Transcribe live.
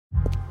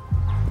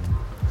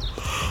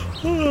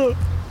The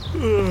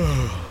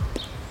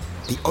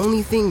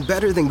only thing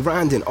better than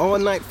grinding all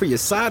night for your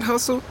side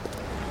hustle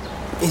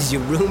is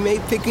your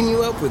roommate picking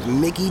you up with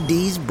Mickey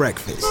D's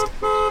breakfast.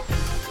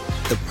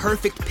 The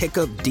perfect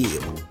pickup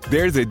deal.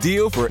 There's a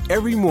deal for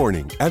every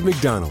morning at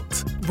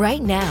McDonald's.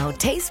 Right now,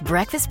 taste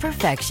breakfast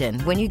perfection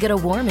when you get a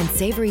warm and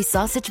savory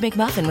sausage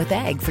McMuffin with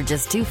egg for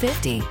just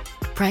 $2.50.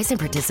 Price and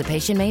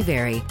participation may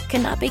vary.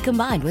 Cannot be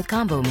combined with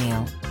combo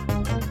meal.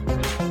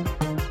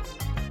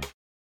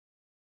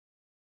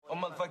 Oh,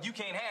 motherfucker, you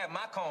can't have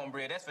my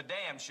cornbread. That's for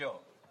damn sure.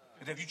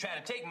 Because if you try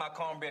to take my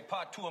cornbread,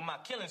 part 2 of my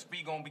killing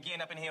spree gonna begin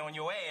up in here on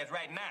your ass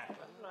right now.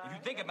 If you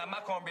think about my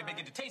cornbread,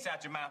 get the taste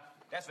out your mouth.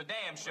 That's for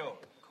damn sure.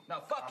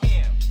 Now fuck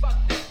him, fuck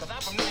that, because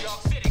I'm from New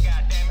York City,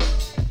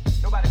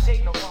 goddammit. Nobody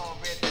take no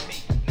cornbread from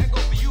me. That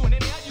goes for you and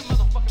any other you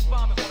motherfucking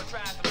farmers wanna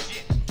try some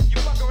shit. You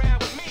fuck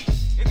around with me,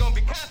 it's gonna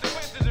be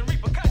consequences and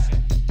repercussions.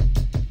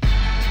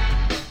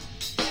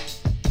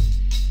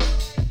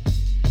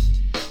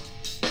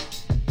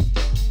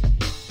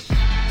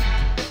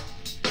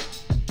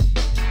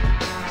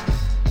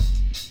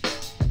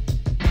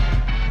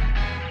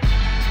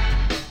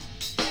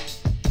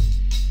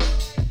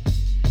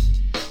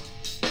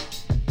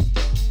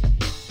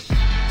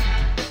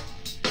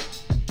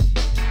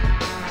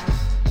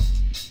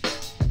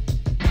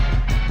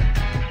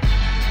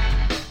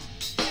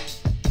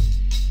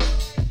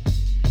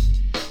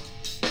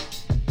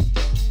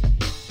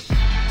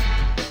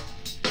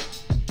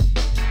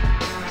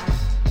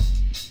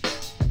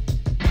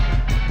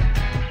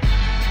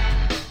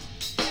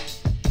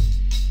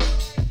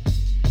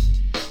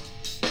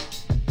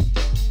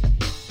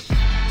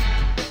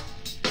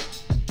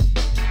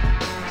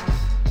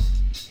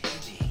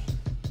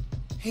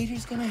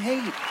 Haters gonna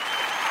hate.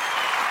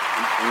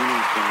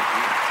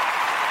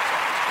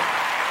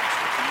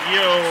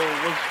 Yo,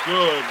 what's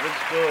good?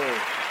 What's good?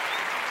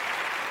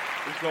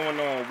 What's going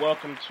on?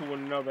 Welcome to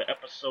another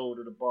episode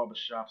of the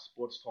Barbershop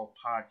Sports Talk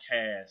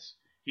Podcast.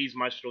 He's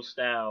Maestro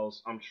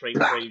Styles. I'm Trey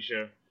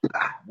Frazier.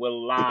 We're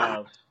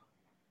live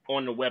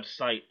on the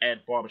website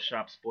at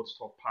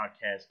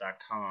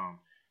barbershopsportstalkpodcast.com.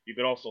 You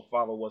can also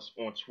follow us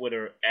on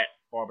Twitter at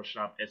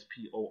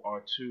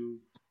barbershopspor2.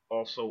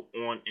 Also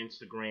on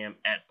Instagram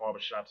at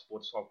Barbershop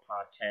Sports Talk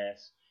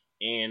Podcast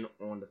and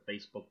on the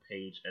Facebook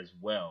page as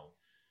well.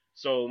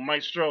 So,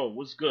 Maestro,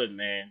 what's good,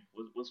 man?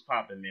 What's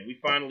poppin', man? We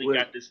finally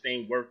got this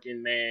thing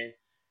working, man.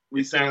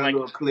 We sound like a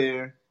little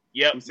clear.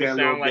 Yep, we sound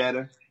a little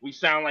better. We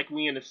sound like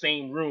we in the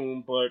same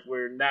room, but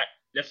we're not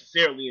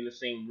necessarily in the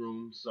same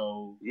room.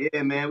 So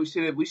yeah, man, we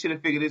should have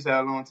figured this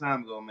out a long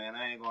time ago, man.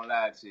 I ain't gonna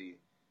lie to you.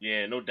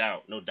 Yeah, no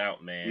doubt,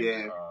 man.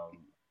 Yeah.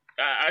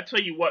 I tell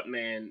you what,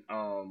 man,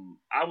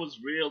 I was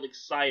real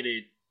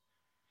excited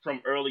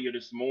from earlier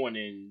this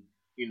morning,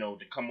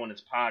 to come on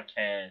this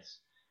podcast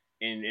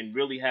and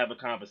really have a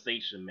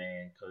conversation,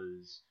 man,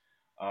 because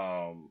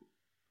I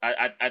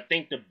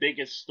think the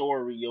biggest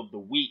story of the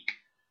week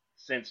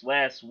since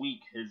last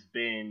week has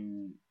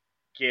been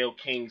Gayle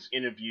King's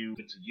interview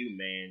to you,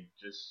 man.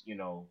 Just,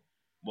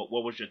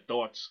 what was your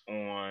thoughts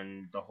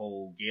on the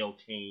whole Gayle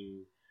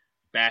King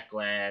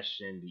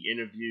backlash and the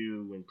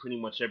interview and pretty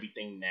much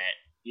everything that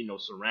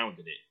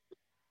surrounded it?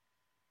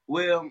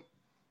 Well,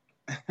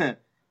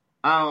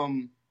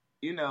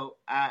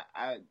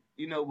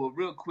 well,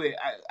 real quick,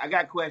 I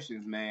got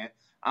questions, man.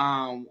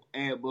 And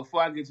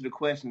before I get to the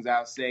questions,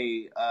 I'll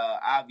say,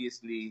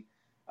 obviously,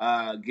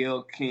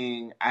 Gayle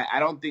King, I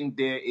don't think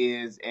there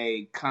is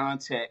a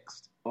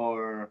context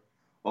or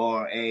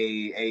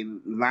a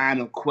line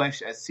of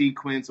question, a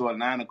sequence or a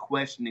line of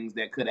questionings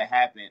that could have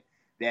happened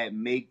that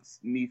makes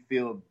me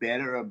feel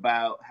better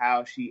about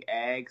how she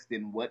asked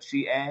and what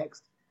she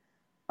asked.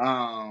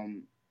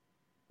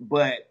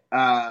 But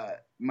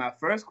my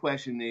first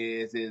question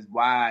is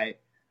why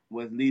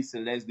was Lisa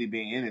Leslie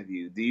being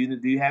interviewed? Do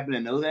you happen to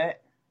know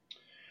that?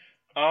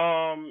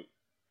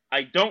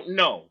 I don't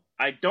know.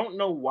 I don't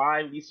know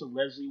why Lisa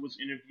Leslie was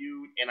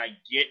interviewed, and I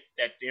get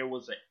that there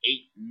was an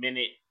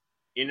 8-minute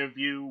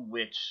interview,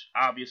 which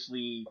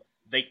obviously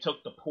they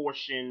took the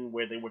portion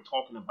where they were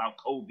talking about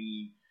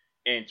Kobe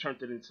and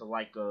turned it into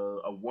like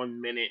a 1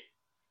 minute,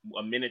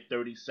 a minute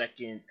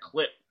 30-second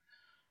clip.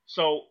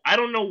 So I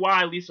don't know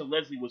why Lisa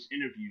Leslie was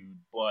interviewed,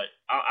 but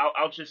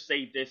I'll just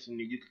say this and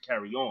then you can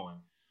carry on.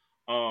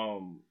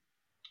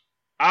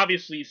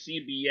 Obviously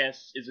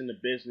CBS is in the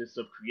business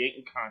of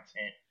creating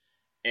content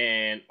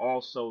and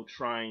also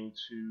trying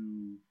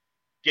to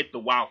get the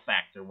wow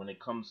factor when it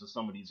comes to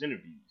some of these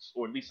interviews,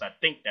 or at least I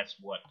think that's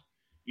what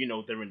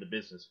they're in the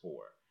business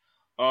for.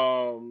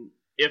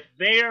 If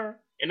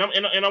they're and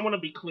I want to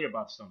be clear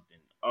about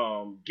something.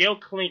 Gayle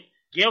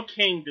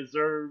King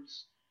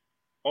deserves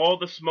all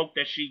the smoke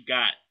that she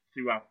got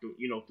throughout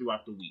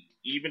the week,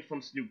 even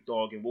from Snoop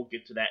Dogg, and we'll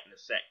get to that in a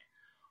sec.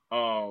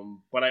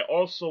 But I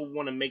also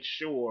want to make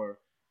sure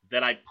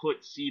that I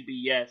put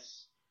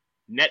CBS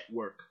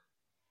Network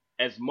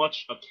as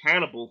much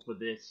accountable for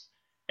this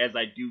as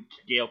I do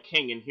Gayle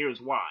King, and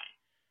here's why.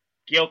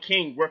 Gayle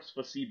King works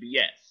for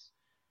CBS.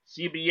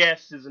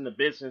 CBS is in the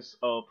business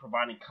of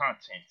providing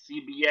content.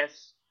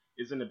 CBS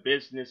is in the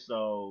business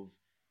of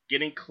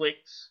getting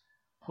clicks,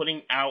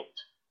 putting out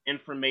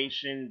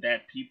information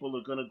that people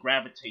are going to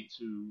gravitate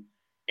to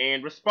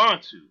and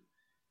respond to.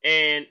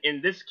 And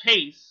in this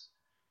case,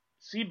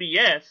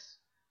 CBS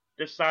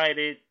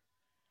decided,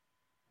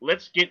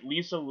 let's get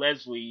Lisa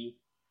Leslie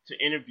to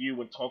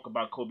interview and talk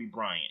about Kobe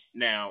Bryant.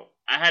 Now,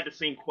 I had the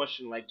same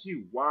question like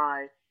you.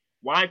 Why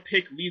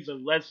pick Lisa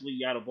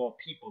Leslie out of all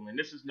people? And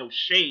this is no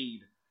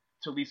shade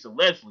to Lisa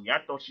Leslie. I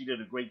thought she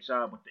did a great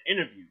job with the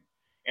interview.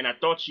 And I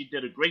thought she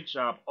did a great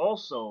job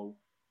also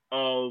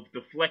of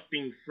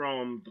deflecting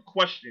from the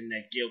question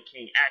that Gayle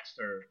King asked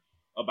her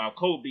about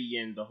Kobe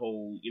and the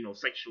whole,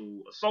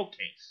 sexual assault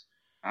case.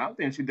 I don't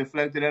think she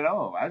deflected at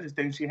all. I just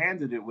think she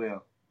handled it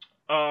well.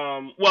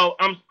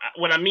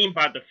 What I mean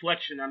by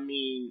deflection, I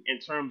mean in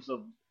terms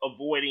of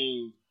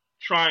avoiding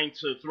trying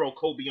to throw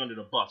Kobe under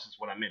the bus is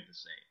what I meant to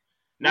say.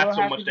 Not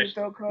so much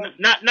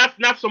that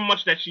not so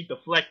much that she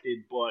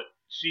deflected, but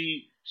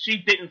she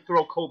didn't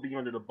throw Kobe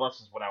under the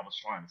bus is what I was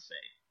trying to say.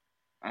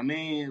 I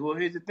mean, well,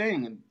 here's the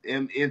thing: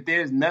 if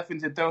there's nothing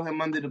to throw him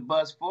under the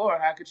bus for,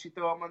 how could she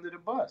throw him under the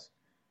bus?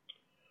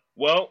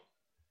 Well,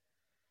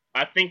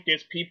 I think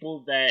there's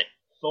people that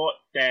thought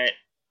that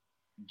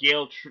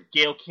Gayle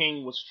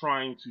King was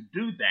trying to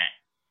do that.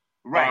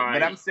 Right,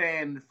 but I'm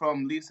saying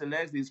from Lisa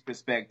Leslie's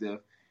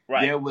perspective,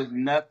 right. There was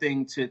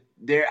nothing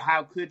there.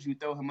 How could you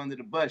throw him under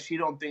the bus? She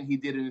don't think he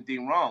did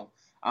anything wrong.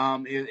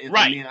 If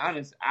right. I'm being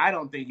honest, I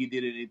don't think he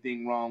did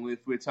anything wrong.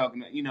 If we're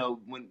talking,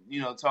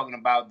 talking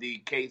about the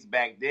case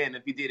back then,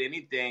 if he did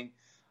anything,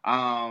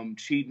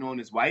 cheating on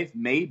his wife,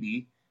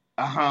 maybe.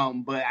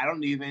 But I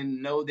don't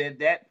even know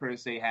that per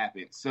se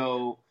happened.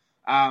 So,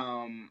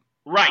 right,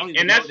 I don't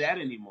even know that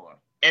anymore.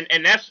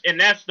 And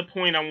that's the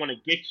point I want to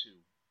get to.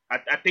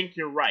 I think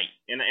you're right,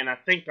 and I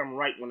think I'm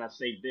right when I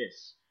say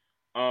this.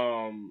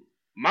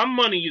 My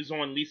money is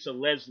on Lisa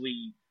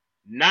Leslie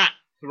not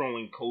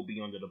throwing Kobe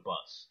under the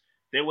bus.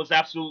 There was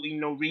absolutely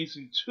no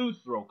reason to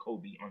throw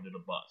Kobe under the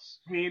bus.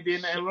 He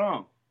did nothing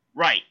wrong.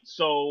 Right.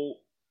 So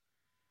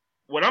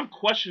what I'm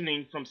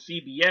questioning from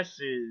CBS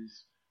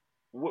is,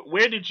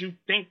 where did you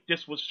think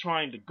this was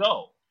trying to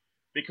go?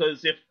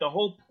 Because if the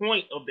whole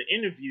point of the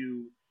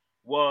interview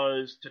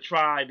was to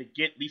try to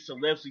get Lisa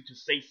Leslie to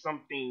say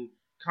something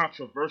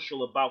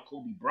controversial about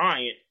Kobe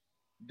Bryant,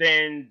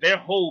 then their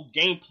whole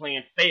game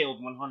plan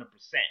failed 100%.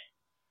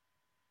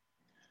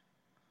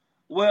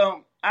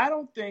 Well, I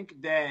don't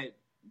think that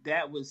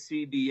was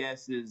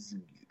CBS's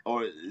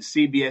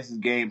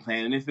game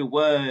plan. And if it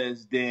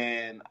was,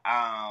 then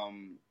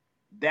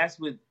that's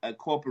what a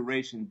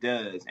corporation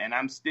does. And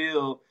I'm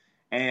still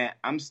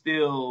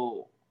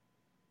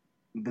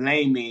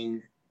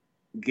blaming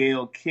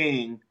Gayle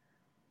King.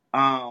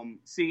 Joe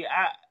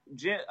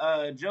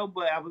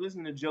Budden, I was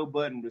listening to Joe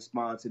Budden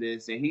respond to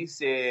this, and he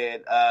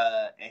said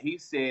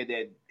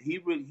that he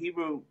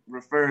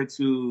referred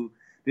to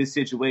this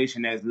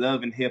situation as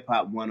Love and Hip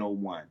Hop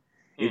 101.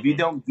 Mm-hmm. If you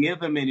don't give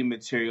them any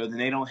material, then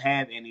they don't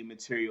have any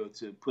material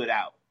to put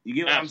out. You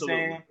get what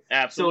Absolutely. I'm saying?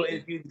 Absolutely.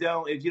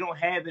 So if you don't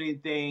have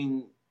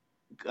anything,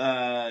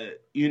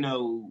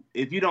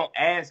 if you don't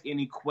ask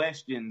any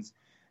questions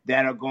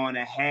that are going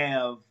to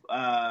have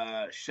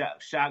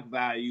shock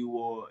value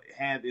or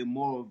have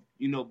immoral,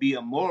 be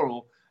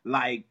immoral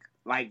like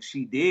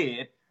she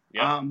did,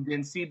 yep.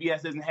 Then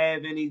CBS doesn't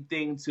have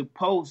anything to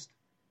post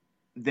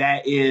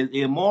that is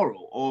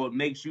immoral or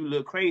makes you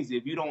look crazy.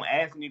 If you don't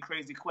ask any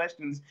crazy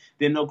questions,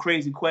 then no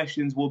crazy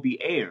questions will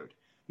be aired.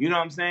 You know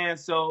what I'm saying?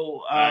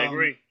 So I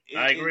agree.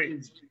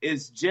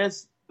 It's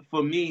just,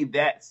 for me,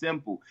 that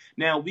simple.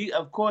 Now, we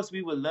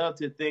would love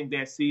to think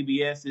that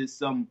CBS is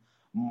some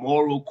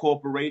moral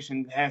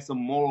corporation, has some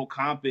moral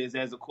compass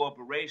as a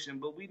corporation,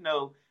 but we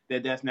know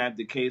that that's not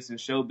the case in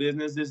show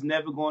business. It's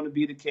never going to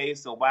be the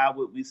case. So why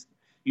would we,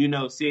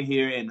 sit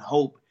here and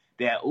hope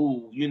that,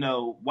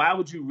 why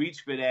would you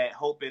reach for that,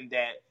 hoping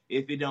that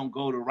if it don't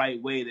go the right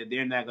way, that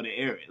they're not going to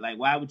air it? Like,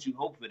 why would you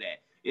hope for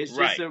that? It's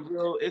just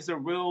it's a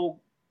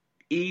real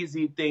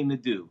easy thing to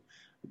do.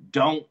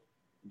 Don't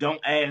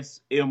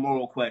ask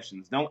immoral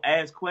questions. Don't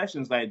ask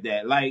questions like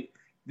that. Like,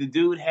 the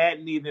dude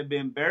hadn't even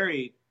been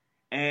buried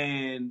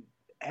and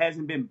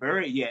hasn't been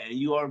buried yet, and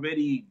you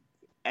already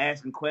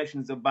asking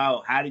questions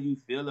about how do you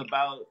feel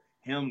about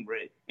him,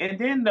 and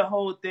then the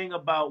whole thing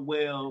about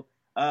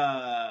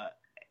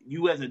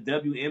you as a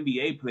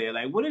WNBA player,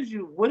 like what is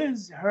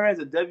her as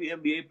a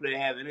WNBA player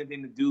have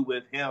anything to do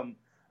with him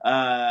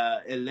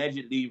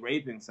allegedly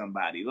raping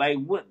somebody? Like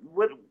what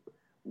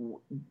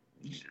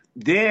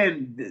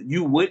then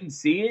you wouldn't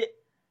see it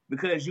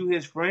because you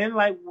his friend?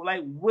 Like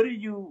what are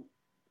you?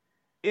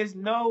 There's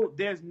no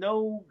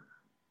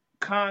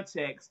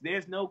context.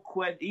 There's no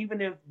question.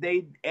 Even if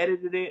they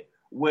edited it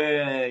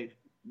where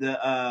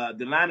the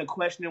line of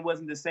questioning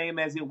wasn't the same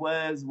as it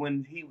was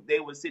when they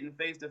were sitting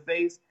face to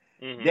face,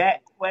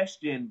 that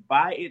question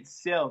by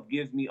itself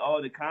gives me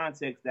all the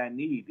context I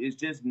need. It's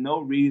just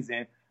no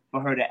reason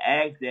for her to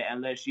ask that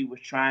unless she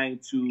was trying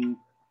to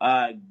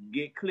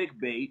get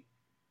clickbait,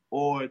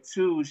 or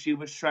two, she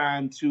was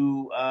trying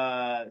to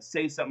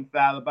say something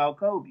foul about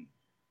Kobe.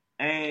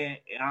 And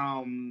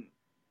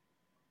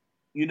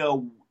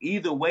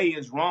either way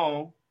is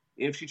wrong.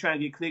 If she's trying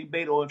to get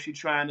clickbait or if she's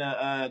trying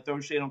to throw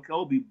shade on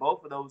Kobe,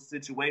 both of those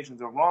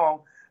situations are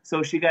wrong.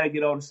 So she got to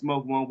get all the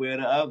smoke one way or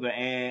the other.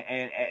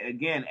 And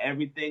again,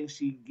 everything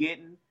she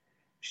getting,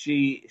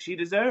 she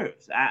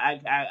deserves.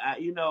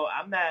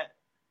 I'm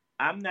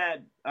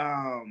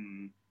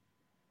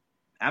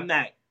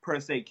not per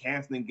se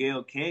canceling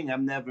Gayle King.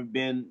 I've never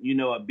been,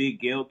 a big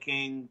Gayle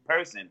King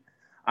person.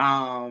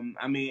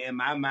 In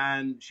my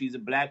mind, she's a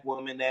black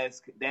woman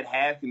that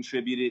has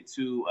contributed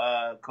to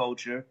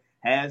culture.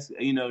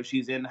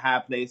 She's in high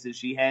places.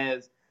 She's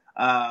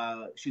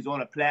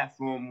on a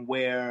platform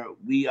where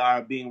we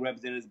are being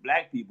represented as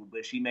black people,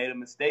 but she made a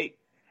mistake,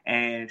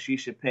 and she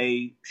should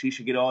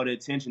get all the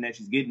attention that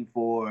she's getting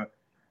for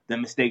the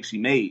mistake she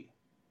made.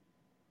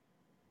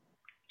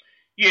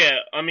 Yeah,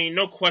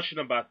 no question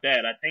about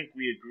that. I think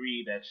we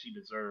agree that she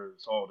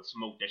deserves all the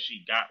smoke that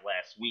she got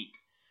last week.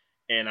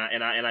 And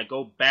I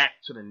go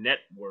back to the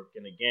network,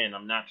 and again,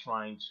 I'm not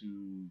trying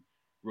to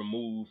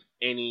remove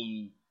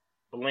any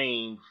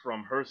blame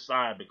from her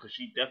side because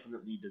she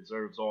definitely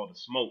deserves all the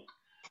smoke.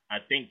 I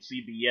think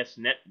CBS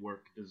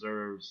Network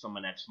deserves some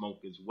of that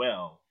smoke as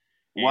well.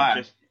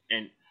 Why?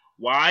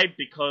 Why?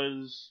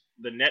 Because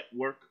the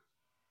network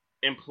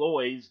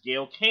employs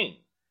Gayle King.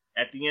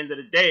 At the end of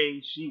the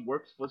day, she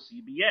works for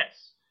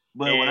CBS.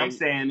 But what I'm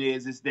saying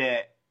is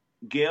that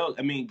Gayle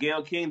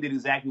King did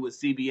exactly what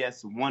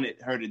CBS wanted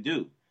her to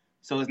do.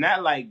 So it's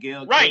not like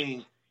Gayle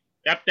King.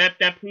 That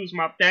proves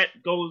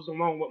that goes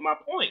along with my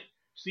point.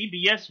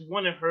 CBS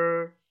wanted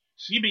her.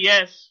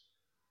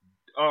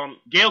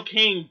 Gayle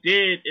King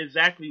did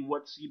exactly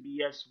what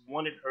CBS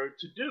wanted her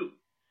to do,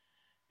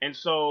 and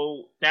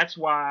so that's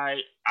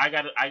why I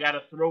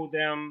gotta throw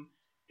them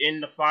in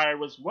the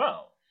fire as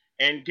well.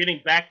 And getting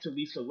back to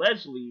Lisa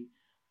Leslie,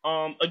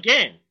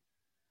 again,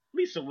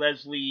 Lisa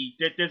Leslie,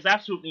 there's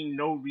absolutely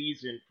no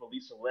reason for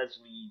Lisa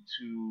Leslie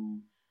to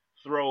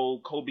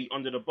throw Kobe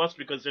under the bus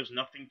because there's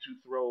nothing to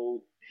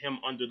throw him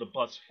under the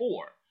bus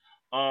for.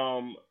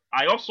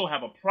 I also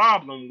have a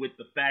problem with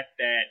the fact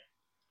that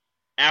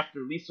after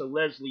Lisa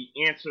Leslie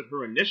answered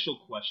her initial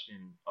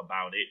question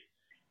about it,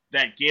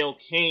 that Gayle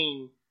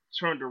King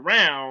turned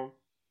around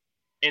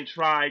and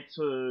tried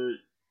to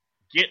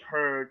get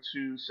her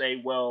to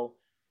say, well,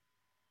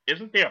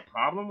 isn't there a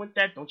problem with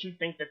that? Don't you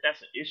think that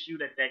that's an issue,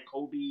 that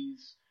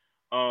Kobe's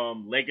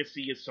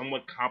legacy is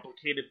somewhat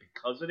complicated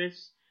because of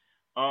this?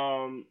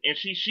 And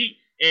she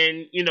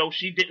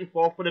didn't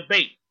fall for the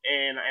bait,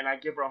 and I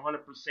give her 100%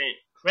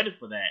 credit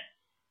for that.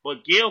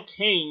 But Gayle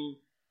King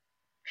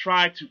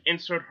tried to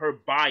insert her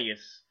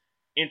bias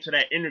into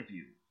that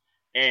interview,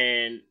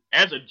 and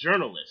as a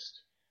journalist,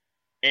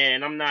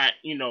 and I'm not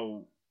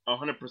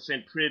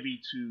 100%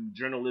 privy to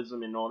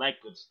journalism and all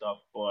that good stuff,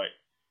 but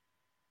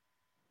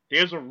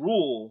there's a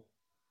rule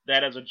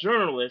that as a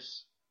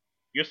journalist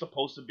you're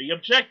supposed to be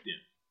objective.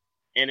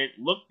 And it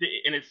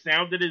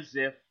sounded as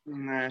if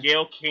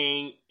Gayle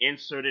King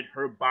inserted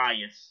her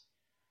bias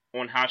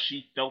on how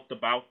she felt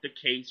about the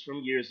case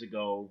from years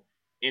ago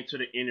into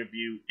the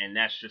interview, and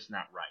that's just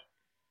not right.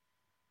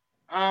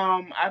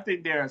 I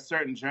think there are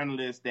certain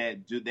journalists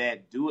that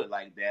do it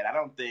like that. I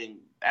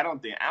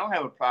don't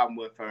have a problem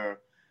with her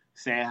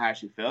saying how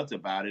she felt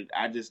about it.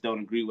 I just don't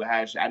agree with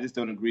I just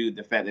don't agree with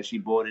the fact that she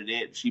brought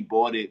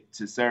it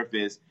to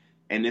surface,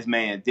 and this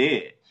man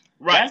did.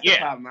 Right. That's the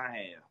problem I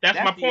have. That's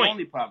my point. That's the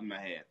only problem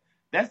I have.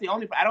 That's the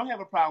only. I don't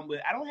have a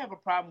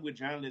problem with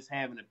journalists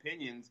having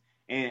opinions.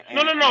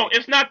 No.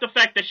 It's not the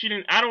fact that she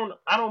didn't. I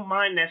don't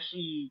mind that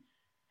she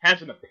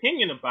has an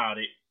opinion about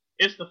it.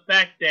 It's the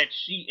fact that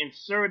she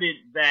inserted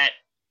that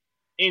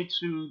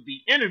into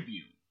the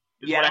interview.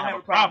 Yeah, I don't have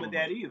a problem with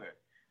that either.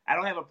 I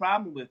don't have a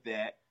problem with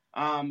that.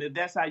 If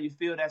that's how you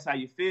feel, that's how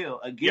you feel.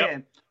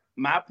 Again,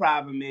 My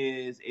problem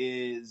is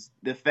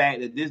the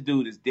fact that this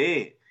dude is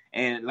dead.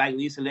 And like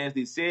Lisa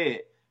Leslie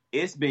said,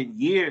 it's been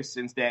years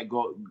since that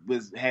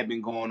had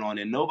been going on,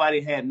 and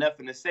nobody had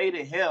nothing to say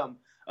to him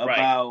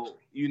about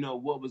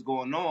what was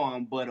going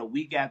on. But a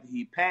week after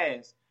he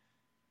passed,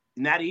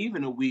 not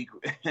even a week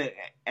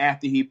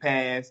after he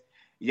passed,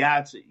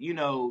 y'all, you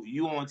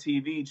on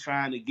TV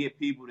trying to get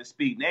people to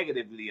speak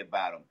negatively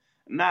about him.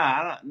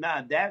 Nah,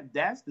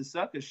 that's the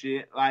sucker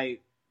shit.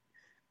 Like,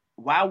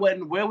 where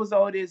was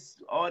all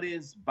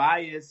this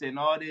bias and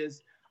all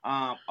this?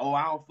 I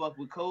don't fuck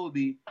with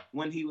Kobe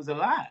when he was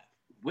alive.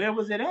 Where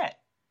was it at?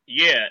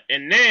 Yeah,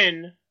 and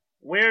then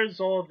where's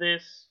all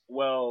this?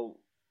 Well,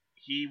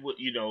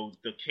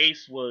 the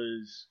case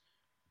was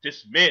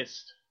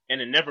dismissed and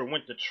it never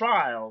went to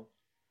trial,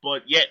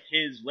 but yet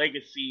his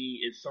legacy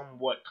is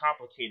somewhat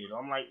complicated.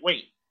 I'm like,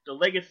 wait, the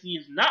legacy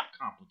is not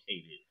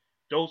complicated.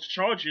 Those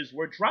charges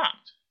were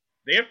dropped.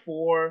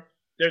 Therefore,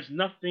 there's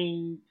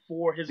nothing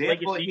for his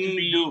legacy to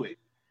be. Do it.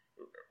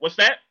 What's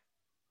that?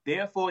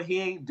 Therefore, he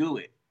ain't do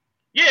it.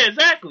 Yeah,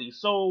 exactly.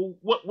 So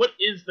what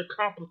is the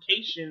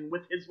complication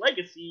with his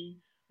legacy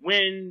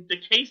when the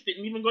case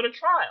didn't even go to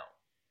trial?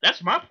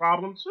 That's my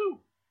problem too.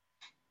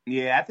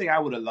 Yeah, I think I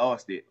would have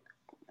lost it.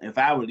 If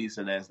I were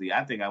Lisa Leslie,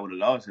 I think I would have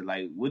lost it.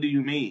 Like, what do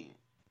you mean?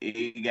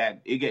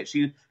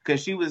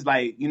 she was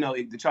like,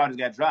 the charges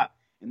got dropped.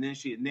 And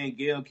then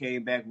Gail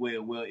came back with,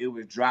 well, it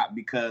was dropped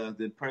because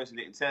the person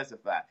didn't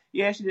testify.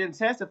 Yeah, she didn't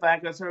testify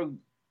because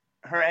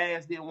her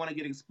ass didn't want to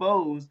get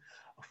exposed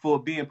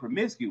for being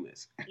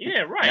promiscuous.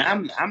 Yeah, right.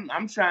 And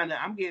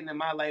I'm getting in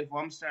my life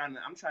where I'm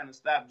trying to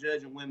stop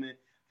judging women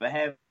for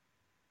having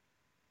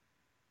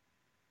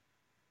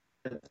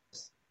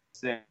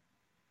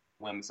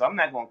women. So I'm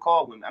not gonna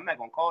call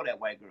that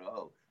white girl a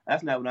hoe.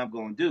 That's not what I'm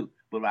gonna do.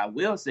 But what I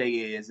will say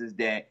is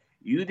that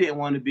you didn't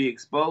want to be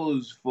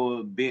exposed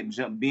for being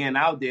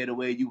out there the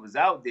way you was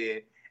out there,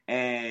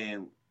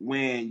 and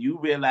when you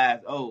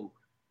realized, oh,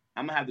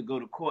 I'm gonna have to go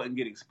to court and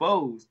get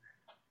exposed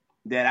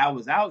that I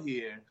was out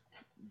here,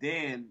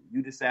 then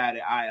you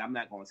decided, all right, I'm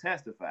not gonna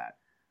testify.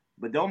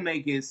 But don't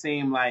make it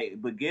seem like,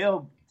 but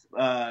Gail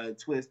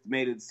Twist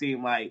made it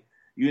seem like,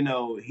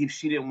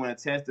 she didn't want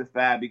to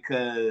testify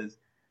because,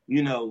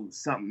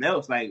 something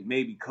else, like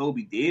maybe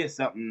Kobe did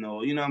something,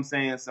 or,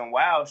 some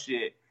wild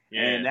shit.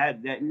 Yeah. And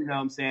that you know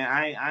what I'm saying?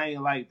 I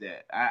ain't like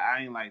that.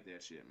 I ain't like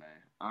that shit, man.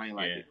 I ain't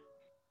like it.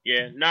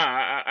 Yeah,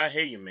 nah, I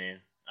hear you,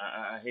 man.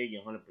 I hear you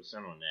 100%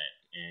 on that.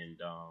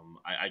 And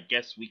I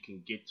guess we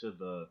can get to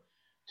the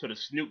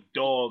Snoop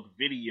Dogg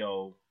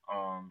video,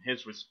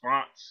 his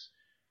response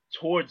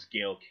towards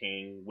Gayle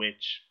King,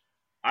 which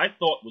I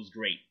thought was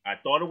great. I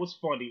thought it was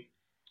funny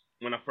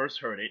when I first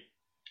heard it.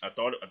 I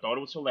thought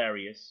it was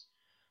hilarious.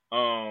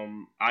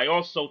 I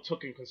also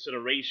took in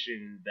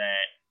consideration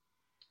that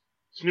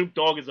Snoop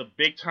Dogg is a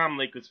big-time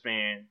Lakers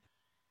fan.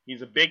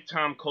 He's a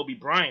big-time Kobe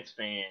Bryant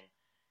fan.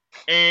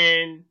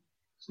 And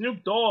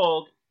Snoop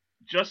Dogg,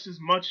 just as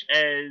much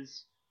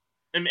as,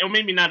 or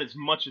maybe not as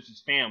much as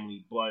his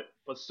family, but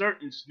for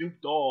certain, Snoop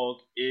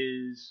Dogg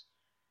is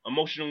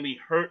emotionally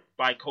hurt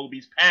by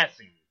Kobe's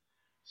passing.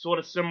 Sort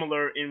of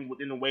similar in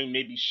the way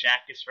maybe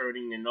Shaq is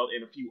hurting and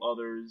a few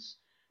others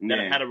that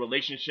have had a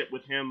relationship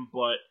with him.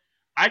 But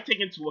I take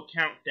into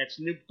account that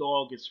Snoop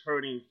Dogg is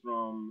hurting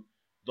from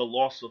the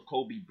loss of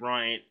Kobe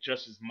Bryant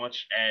just as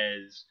much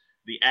as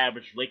the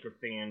average Laker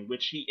fan,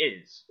 which he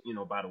is,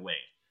 by the way.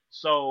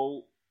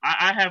 So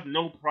I have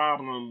no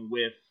problem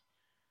with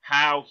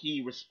how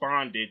he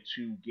responded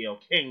to Gayle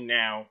King.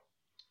 Now,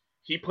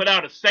 he put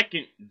out a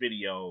second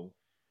video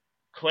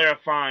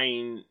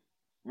clarifying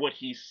what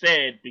he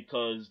said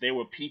because there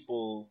were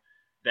people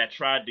that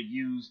tried to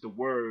use the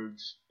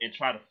words and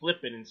try to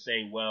flip it and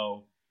say,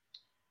 well,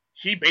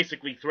 he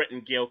basically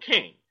threatened Gayle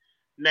King.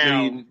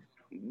 Now,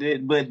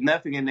 but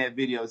nothing in that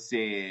video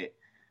said.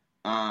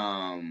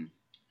 Nothing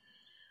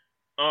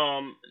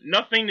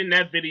in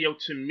that video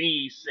to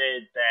me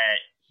said that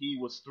he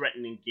was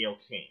threatening Gayle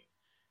King.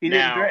 He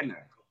didn't threaten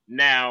her.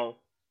 Now,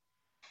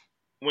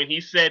 when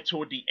he said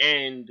toward the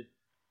end,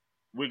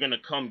 we're gonna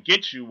come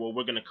get you or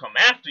we're gonna come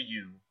after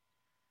you,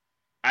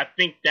 I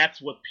think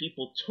that's what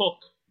people took.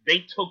 They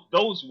took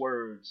those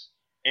words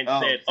and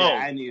said,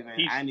 I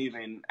didn't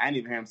even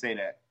hear him say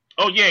that.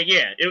 Oh yeah.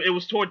 It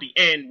was toward the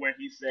end where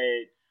he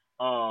said,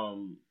 I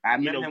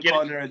remember him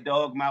calling her a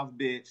dog mouth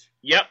bitch.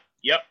 Yep.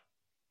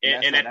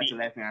 And that's the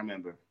last thing I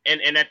remember.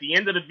 And at the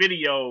end of the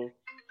video,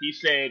 he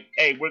said,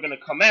 "Hey, we're gonna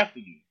come after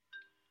you."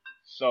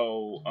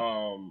 So,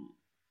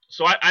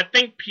 I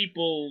think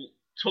people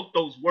took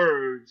those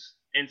words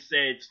and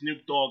said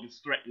Snoop Dogg is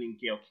threatening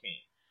Gayle King.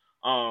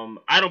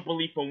 I don't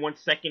believe for 1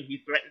 second he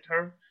threatened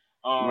her.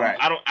 Right.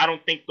 I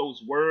don't think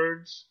those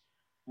words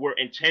were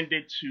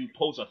intended to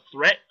pose a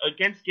threat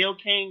against Gayle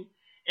King.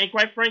 And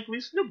quite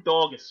frankly, Snoop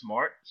Dogg is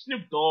smart.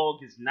 Snoop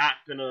Dogg is not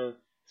gonna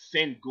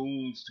send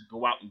goons to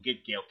go out and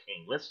get Gayle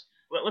King. Let's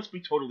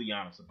be totally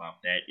honest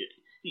about that.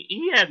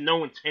 He had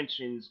no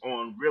intentions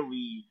on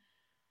really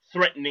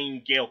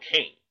threatening Gayle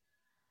King.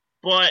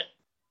 But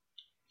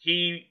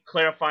he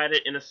clarified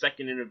it in a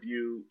second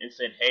interview and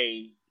said,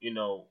 hey,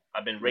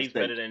 I've been raised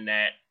better than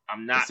that.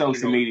 I'm not...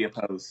 social media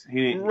post.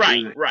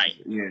 Right.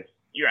 Yeah.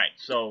 You're right.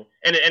 So,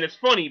 and it's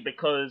funny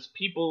because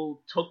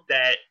people took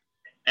that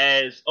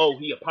as, oh,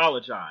 he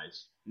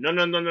apologized.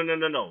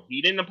 No.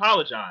 He didn't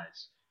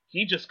apologize.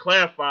 He just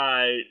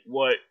clarified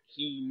what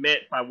he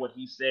meant by what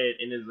he said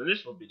in his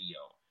initial video.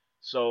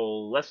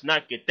 So let's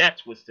not get that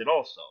twisted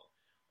also.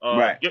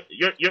 Right.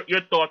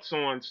 Your thoughts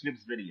on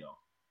Snoop's video?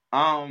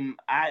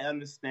 I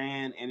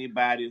understand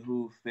anybody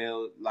who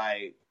felt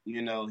like,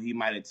 he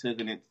might have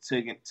taken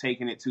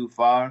it too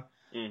far.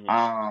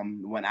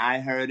 Mm-hmm. When I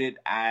heard it,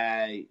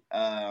 I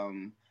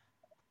don't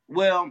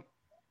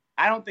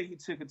think he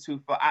took it too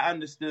far. I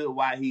understood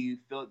why he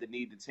felt the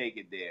need to take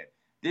it there.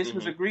 This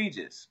was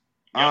egregious.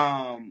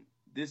 Yep.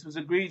 This was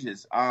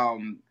egregious.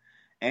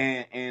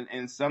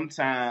 And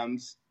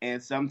sometimes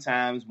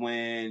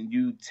when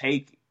you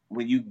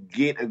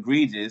get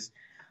egregious,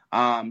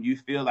 you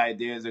feel like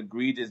there's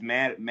egregious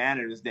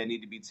matters that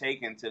need to be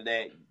taken to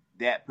let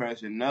that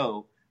person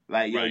know,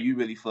 like, yo, you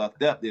really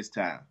fucked up this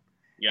time.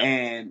 Yep.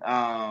 And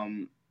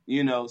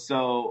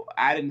so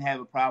I didn't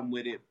have a problem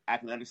with it. I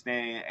can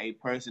understand a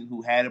person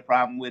who had a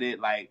problem with it,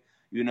 like,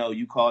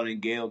 you calling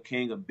Gayle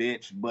King a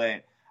bitch,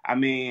 but I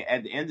mean,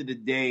 at the end of the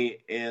day,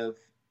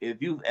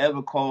 if you've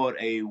ever called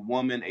a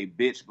woman a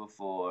bitch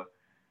before,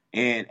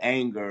 in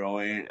anger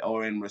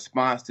or in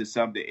response to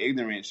something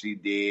ignorant she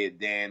did,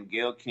 then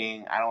Gayle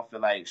King, I don't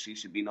feel like she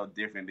should be no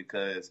different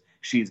because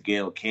she's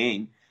Gayle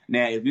King.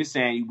 Now, if you're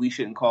saying we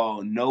shouldn't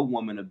call no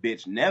woman a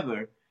bitch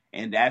never,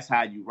 and that's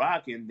how you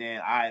rocking, then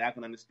all right, I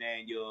can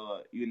understand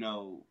your,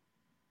 your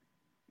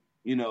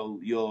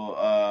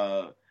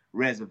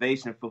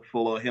reservation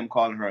for him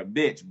calling her a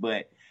bitch.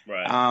 But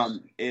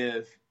right.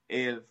 If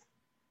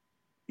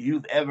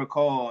you've ever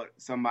called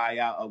somebody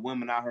out, a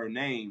woman out her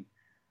name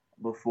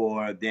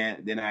before,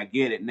 then I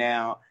get it.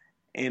 Now,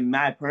 in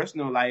my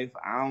personal life,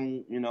 I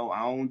don't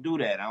do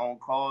that. I don't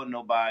call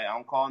nobody. I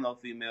don't call no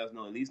females.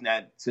 No, at least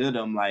not to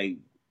them. Like,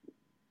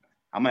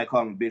 I might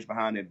call them a bitch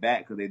behind their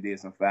back because they did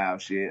some foul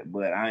shit.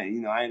 But I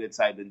ain't the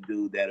type of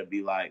dude that'll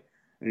be like,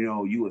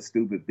 you a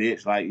stupid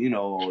bitch. Like,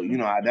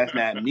 that's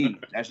not me.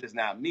 That's just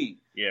not me.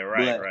 Yeah,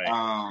 right, but,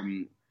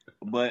 right.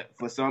 But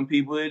for some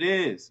people it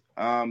is.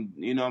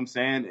 You know what I'm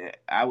saying?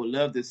 I would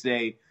love to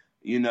say,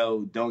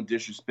 don't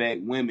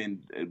disrespect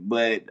women,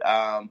 but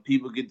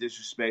people get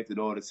disrespected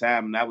all the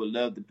time, and I would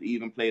love to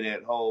even play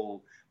that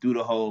through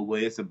the whole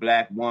where it's a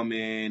black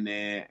woman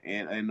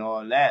and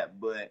all that.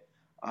 But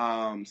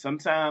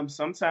sometimes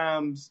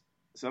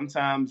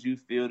you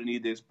feel the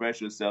need to express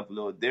yourself a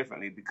little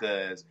differently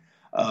because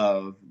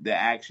of the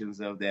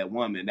actions of that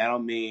woman. That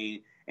don't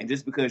mean, and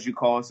just because you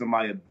call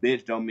somebody a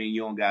bitch don't mean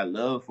you don't got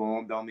love for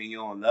them, don't mean you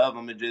don't love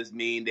them. It just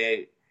mean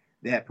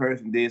that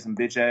person did some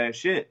bitch ass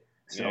shit.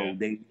 So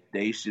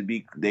they should be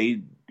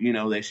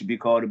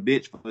called a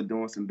bitch for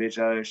doing some bitch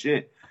ass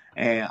shit.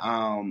 And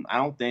I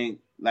don't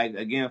think, like,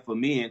 again, for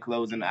me in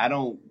closing, I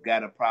don't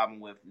got a problem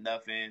with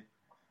nothing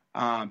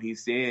he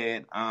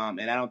said,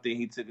 and I don't think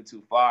he took it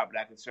too far, but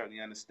I can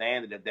certainly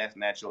understand it if that's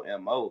not your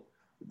MO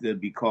to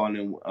be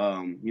calling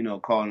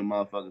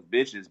motherfuckers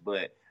bitches.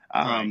 But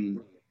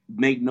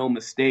make no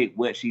mistake,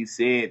 what she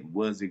said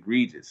was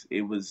egregious.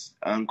 It was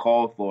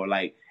uncalled for.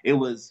 Like, it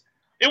was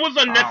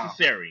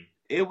unnecessary.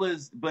 It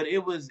was,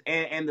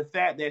 and the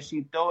fact that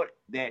she thought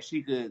that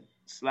she could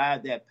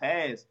slide that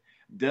past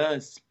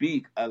does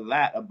speak a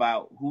lot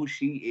about who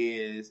she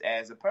is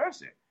as a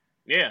person.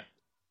 Yeah.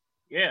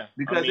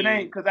 Because it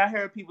ain't, because I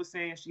heard people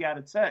saying she out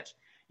of touch.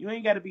 You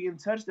ain't got to be in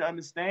touch to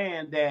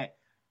understand that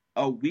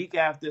a week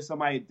after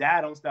somebody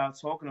died, don't start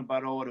talking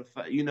about all the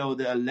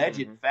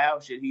alleged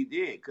foul shit he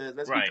did. Because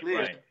let's be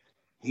clear,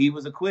 he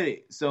was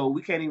acquitted. So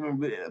we can't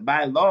even,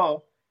 by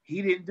law,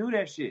 he didn't do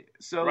that shit.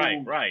 So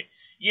right.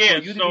 Yeah,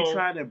 you to be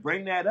trying to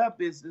bring that up,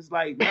 it's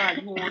like, nah,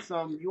 you want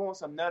some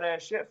nut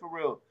ass shit for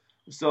real.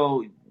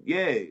 So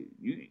yeah,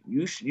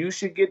 you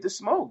should get the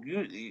smoke.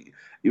 You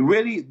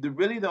really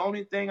the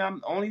only thing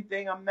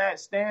I'm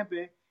not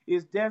stamping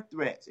is death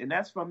threats, and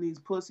that's from these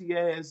pussy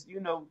ass these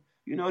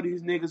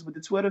niggas with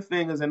the Twitter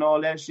fingers and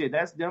all that shit.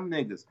 That's them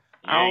niggas.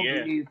 Yeah, I don't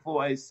believe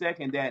for a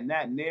second that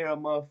not near a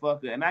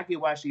motherfucker, and I get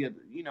why she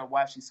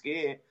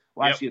scared,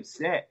 why she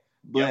upset,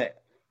 but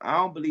I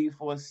don't believe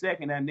for a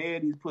second that near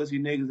these pussy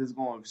niggas is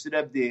going to sit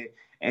up there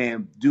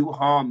and do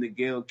harm to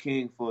Gayle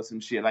King for some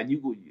shit. Like,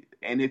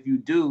 and if you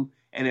do,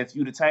 and if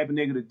you the type of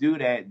nigga to do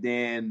that,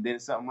 then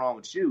there's something wrong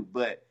with you.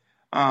 But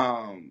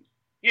because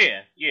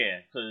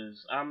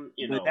I'm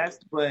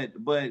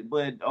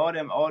but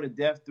all the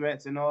death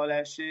threats and all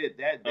that shit,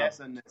 that's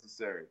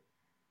unnecessary.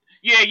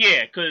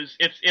 Yeah, because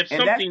if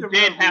something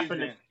did happen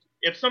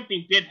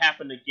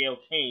to Gayle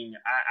King,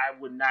 I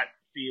would not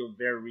feel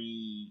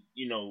very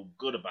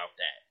good about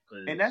that.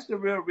 And that's the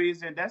real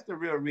reason. That's the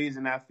real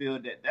reason I feel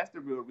that. That's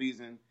the real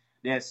reason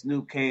that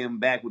Snoop came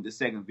back with the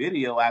second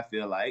video. I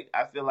feel like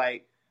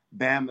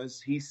Bama's.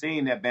 He's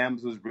seen that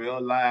Bama's was real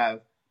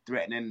live,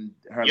 threatening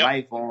her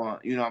life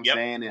on. You know what I'm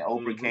saying? And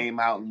Oprah came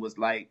out and was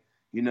like,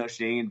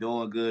 she ain't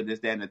doing good.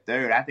 This, that, and the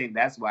third. I think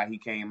that's why he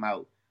came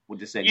out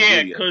with the second video.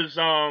 Yeah, because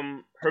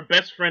her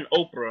best friend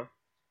Oprah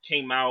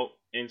came out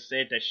and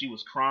said that she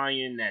was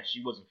crying, that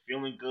she wasn't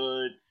feeling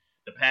good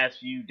the past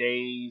few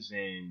days,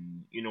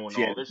 and and all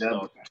this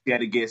stuff. She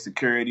had to get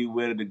security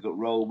with her to go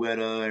roll with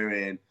her,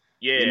 and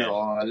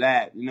all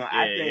that.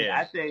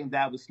 I think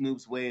that was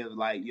Snoop's way of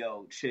like,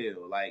 yo,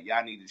 chill. Like,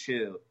 y'all need to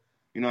chill.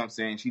 You know what I'm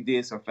saying? She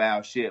did some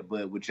foul shit,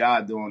 but what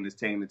y'all doing is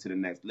taking it to the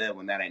next level,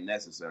 and that ain't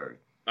necessary.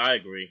 I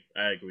agree.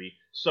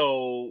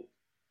 So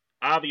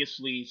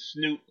obviously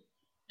Snoop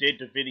did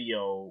the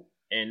video,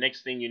 and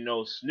next thing you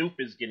know, Snoop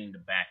is getting the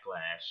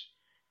backlash.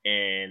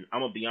 And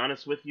I'm going to be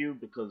honest with you,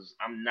 because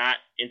I'm not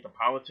into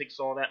politics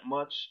all that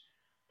much.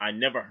 I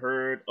never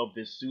heard of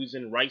this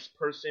Susan Rice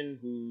person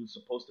who's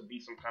supposed to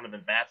be some kind of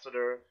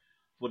ambassador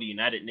for the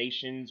United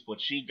Nations. But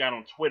she got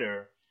on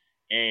Twitter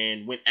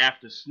and went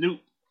after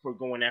Snoop for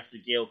going after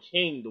Gayle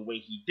King the way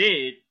he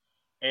did.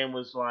 And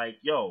was like,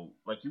 yo,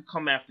 like, you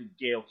come after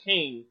Gayle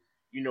King,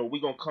 we're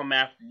going to come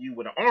after you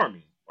with an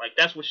army. Like,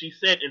 that's what she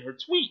said in her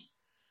tweet.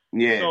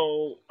 Yeah.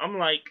 So I'm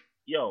like,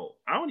 yo,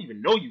 I don't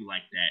even know you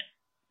like that.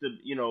 To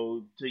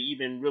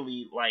even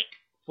really like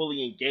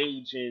fully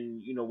engage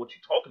in what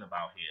you're talking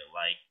about here,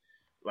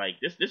 like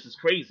this is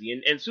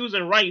crazy. And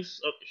Susan Rice,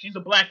 she's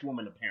a black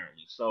woman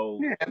apparently. So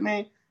yeah, I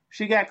mean,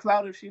 she got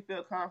clout if she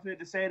felt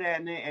confident to say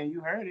that, and you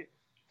heard it.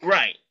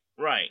 Right.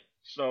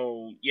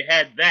 So you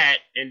had that,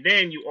 and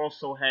then you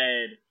also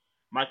had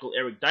Michael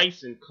Eric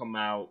Dyson come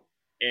out,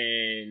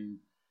 and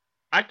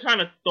I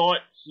kind of thought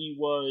he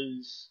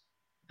was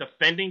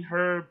defending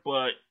her,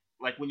 but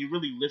like when you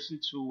really listen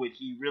to it,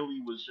 he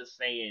really was just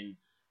saying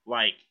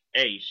like,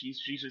 "Hey, she's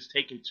just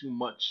taking too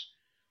much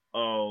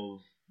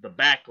of the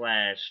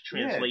backlash."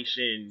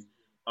 Translation,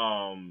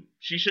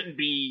 she shouldn't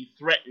be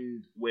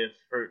threatened with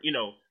her.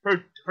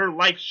 Her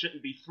life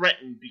shouldn't be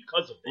threatened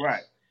because of this.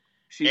 Right.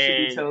 She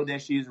should be told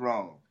that she's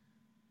wrong.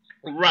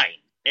 Right.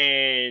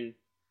 And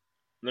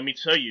let me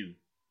tell you,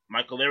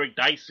 Michael Eric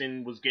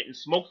Dyson was getting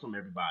smoke from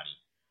everybody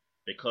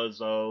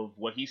because of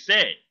what he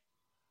said.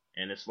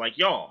 And it's like,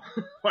 y'all,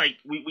 like,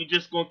 we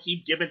just gonna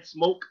keep giving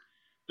smoke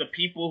to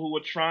people who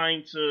are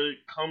trying to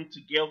come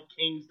to Gayle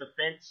King's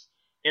defense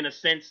in a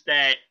sense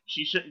that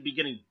she shouldn't be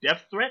getting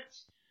death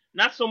threats.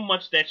 Not so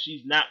much that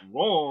she's not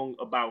wrong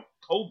about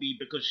Kobe,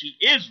 because she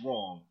is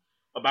wrong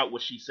about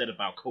what she said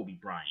about Kobe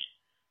Bryant.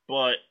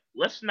 But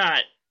let's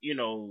not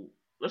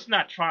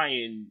try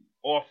and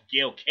off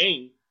Gayle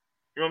King.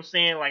 You know what I'm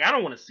saying? Like, I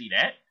don't want to see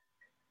that.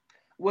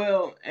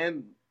 Well,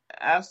 and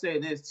I'll say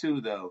this too,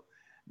 though.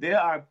 There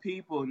are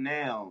people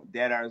now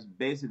that are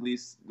basically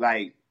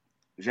like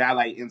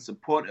in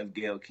support of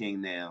Gayle King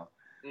now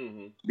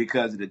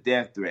because of the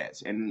death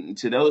threats. And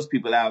to those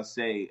people, I'll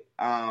say,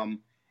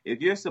 if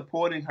you're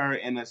supporting her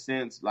in a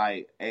sense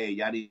like, hey,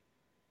 y'all need,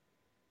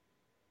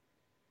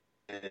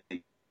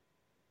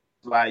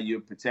 why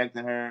you're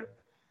protecting her,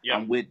 yep,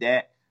 I'm with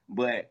that.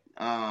 But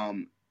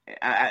I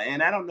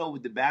don't know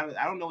what the balance.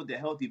 I don't know what the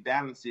healthy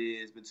balance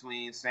is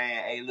between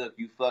saying, "Hey, look,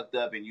 you fucked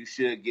up, and you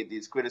should get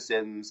these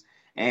criticisms,"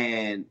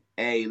 and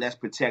 "Hey, let's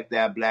protect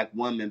that black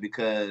woman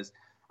because,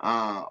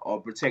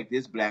 or protect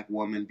this black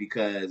woman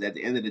because at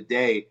the end of the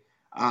day,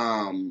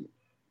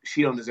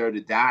 she don't deserve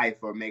to die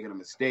for making a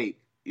mistake."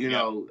 You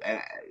know,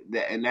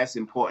 and that's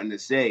important to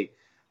say.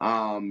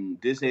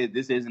 This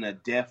isn't a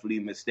deathly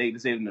mistake.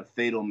 This isn't a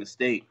fatal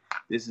mistake.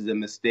 This is a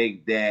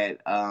mistake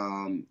that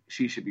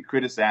she should be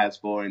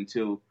criticized for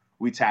until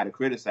we tired of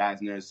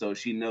criticizing her, so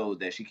she knows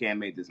that she can't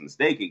make this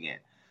mistake again.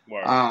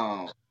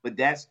 Wow. But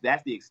that's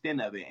the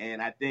extent of it,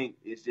 and I think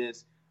it's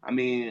just, I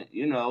mean,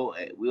 you know,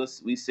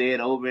 we say it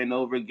over and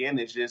over again.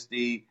 It's just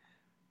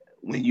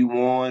when you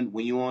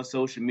on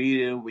social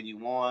media, when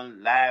you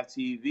on live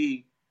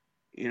TV.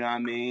 You know what I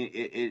mean?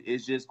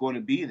 It's just going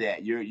to be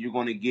that you're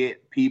going to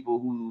get people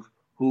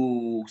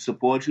who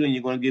support you, and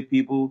you're going to get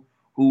people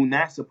who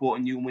not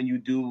supporting you when you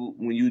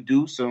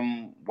do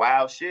some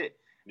wild shit.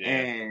 Yeah.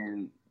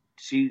 And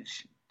she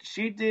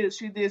did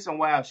some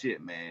wild shit,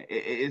 man.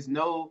 It's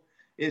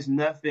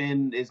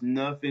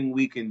nothing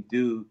we can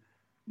do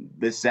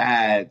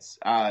besides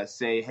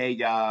say, hey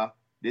y'all,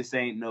 this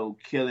ain't no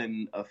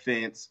killing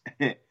offense,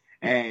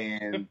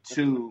 and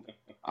to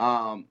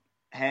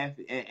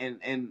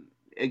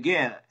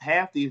again,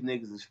 half these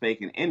niggas is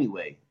faking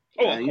anyway.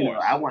 Oh,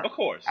 of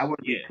course. I want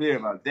to be clear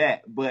about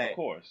that. But of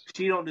course,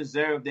 she don't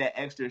deserve that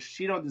extra.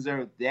 She don't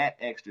deserve that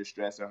extra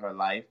stress in her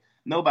life.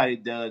 Nobody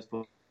does.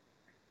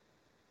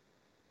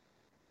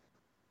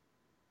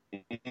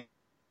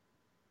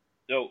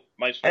 Yo,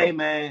 Maestro. Hey,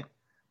 man.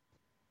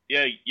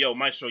 Yeah, yo,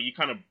 Maestro, you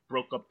kind of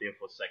broke up there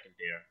for a second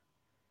there.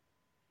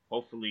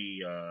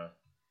 Hopefully,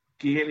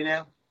 Can you hear me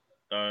now?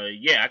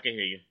 Yeah, I can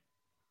hear you.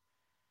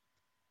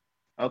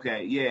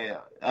 Okay, yeah.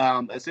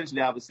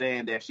 Essentially, I was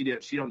saying that she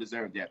don't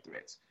deserve death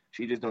threats.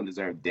 She just don't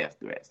deserve death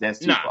threats. That's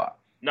too far.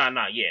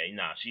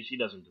 She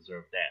doesn't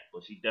deserve that,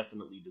 but she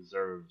definitely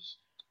deserves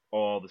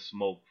all the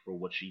smoke for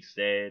what she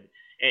said.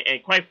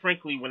 And quite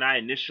frankly, when I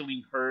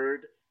initially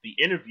heard the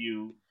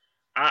interview,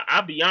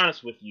 I'll be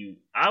honest with you,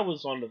 I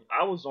was on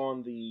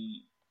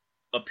the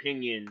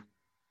opinion,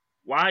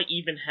 why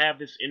even have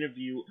this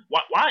interview?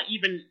 Why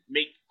even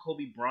make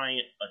Kobe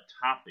Bryant a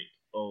topic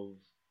of,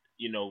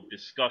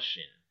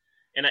 discussion?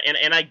 And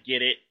I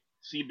get it.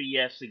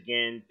 CBS,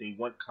 again, they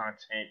want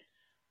content.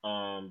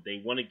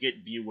 They want to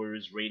get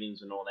viewers,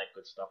 ratings, and all that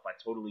good stuff. I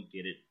totally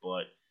get it.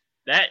 But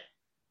that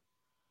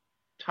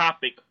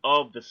topic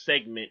of the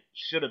segment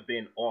should have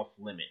been off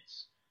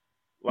limits.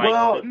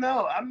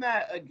 No, I'm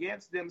not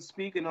against them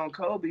speaking on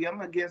Kobe.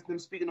 I'm against them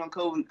speaking on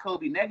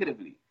Kobe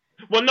negatively.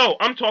 Well, no,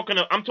 I'm talking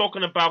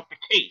about the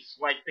case.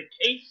 Like, the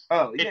case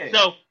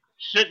itself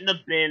shouldn't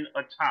have been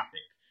a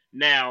topic.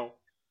 Now,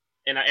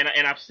 and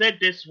I've said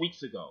this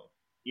weeks ago.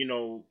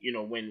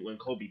 When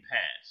Kobe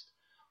passed,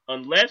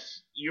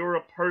 unless you're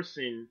a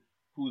person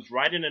who's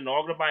writing an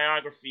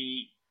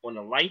autobiography on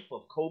the life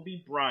of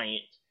Kobe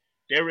Bryant,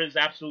 there is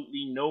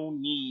absolutely no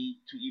need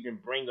to even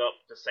bring up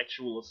the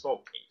sexual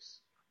assault case.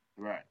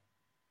 Right.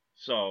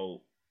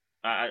 So,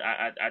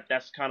 I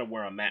that's kind of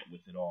where I'm at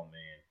with it all,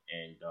 man.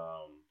 And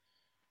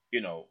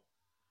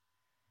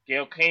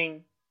Gayle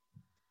King,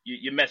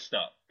 you messed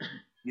up.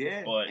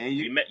 Yeah, but and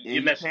you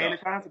messed paying up.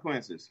 The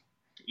consequences.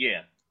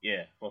 Yeah,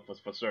 for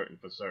certain.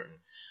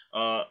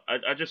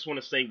 I just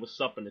want to say what's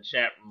up in the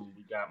chat room.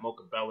 We got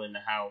Mocha Bella in the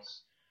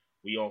house.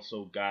 We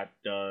also got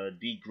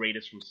D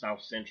Greatest from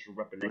South Central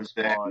repping X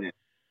Squad.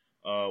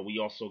 We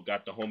also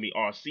got the homie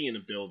RC in the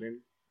building.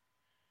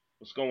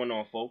 What's going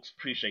on, folks?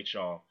 Appreciate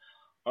y'all.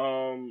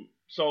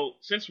 So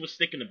since we're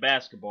sticking to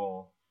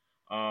basketball,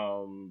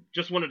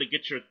 just wanted to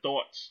get your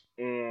thoughts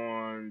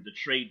on the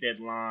trade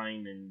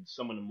deadline and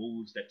some of the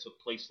moves that took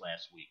place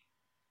last week.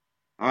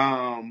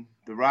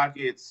 The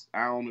Rockets,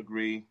 I don't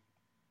agree.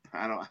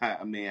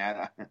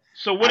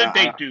 So what did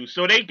they do?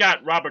 So they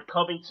got Robert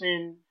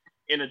Covington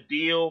in a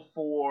deal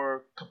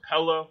for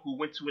Capella, who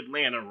went to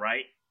Atlanta,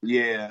 right?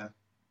 Yeah.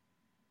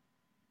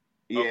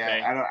 Yeah,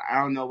 Okay. I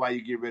don't know why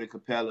you get rid of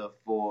Capella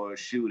for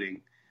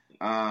shooting.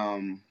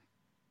 Yeah.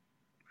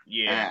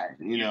 I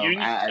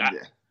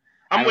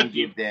don't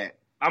get that.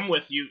 I'm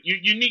with you.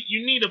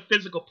 You need a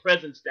physical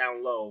presence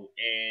down low,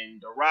 and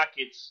the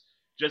Rockets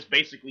just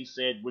basically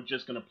said we're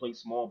just gonna play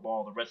small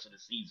ball the rest of the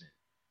season.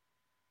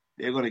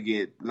 They're gonna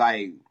get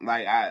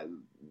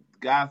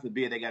God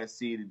forbid they gotta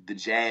see the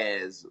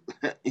Jazz.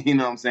 You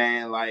know what I'm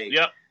saying? Like,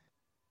 yep.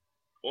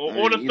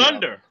 Or the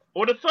Thunder.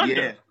 Or the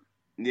Thunder.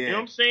 Yeah. You know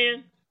what I'm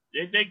saying?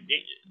 They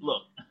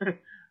look.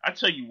 I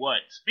tell you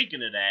what.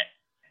 Speaking of that,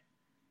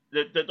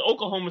 the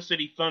Oklahoma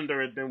City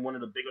Thunder have been one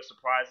of the biggest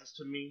surprises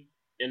to me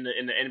in the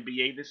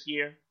NBA this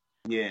year.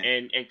 Yeah.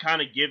 And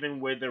kind of given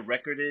where their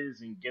record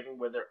is and given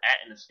where they're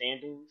at in the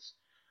standings,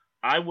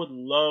 I would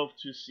love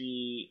to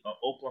see an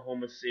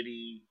Oklahoma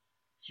City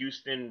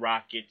Houston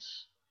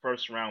Rockets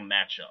first round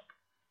matchup.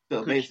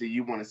 So basically,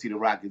 you want to see the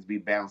Rockets be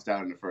bounced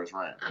out in the first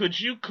round. Could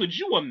you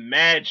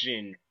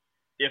imagine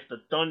if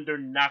the Thunder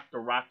knocked the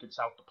Rockets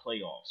out the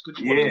playoffs? Could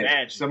you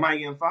imagine? Somebody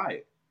getting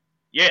fired.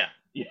 Yeah.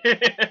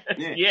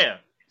 Yeah.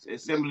 It's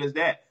as simple as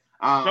that.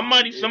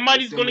 Somebody's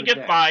going to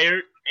get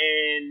fired,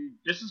 and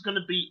this is going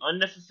to be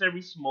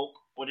unnecessary smoke,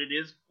 but it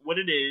is what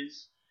it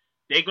is.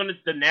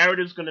 The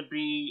narrative's going to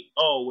be,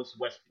 oh, it's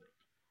Westbrook.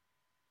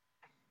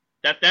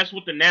 That's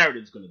what the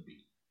narrative's going to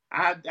be.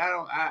 I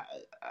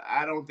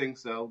don't think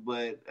so,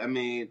 but I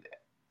mean,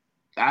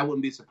 I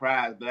wouldn't be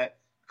surprised. But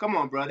come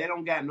on, bro, they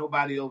don't got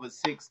nobody over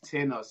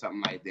 6'10" or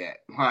something like that.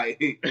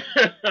 Like,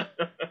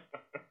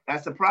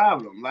 that's a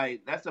problem.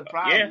 Like, that's a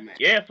problem, man.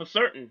 Yeah, for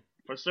certain.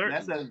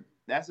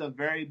 That's a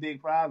very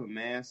big problem,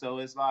 man. So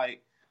it's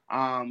like,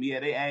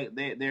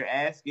 they're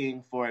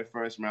asking for a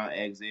first round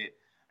exit,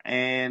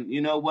 and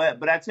you know what?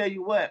 But I tell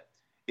you what,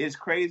 it's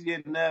crazy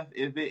enough.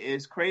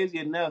 It's crazy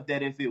enough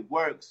that if it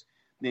works,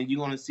 then you're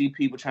going to see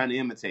people trying to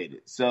imitate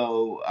it.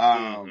 So,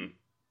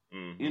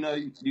 you know,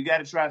 you got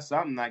to try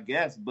something, I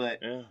guess.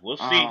 But we'll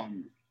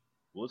see.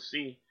 We'll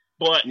see.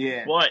 But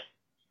they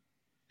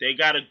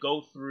got to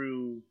go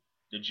through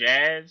the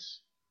Jazz,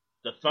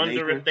 the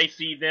Thunder if they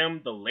see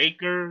them, the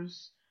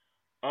Lakers.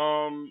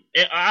 I'll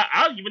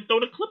even throw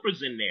the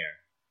Clippers in there.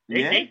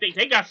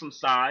 They got some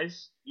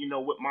size, you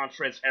know, with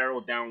Montrezl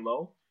Harrell down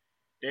low.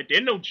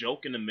 They're no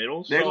joke in the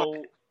middle.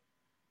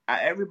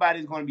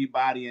 Everybody's going to be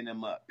bodying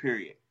them up,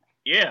 period.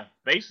 Yeah,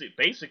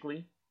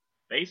 basically.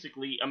 I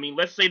mean,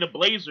 let's say the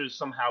Blazers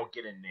somehow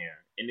get in there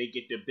and they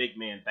get their big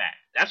man back.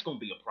 That's going to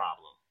be a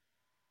problem.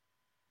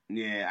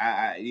 Yeah,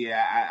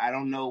 I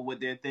don't know what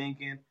they're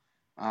thinking.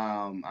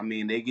 I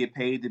mean, they get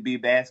paid to be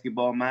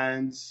basketball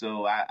minds,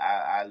 so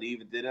I leave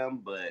it to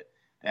them. But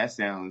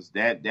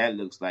that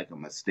looks like a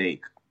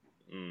mistake.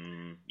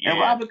 And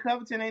Robert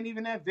Covington ain't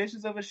even that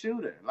vicious of a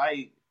shooter.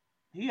 Like,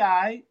 he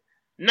alright.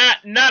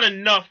 Not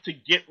enough to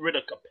get rid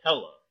of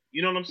Capella.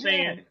 You know what I'm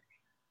saying? Yeah.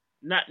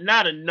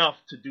 Not enough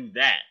to do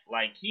that.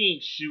 Like, he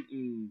ain't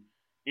shooting,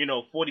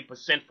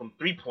 40% from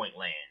 3-point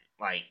land.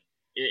 Like,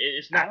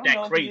 it's not that crazy.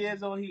 I don't know if he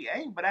is or he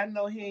ain't, but I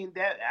know he ain't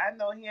that. I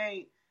know he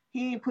ain't.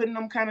 He ain't putting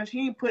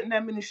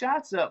that many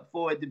shots up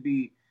for it to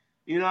be.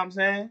 You know what I'm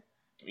saying?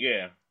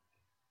 Yeah.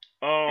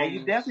 And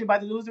you're definitely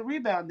about to lose a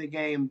rebounding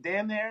game,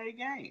 damn near every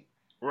game.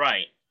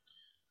 Right.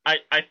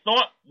 I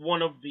thought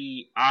one of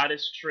the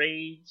oddest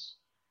trades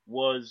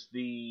was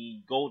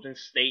the Golden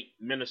State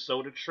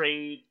Minnesota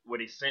trade, where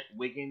they sent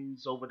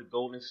Wiggins over to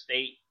Golden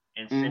State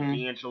and sent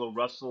D'Angelo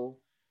Russell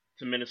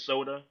to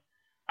Minnesota.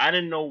 I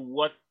didn't know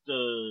what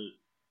the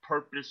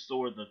purpose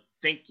or the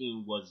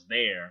thinking was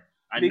there.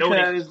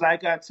 Because,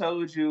 like I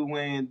told you,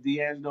 when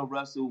D'Angelo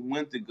Russell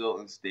went to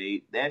Golden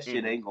State, that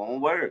shit ain't gonna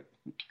work.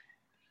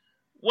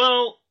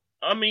 Well,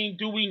 I mean,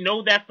 do we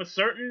know that for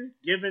certain,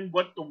 given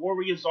what the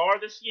Warriors are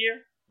this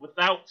year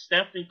without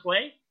Steph and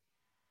Clay?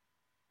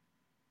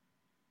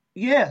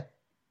 Yeah.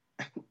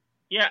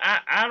 Yeah,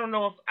 I don't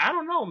know,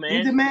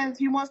 man.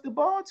 He wants the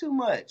ball too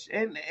much.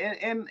 And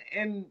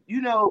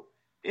you know,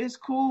 it's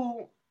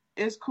cool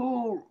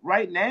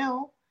right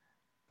now.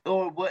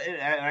 Or what?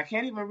 I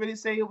can't even really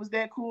say it was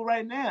that cool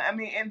right now. I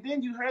mean, and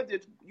then you heard the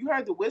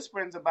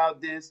whisperings about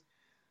this.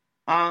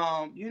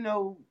 Yeah,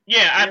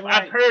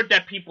 I've heard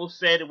that people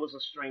said it was a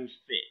strange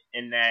fit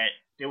and that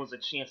there was a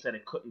chance that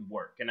it couldn't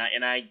work. And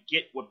I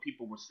get what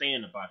people were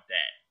saying about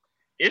that.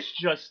 It's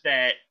just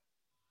that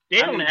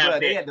they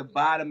they at the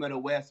bottom of the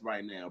West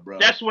right now, bro.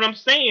 That's what I'm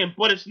saying.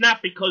 But it's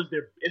not because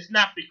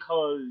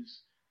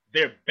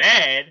they're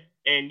bad.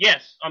 And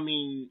yes, I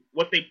mean,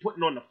 what they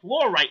putting on the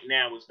floor right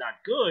now is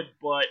not good,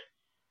 but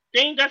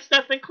they ain't got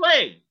Steph and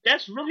Clay.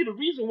 That's really the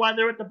reason why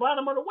they're at the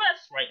bottom of the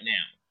West right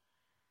now.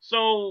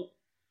 So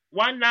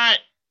why not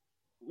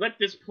let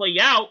this play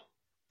out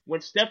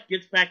when Steph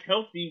gets back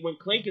healthy, when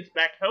Klay gets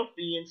back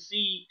healthy, and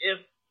see if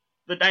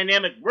the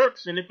dynamic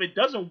works. And if it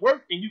doesn't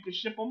work, then you can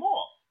ship them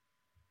off.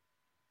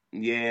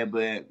 Yeah,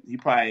 but they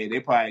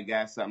probably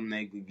got something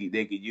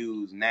they could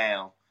use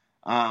now.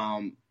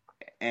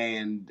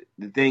 And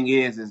the thing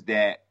is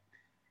that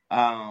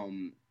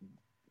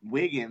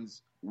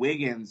Wiggins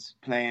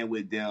playing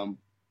with them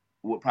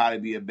would probably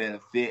be a better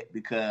fit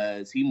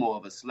because he's more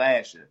of a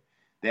slasher.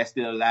 That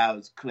still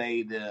allows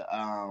Klay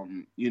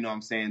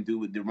to,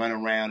 do the run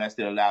around. That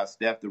still allows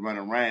Steph to run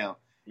around.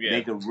 Yeah.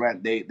 They could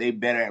run. They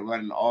better at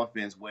running the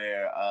offense.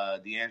 Where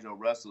D'Angelo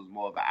Russell is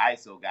more of an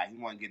ISO guy. He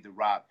want to get the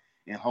rock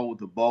and hold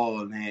the ball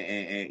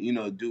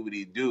and do what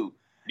he do.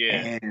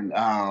 Yeah.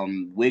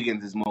 And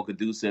Wiggins is more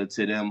conducive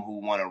to them who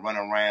want to run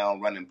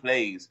around, running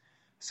plays.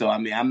 So I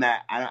mean, I'm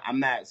not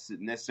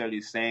necessarily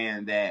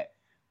saying that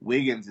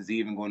Wiggins is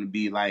even going to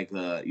be like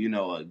a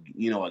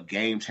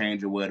game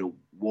changer where the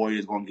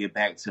Warriors going to get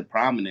back to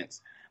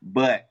prominence,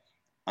 but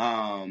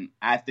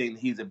I think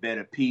he's a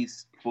better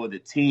piece for the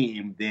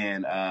team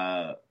than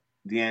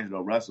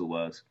D'Angelo Russell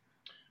was.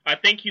 I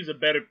think he's a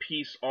better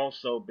piece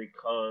also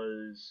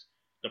because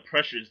the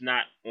pressure is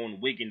not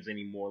on Wiggins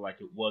anymore like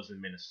it was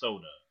in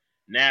Minnesota.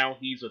 Now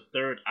he's a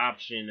third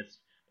option.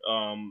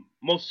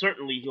 Most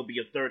certainly he'll be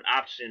a third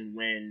option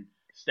when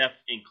Steph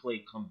and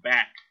Klay come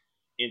back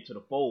into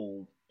the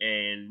fold,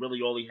 and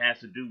really all he has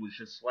to do is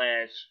just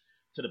slash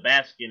to the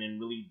basket and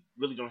really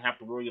don't have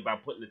to worry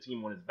about putting the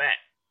team on his back.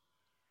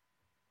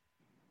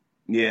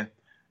 Yeah.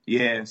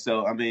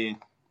 So I mean,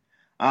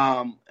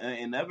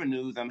 in other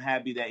news, I'm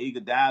happy that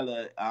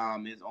Iguodala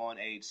is on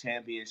a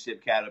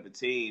championship caliber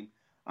team.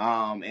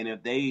 And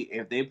if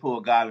they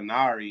pull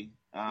Gallinari,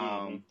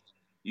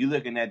 you're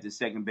looking at the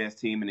second best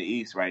team in the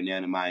East right now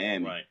in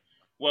Miami. Right.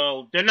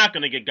 Well, they're not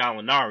going to get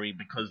Gallinari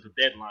because the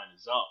deadline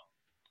is up.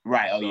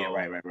 Right. Oh, yeah.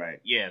 Right.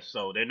 Yeah,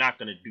 so they're not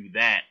going to do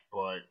that.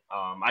 But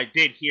I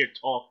did hear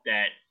talk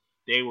that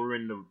they were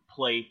in the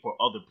play for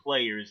other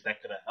players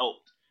that could have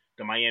helped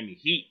the Miami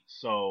Heat.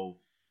 So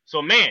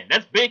man,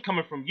 that's big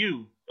coming from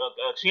you,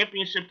 a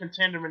championship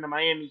contender in the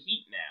Miami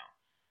Heat now.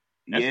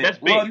 That's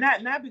big. Well,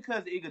 not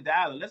because of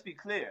Iguodala. Let's be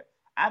clear.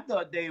 I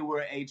thought they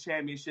were a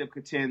championship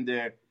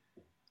contender,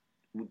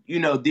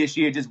 this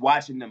year just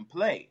watching them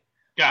play.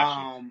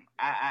 Gotcha.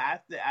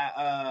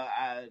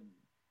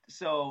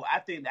 So I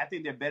think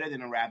they're better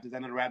than the Raptors. I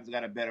know the Raptors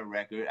got a better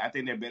record. I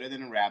think they're better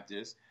than the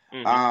Raptors.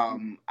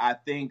 Mm-hmm. I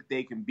think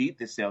they can beat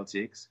the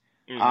Celtics.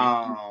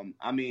 Mm-hmm.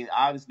 I mean,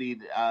 obviously,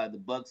 the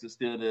Bucks are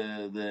still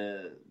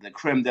the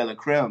creme de la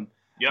creme.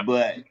 Yep.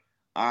 But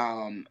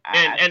and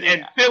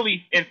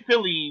Philly,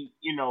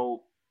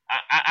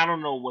 I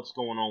don't know what's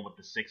going on with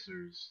the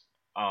Sixers.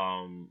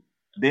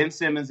 Ben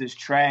Simmons is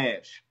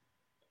trash.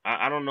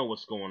 I don't know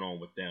what's going on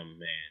with them,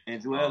 man. And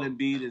Joel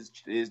Embiid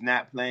is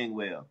not playing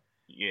well.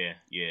 Yeah.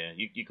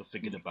 You can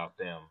forget about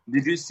them.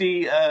 Did you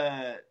see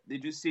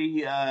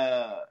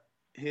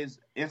his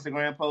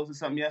Instagram post or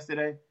something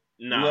yesterday?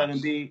 No. Joel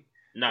Embiid?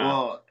 No.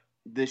 Well,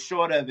 the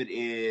short of it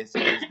is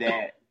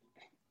that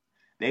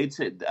they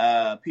took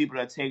people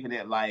are taking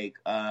it like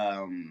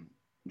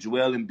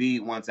Joel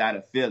Embiid wants out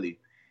of Philly.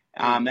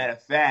 Matter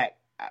of fact,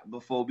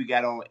 before we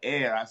got on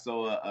air, I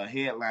saw a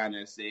headline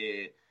that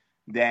said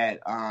that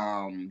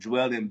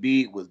Joel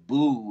Embiid was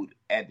booed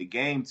at the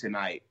game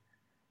tonight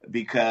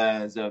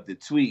because of the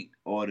tweet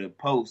or the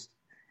post,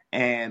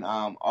 and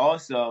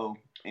also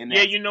in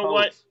that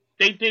what,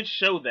 they did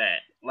show that.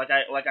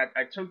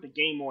 I turned the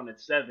game on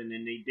at 7,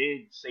 and they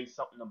did say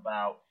something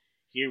about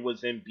here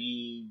was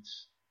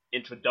Embiid's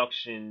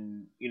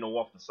introduction,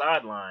 off the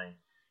sideline,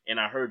 and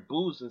I heard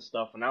boos and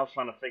stuff, and I was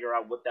trying to figure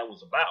out what that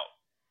was about.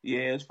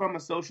 Yeah, it's from a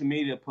social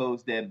media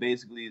post that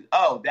basically,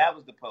 that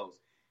was the post.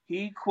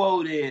 He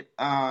quoted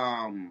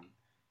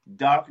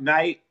Dark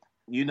Knight,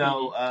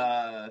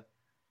 live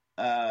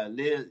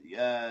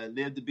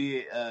to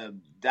be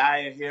die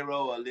a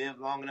hero or live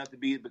long enough to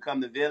become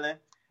the villain.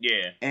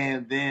 Yeah.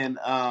 And then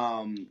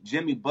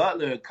Jimmy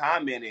Butler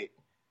commented,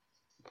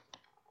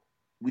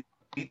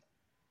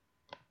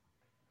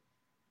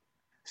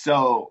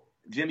 so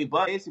Jimmy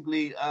Butler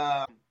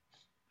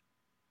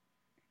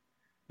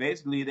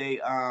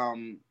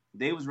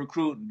they was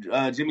recruiting.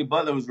 Jimmy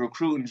Butler was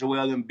recruiting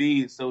Joel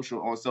Embiid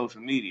on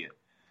social media.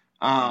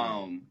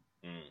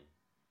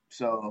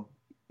 So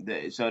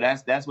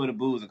that's where the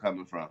boos are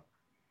coming from.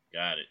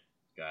 Got it.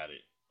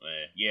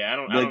 Yeah, I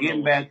don't. But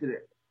getting back to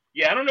that.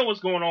 Yeah, I don't know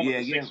what's going on with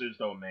the Sixers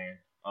though, man.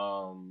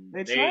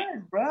 They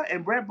tried, bro,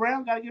 and Brett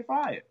Brown got to get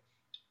fired.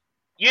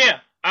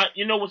 Yeah,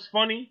 you know what's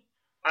funny?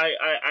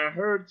 I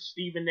heard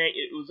Stephen A.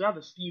 It was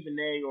either Stephen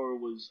A. or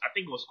I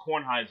think it was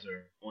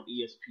Kornheiser on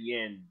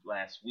ESPN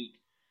last week.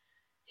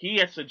 He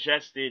had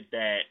suggested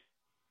that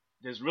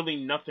there's really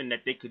nothing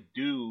that they could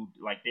do.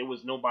 Like, there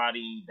was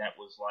nobody that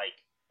was, like,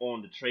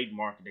 on the trade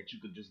market that you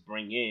could just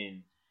bring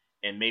in,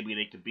 and maybe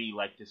they could be,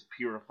 like, this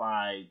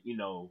purified,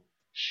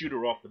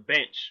 shooter off the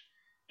bench.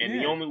 And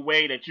the only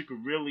way that you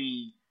could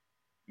really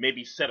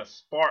maybe set a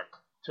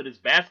spark to this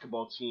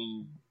basketball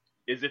team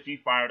is if you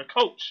fired a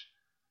coach.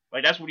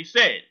 Like, that's what he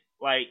said.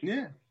 Like,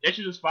 Yeah. they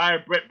should just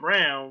fire Brett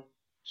Brown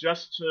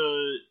just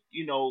to,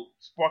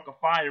 spark a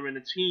fire in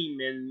the team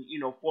and,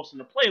 force them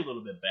to play a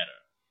little bit better.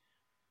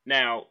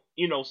 Now,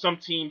 some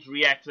teams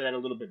react to that a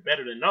little bit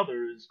better than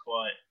others,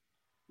 but,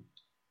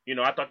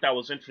 I thought that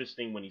was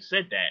interesting when he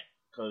said that.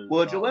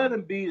 Well, Joel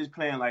Embiid is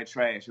playing like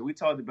trash, and we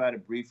talked about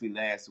it briefly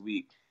last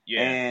week.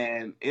 Yeah.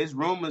 And it's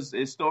rumors,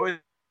 it's stories.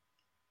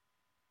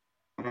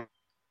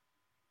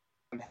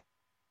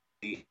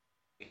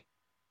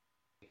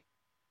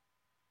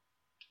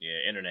 Yeah,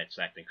 internet's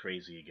acting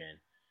crazy again.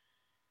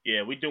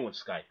 Yeah, we're doing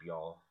Skype,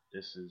 y'all.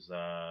 This is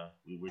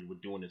we're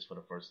doing this for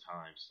the first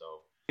time.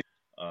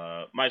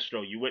 So,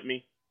 Maestro, you with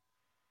me?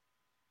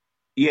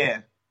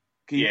 Yeah.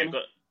 Can you hear me?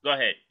 Go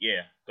ahead.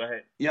 Yeah, go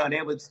ahead.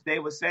 They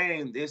were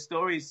saying, there's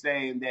stories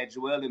saying that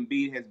Joel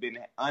Embiid has been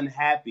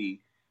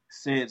unhappy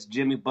since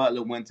Jimmy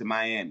Butler went to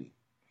Miami.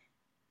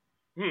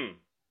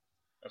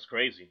 That's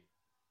crazy.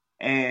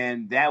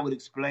 And that would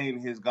explain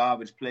his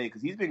garbage play,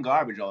 because he's been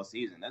garbage all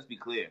season. Let's be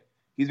clear.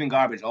 He's been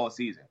garbage all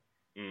season.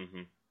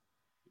 Mm-hmm.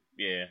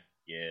 Yeah.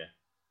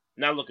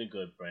 Not looking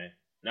good, Brand.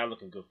 Not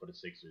looking good for the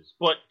Sixers.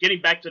 But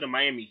getting back to the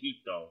Miami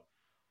Heat, though,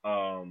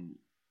 and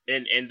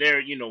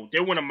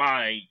they're one of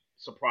my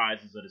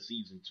surprises of the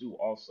season too.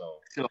 Also,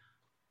 sure.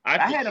 I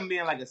had them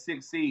being like a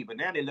 6 seed, but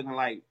now they're looking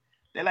like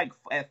they're like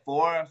at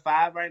 4 or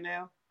 5 right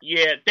now.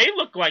 Yeah, they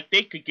look like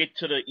they could get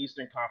to the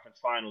Eastern Conference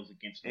Finals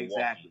against Milwaukee.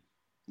 Exactly.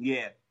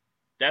 Yeah,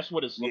 that's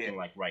what it's looking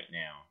like right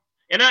now.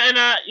 And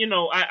I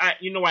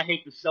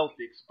hate the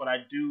Celtics, but I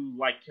do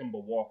like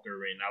Kemba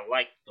Walker, and I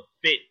like the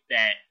fit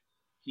that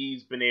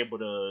he's been able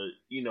to,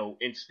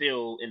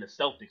 instill in the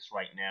Celtics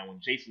right now.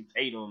 And Jason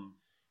Tatum,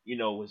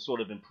 has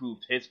sort of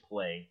improved his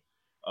play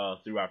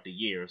throughout the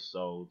year.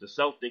 So the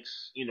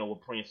Celtics, are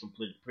playing some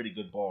pretty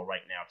good ball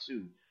right now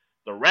too.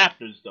 The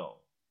Raptors, though,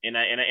 and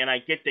I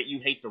get that you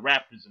hate the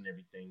Raptors and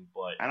everything,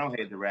 but I don't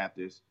hate the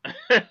Raptors.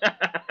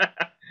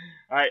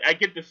 I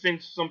get the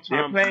sense sometimes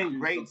they're playing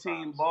great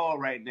team ball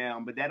right now,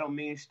 but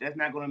that's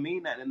not going to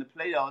mean nothing in the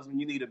playoffs when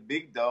you need a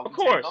big dog. Of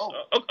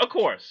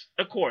course.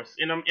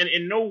 And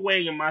in no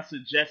way am I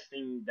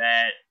suggesting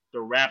that the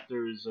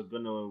Raptors are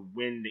going to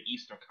win the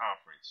Eastern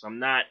Conference. I'm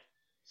not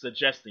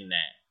suggesting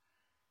that.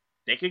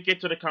 They could get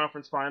to the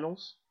conference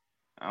finals.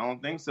 I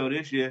don't think so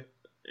this year.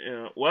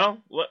 Well,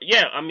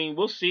 yeah. I mean,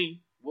 we'll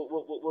see.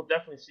 We'll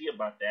definitely see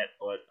about that.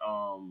 But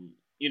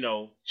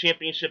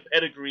championship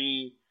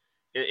pedigree.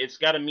 It's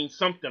got to mean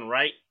something,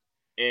 right?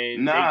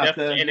 And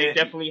they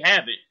definitely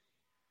have it.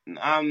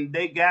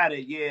 They got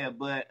it, yeah.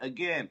 But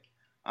again,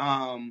 they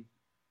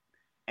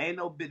ain't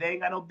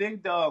got no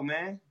big dog,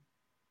 man.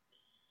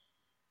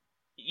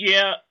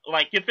 Yeah,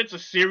 like if it's a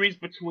series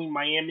between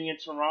Miami and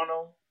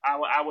Toronto,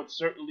 I would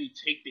certainly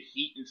take the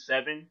Heat in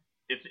 7.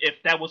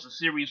 If that was a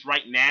series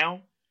right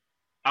now,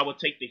 I would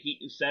take the Heat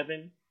in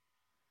 7.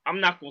 I'm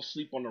not gonna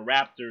sleep on the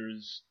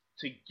Raptors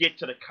to get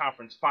to the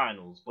conference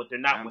finals, but they're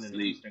not winning the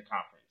Eastern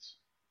Conference.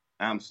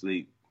 I'm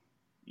asleep.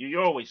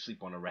 You always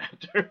sleep on the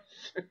Raptors.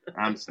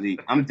 I'm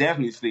asleep. I'm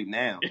definitely asleep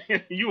now.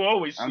 You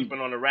always sleeping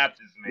on the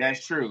Raptors, man.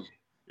 That's true.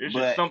 It's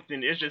just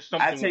something.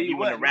 I tell you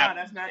what, the Raptors,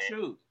 that's not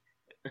true.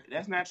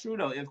 That's not true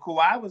though. If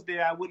Kawhi was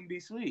there, I wouldn't be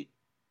asleep.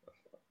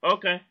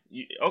 Okay.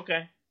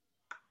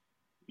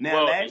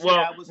 Now,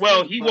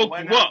 he woke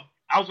you up.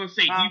 I was gonna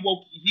say I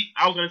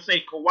was gonna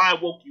say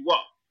Kawhi woke you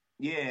up.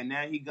 Yeah,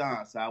 now he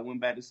gone, so I went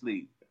back to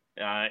sleep.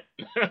 All right.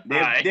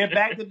 They're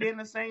back to being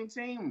the same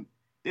team.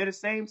 They're the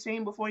same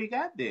team before you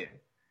got there.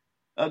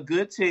 A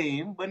good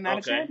team, but not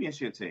a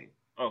championship team.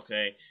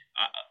 Okay.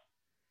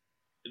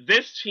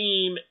 This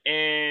team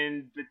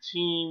and the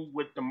team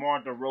with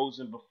DeMar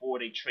DeRozan before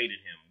they traded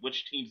him,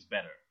 which team's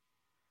better?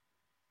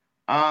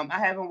 I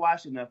haven't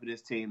watched enough of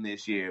this team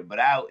this year, but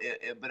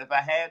if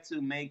I had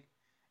to make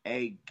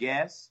a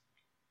guess,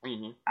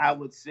 I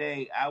would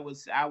say I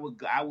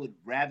would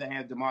rather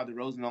have DeMar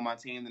DeRozan on my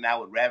team than I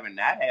would rather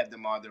not have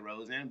DeMar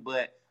DeRozan.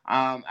 But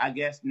I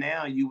guess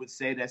now you would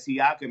say that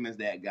Siakam is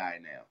that guy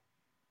now.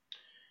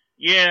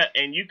 Yeah,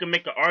 and you can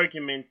make an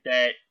argument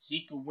that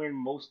he could win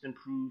Most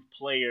Improved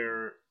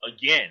Player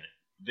again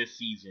this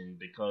season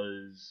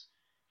because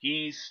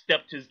he's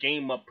stepped his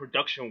game up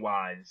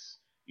production-wise,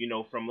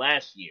 from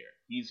last year.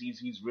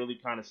 He's really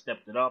kind of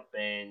stepped it up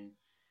and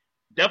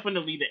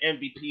definitely the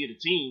MVP of the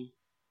team,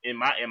 in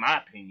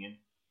my opinion.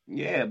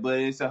 Yeah,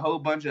 but it's a whole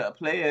bunch of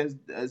players.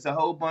 It's a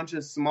whole bunch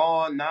of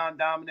small,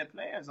 non-dominant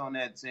players on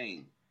that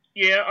team.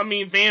 Yeah, I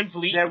mean Van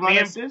Vliet. That run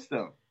a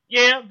system.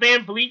 Yeah,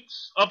 Van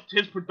Vliet's upped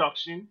his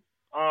production.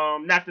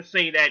 Not to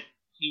say that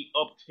he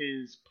upped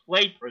his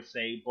play per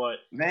se, but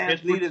Van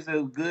Vliet is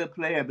a good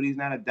player, but he's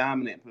not a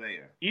dominant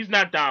player. He's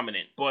not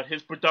dominant, but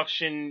his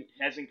production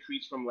has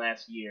increased from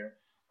last year.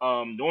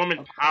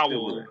 Norman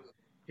Powell,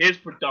 his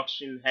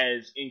production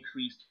has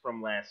increased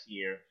from last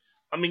year.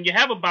 I mean, you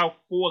have about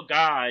 4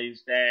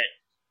 guys that,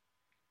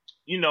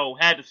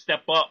 had to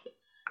step up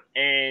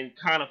and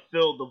kind of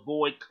fill the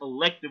void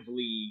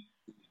collectively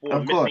for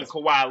missing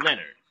Kawhi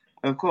Leonard.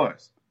 Of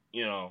course.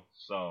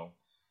 So...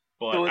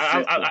 But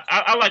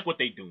I like what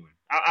they're doing.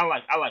 I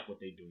like what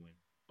they're doing.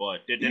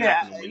 but they're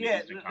not going to win the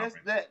Eastern Conference.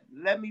 Conference.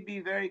 Let me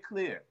be very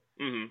clear.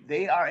 Mm-hmm.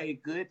 They are a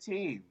good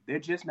team. They're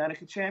just not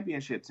a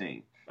championship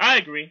team. I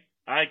agree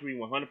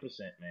 100%,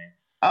 man.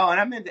 Oh, and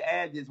I meant to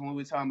add this when we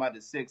were talking about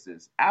the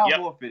Sixers. Al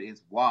Horford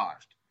is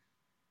washed.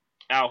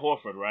 Al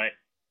Horford, right?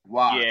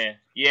 Washed.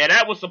 Yeah,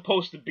 that was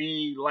supposed to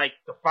be like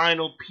the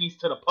final piece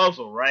to the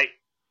puzzle, right?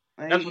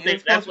 That's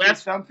what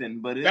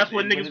something, but that's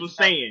what niggas was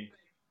saying.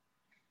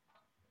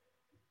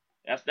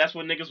 That's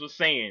what niggas was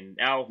saying.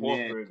 Al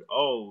Horford. Yeah.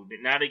 Oh,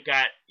 now they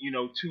got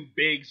 2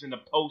 bigs in the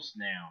post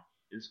now.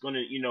 It's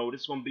gonna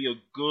this gonna be a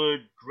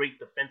great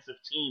defensive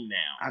team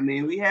now. I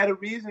mean, we had a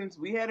reason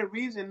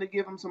to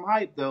give him some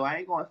hype though. I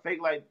ain't gonna fake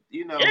like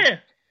Yeah,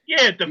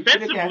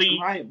 defensively.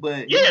 Hype,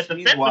 but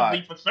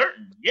defensively for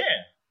certain. Yeah,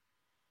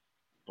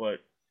 but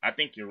I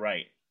think you're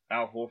right.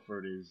 Al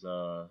Horford is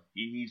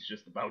he's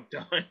just about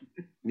done.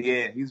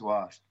 Yeah, he's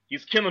washed.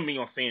 He's killing me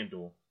on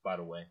FanDuel, by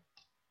the way.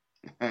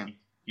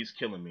 He's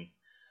killing me.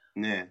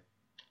 Yeah.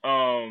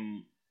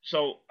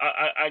 So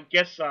I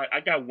guess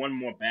I got one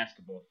more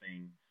basketball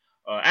thing.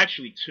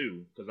 Actually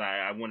 2, because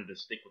I wanted to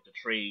stick with the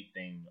trade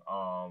thing.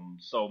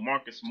 So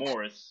Marcus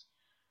Morris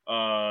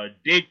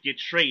did get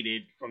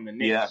traded from the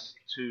Knicks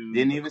to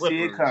didn't the even Clippers.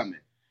 see it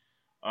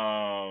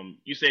coming.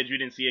 You said you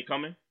didn't see it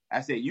coming?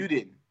 I said you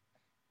didn't.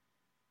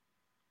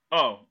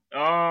 Oh,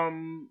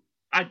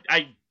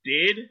 I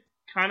did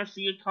kind of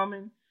see it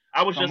coming.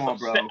 I was just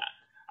upset. Bro.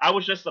 I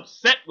was just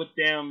upset with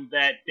them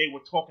that they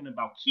were talking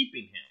about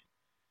keeping him.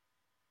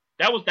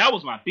 That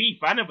was my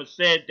beef. I never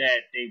said that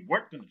they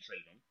weren't going to trade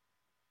him.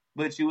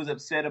 But you was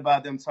upset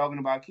about them talking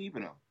about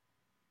keeping him.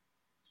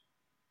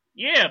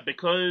 Yeah,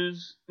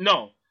 because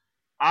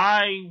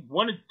I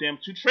wanted them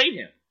to trade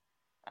him.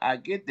 I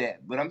get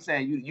that, but I'm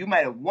saying you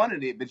might have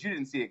wanted it, but you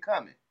didn't see it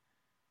coming.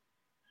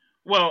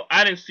 Well,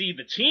 I didn't see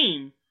the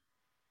team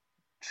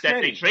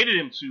that they traded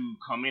him to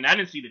come in. I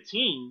didn't see the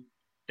team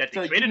that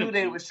they traded him to. So you knew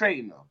they was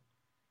trading him?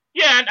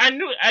 Yeah, I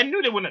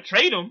knew they wouldn't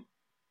trade him.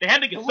 They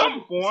had to get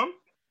something for him.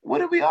 What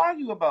did we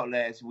argue about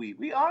last week?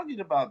 We argued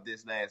about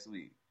this last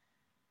week.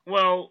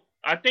 Well,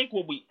 I think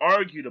what we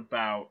argued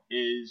about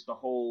is the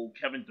whole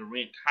Kevin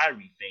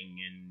Durant-Kyrie thing.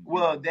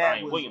 And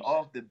that was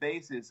off the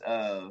basis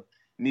of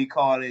me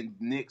calling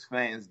Knicks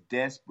fans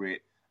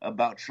desperate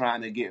about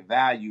trying to get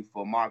value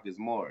for Marcus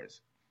Morris.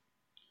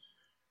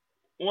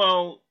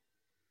 Well,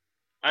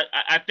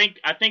 I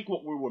think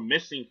what we were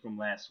missing from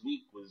last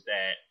week was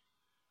that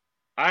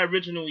I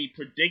originally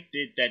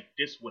predicted that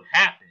this would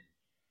happen.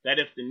 That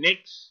if the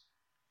Knicks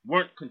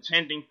weren't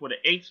contending for the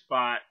 8th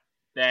spot,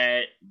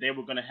 that they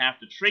were going to have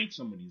to trade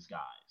some of these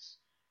guys.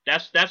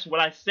 That's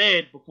what I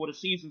said before the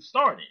season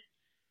started.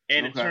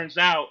 And It turns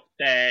out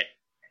that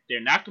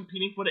they're not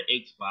competing for the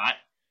 8th spot.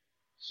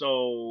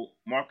 So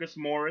Marcus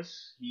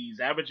Morris, he's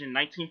averaging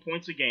 19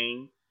 points a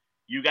game.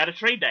 You got to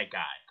trade that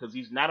guy because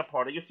he's not a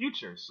part of your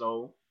future.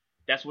 So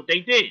that's what they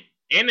did.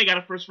 And they got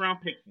a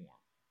first-round pick for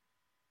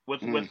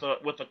him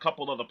with a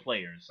couple other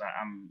players.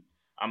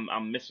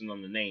 I'm missing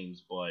on the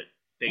names, but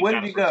where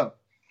did he go?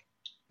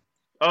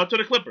 To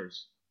the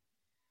Clippers.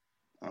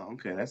 Oh,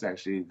 okay. That's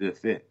actually a good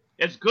fit.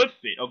 It's a good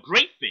fit. A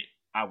great fit,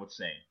 I would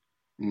say.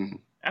 Mm.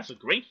 That's a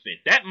great fit.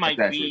 That might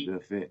be a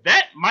good fit.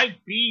 That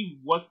might be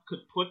what could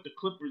put the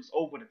Clippers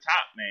over the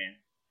top, man.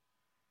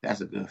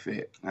 That's a good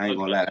fit. I ain't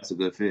gonna lie. That's a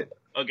good fit.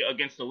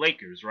 Against the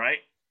Lakers, right?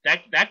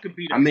 That could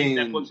be the thing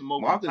that puts him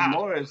over Marcus the top.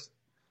 Morris,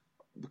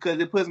 because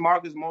it puts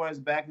Marcus Morris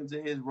back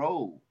into his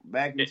role,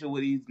 back into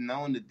what he's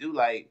known to do.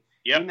 Like,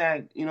 he's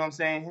not, you know what I'm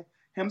saying?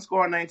 Him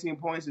scoring 19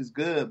 points is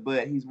good,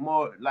 but he's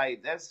more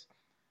like that's.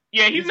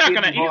 Yeah, he's not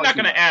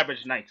gonna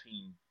average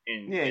 19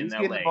 in he's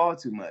LA. Getting the ball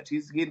too much.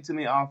 He's getting too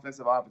many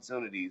offensive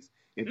opportunities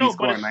if he's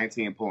scoring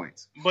 19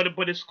 points. But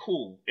it's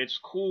cool. It's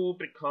cool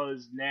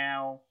because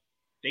now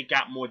they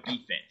got more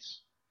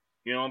defense.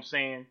 You know what I'm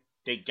saying?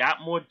 They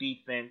got more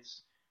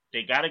defense.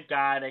 They got a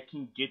guy that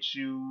can get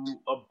you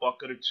a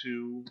bucket or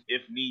two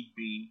if need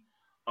be.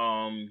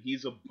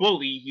 He's a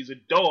bully. He's a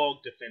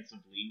dog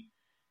defensively.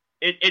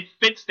 It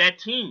fits that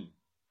team.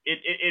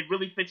 It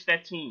really fits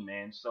that team,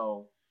 man.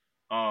 So,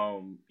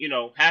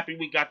 happy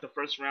we got the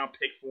first round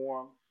pick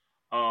for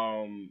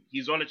him.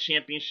 He's on a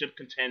championship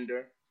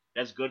contender.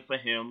 That's good for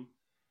him.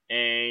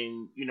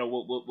 And,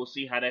 we'll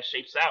see how that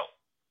shapes out.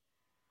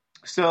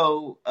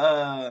 So,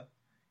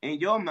 in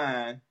your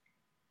mind,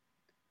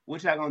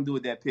 what y'all gonna do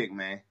with that pick,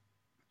 man?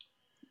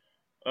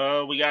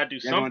 We gotta do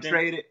something. Gonna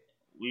trade it?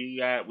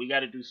 We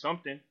gotta do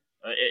something.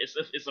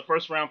 It's a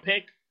first round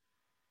pick.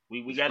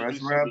 We gotta do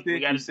something. We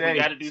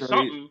gotta do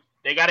something.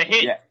 They gotta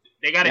hit. Yeah.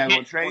 They gotta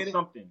hit for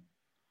something.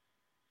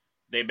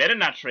 They better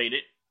not trade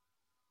it.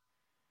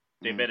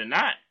 They better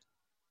not.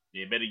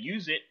 They better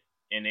use it,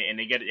 and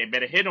they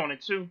better hit on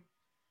it too.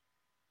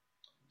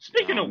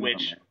 Speaking of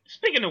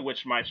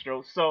which,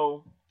 Maestro.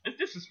 So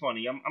this is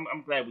funny.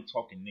 I'm glad we're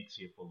talking Knicks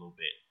here for a little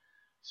bit.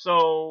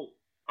 So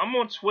I'm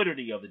on Twitter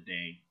the other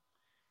day,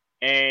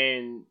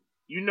 and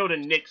the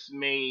Knicks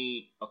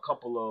made a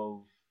couple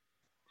of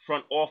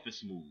front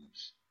office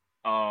moves.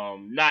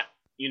 Not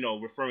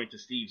referring to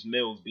Steve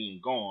Mills being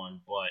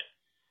gone, but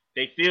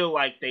they feel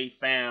like they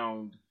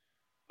found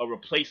a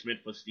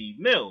replacement for Steve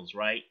Mills,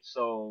 right?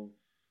 So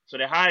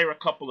they hire a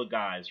couple of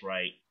guys,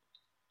 right?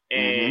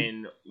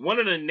 And one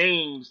of the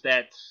names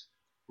that's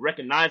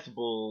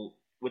recognizable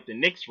with the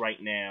Knicks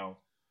right now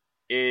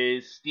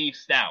is Steve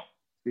Stout.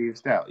 Steve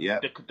Stout, yeah.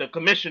 The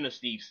commissioner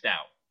Steve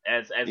Stout,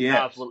 as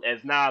Yes.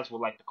 Nas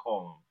would like to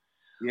call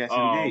him. Yes,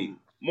 indeed.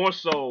 More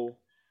so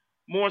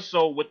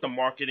with the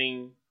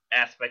marketing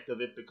aspect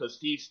of it, because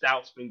Steve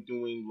Stout's been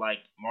doing like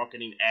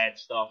marketing ad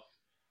stuff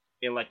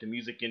in like the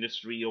music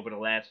industry over the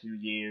last few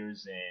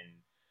years,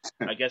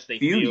 and I guess they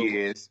few feel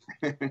years.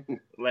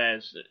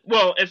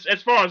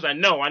 as far as I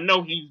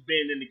know he's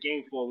been in the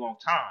game for a long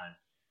time.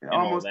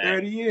 Almost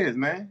 30 years,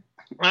 man.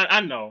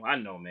 I know,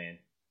 man.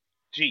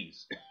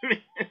 Jeez.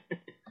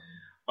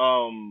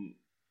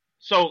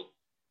 So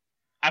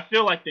I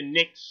feel like the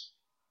Knicks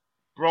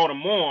brought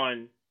him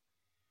on,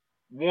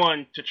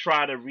 one, to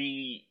try to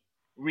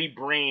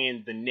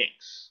rebrand the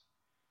Knicks,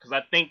 because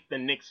I think the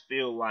Knicks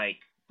feel like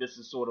this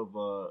is sort of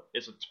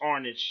it's a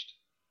tarnished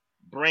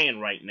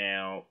brand right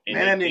now, and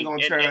man, that nigga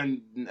gonna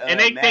turn and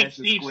they think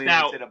Steve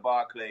Stout to the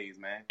Barclays,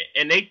 man.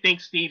 And they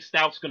think Steve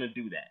Stout's gonna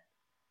do that.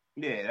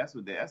 Yeah, that's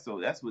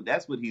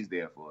what he's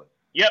there for.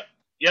 Yep.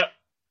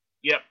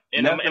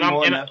 And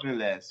nothing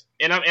less.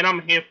 And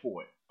I'm here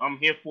for it. I'm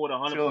here for it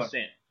 100%.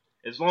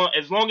 Sure.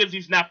 As long as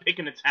he's not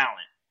picking the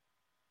talent,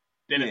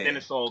 then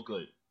it's all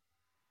good.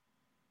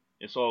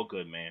 It's all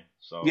good, man.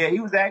 So yeah, he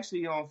was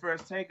actually on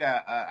First Take.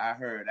 I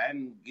heard. I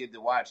didn't get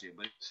to watch it,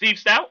 but Steve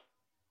Stout.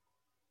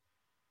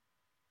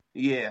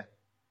 Yeah.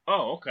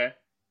 Oh, okay.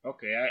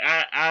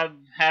 I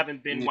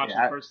haven't been watching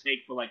First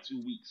Take for like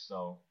 2 weeks,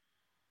 so.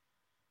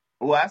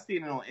 Well, I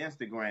seen it on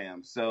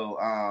Instagram, so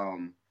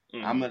I'm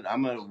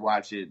gonna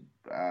watch it.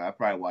 I'll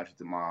probably watch it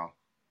tomorrow.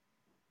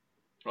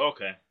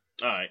 Okay.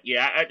 All right.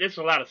 Yeah, there's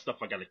a lot of stuff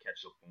I got to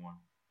catch up on.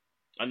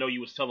 I know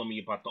you was telling me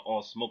about the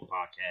All Smoke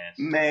podcast.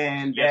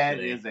 Man,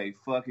 yesterday. That is a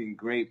fucking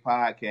great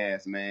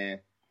podcast, man.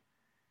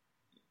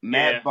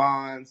 Matt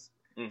Barnes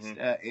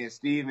and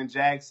Steven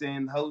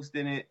Jackson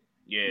hosting it.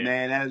 Yeah.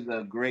 Man, that is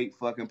a great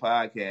fucking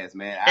podcast,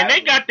 man. And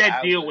they got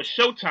that deal with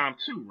Showtime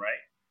too,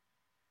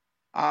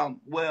 right?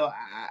 Well,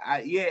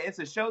 yeah, it's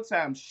a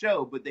Showtime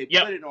show, but they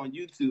put it on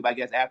YouTube, I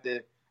guess,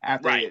 after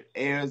it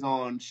airs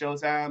on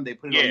Showtime, they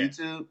put it on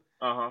YouTube.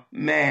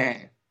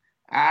 Man,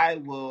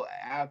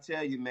 I'll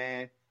tell you,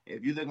 man,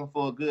 if you're looking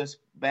for a good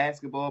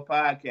basketball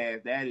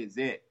podcast, that is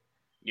it.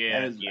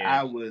 Yeah,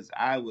 I was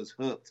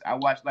hooked. I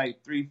watched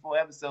like 3-4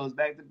 episodes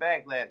back to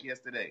back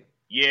yesterday.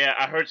 Yeah,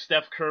 I heard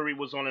Steph Curry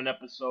was on an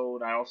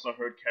episode. I also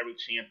heard Kerry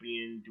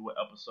Champion do an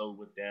episode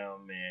with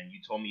them, and you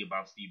told me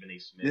about Stephen A.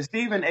 Smith. The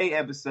Stephen A.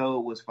 episode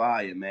was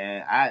fire,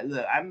 man. I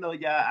know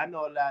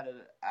a lot of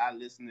our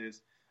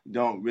listeners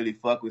don't really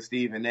fuck with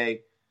Stephen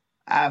A.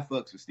 I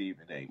fucks with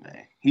Stephen A.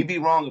 man. He be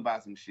wrong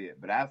about some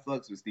shit, but I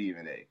fucks with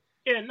Stephen A.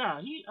 Yeah,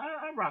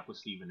 I rock with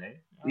Stephen A.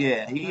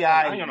 I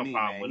ain't got no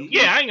problem with him.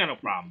 I ain't got no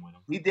problem with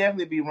him. He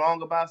definitely be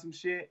wrong about some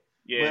shit.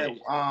 Yeah,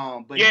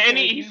 but and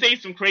he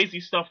says some crazy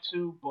stuff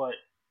too. But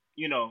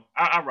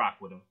I rock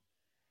with him.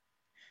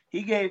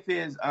 He gave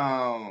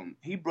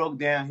he broke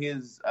down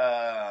his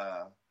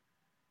side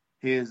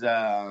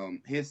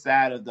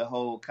of the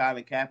whole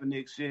Colin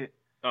Kaepernick shit.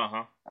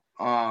 Yeah,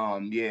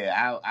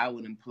 I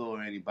would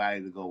implore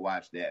anybody to go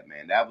watch that,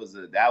 man. That was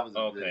a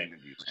good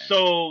interview,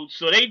 man. So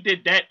they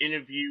did that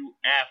interview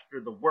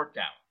after the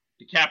workout,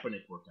 the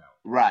Kaepernick workout.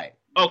 Right.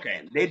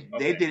 Okay. They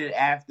did it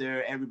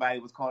after everybody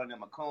was calling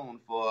him a coon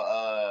for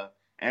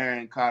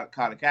Colin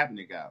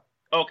Kaepernick out.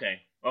 Okay.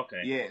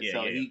 Yeah,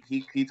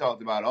 he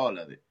talked about all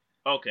of it.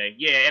 Okay.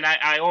 Yeah, and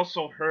I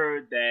also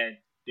heard that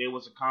there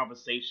was a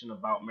conversation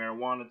about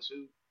marijuana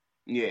too.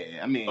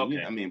 Yeah,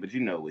 but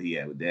you know what he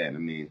had with that. I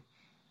mean.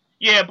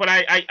 Yeah, but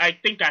I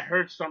think I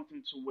heard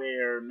something to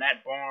where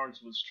Matt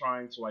Barnes was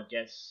trying to, I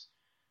guess,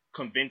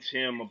 convince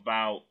him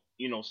about,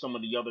 some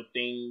of the other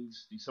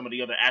things, some of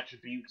the other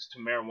attributes to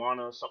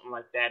marijuana or something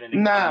like that. And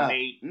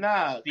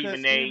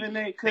Stephen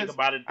A. think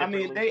about it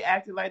differently. They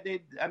acted like they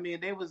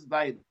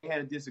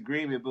had a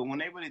disagreement, but when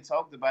they really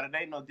talked about it, they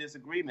ain't no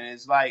disagreement.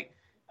 It's like,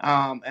 like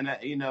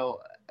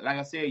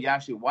I said, y'all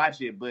should watch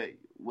it, but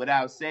what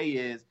I'll say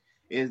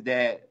is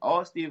that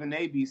all Stephen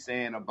A. be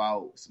saying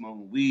about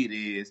smoking weed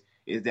is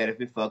that if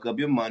it fuck up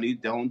your money,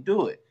 don't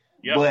do it.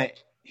 Yep.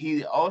 But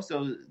he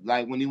also,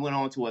 like, when he went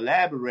on to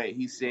elaborate,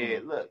 he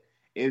said, look,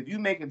 if you're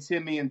making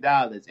 $10 million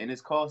and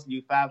it's costing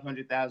you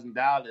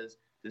 $500,000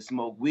 to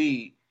smoke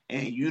weed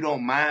and you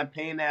don't mind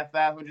paying that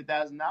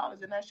 $500,000,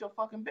 then that's your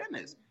fucking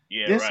business.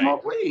 Yeah, then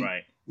smoke weed.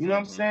 Right. You know what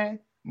I'm saying?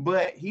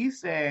 But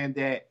he's saying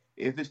that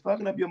if it's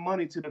fucking up your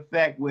money to the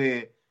fact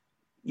where,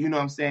 you know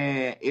what I'm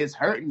saying, it's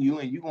hurting you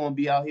and you're going to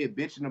be out here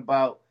bitching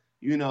about,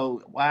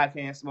 why I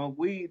can't smoke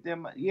weed,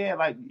 then, you're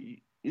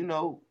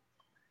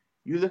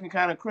looking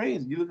kind of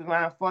crazy. You're looking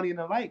kind of funny in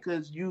the light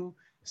because you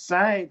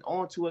signed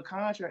onto a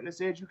contract that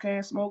said you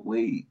can't smoke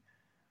weed.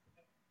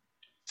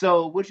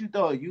 So what you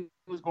thought? You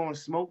was going to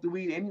smoke the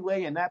weed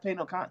anyway and not pay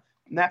no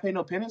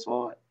penance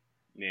for it?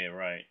 Yeah,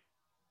 right.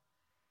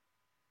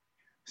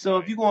 So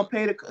if you're going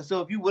to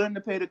if you're willing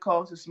to pay the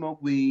cost to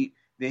smoke weed,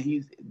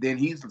 then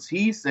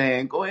he's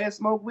saying, go ahead,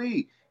 smoke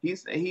weed.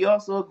 He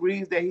also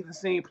agrees that he's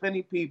seen plenty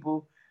of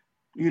people,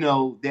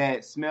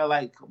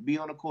 that be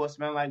on the court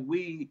smell like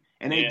weed,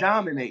 and they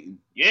dominating.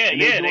 Yeah,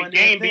 they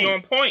game be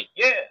on point.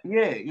 Yeah.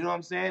 Yeah, you know what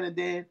I'm saying? And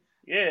then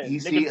he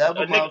niggas, see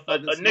other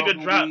motherfuckers smoking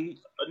weed.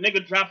 A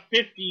nigga dropped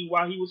 50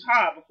 while he was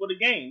high before the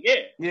game.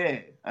 Yeah. Yeah,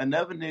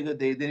 another nigga.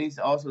 Then he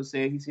also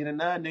said he seen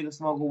another nigga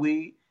smoking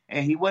weed,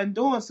 and he wasn't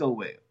doing so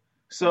well.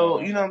 So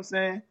you know what I'm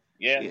saying?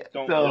 Yeah. It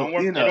don't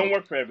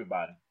work for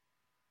everybody.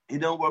 It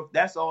don't work.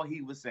 That's all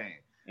he was saying.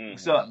 Mm-hmm.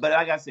 So, but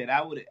like I said,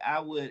 I would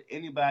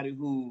anybody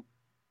who,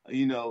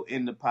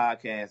 in the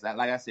podcast.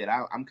 Like I said,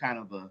 I'm kind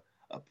of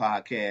a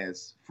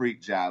podcast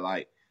freak,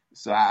 like.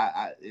 So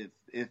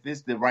if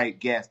it's the right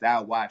guest,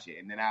 I'll watch it,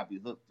 and then I'll be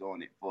hooked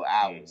on it for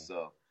hours.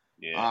 So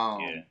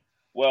yeah.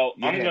 Well,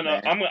 I'm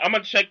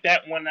gonna check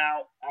that one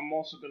out. I'm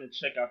also gonna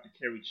check out the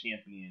Kerry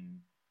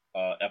Champion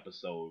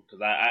episode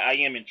because I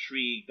am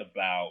intrigued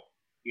about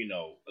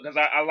because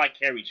I like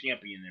Kerry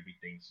Champion and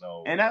everything.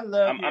 So and I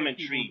love I'm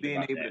intrigued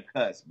being able to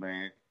cuss,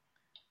 man.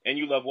 And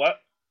you love what?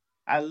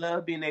 I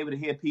love being able to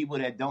hear people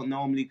that don't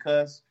normally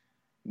cuss,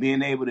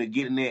 being able to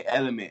get in their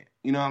element.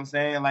 You know what I'm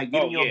saying? Like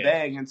get in your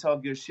bag and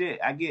talk your shit.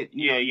 I get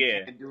you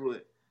can't do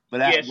it,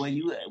 but when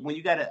you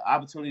got an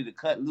opportunity to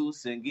cut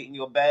loose and get in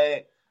your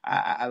bag,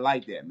 I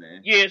like that,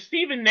 man. Yeah,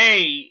 Stephen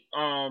A.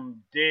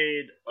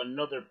 Did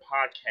another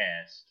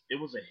podcast. It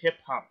was a hip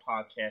hop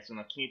podcast, and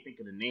I can't think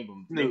of the name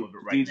of it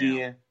right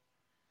now.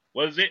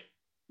 What is it?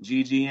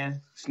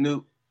 GGN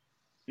Snoop.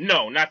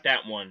 No, not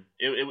that one.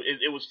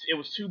 It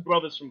was two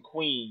brothers from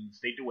Queens.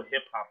 They do a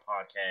hip hop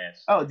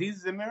podcast. Oh,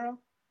 Jesus and Mero?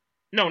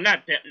 No,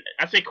 not that.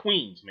 I say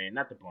Queens, man,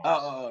 not the Bronx.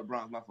 Oh,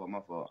 Bronx. My fault.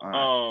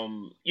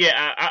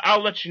 Yeah,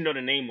 I'll let you know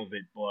the name of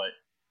it, but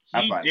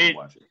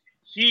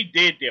he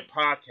did their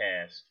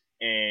podcast,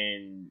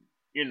 and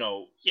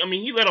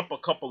he let up a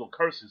couple of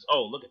curses.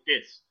 Oh, look at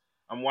this!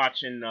 I'm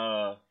watching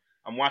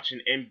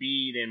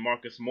Embiid and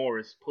Marcus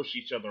Morris push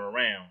each other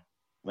around.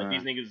 Like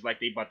these niggas, like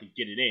they about to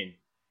get it in.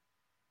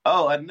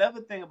 Oh,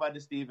 another thing about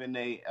the Stephen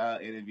A.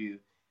 Interview,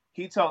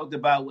 he talked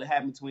about what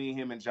happened between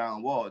him and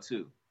John Wall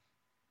too.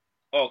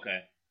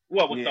 Okay.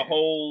 What with the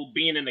whole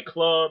being in the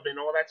club and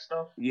all that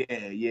stuff?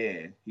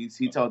 Yeah.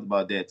 He talked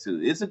about that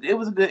too. It's a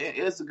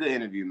good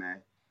interview,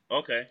 man.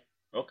 Okay,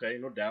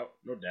 no doubt.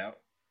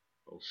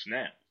 Oh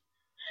snap!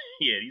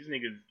 Yeah, these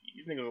niggas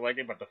are like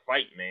they about to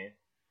fight, man.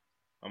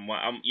 I'm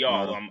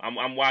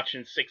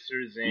watching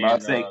Sixers and. I'm about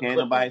to say, can't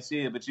nobody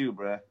see it but you,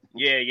 bro.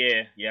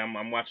 Yeah.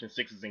 I'm watching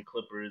Sixers and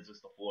Clippers. It's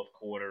the fourth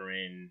quarter,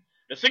 and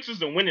the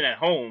Sixers are winning at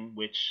home,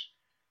 which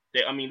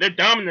they're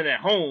dominant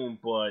at home,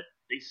 but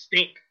they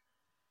stink,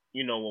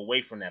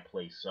 away from that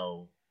place.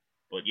 So,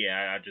 but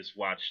yeah, I just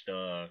watched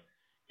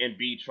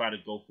Embiid try to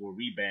go for a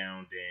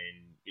rebound,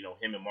 and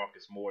him and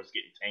Marcus Morris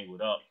getting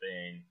tangled up,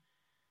 and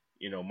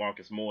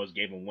Marcus Morris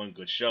gave him one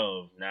good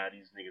shove. Now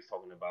these niggas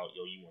talking about,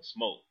 yo, you want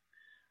smoke?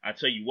 I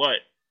tell you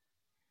what,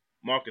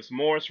 Marcus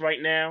Morris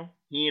right now,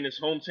 he in his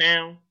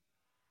hometown,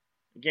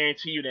 I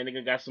guarantee you that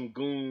nigga got some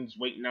goons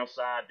waiting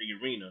outside the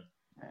arena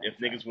if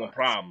niggas want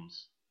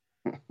problems.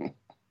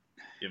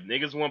 If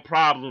niggas want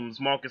problems,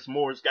 Marcus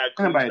Morris got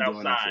goons outside. Nobody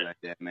doing that shit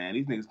like that, man.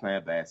 These niggas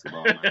playing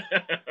basketball, man.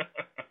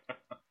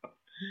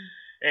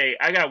 Hey,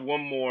 I got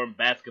one more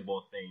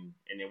basketball thing,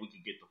 and then we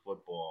can get to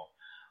football.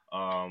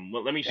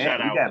 Well, let me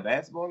shout out. You got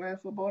basketball and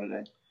football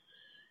today?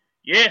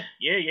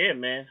 Yeah,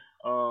 man.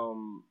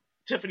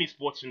 Tiffany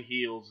Sports and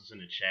Heels is in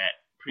the chat.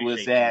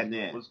 What's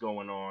happening? What's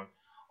going on?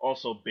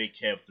 Also, Big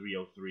Kev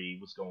 303.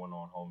 What's going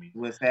on, homie?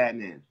 What's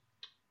happening?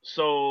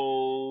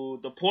 So,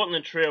 the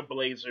Portland Trail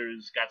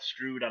Blazers got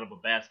screwed out of a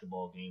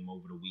basketball game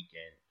over the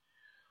weekend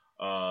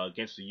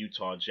against the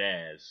Utah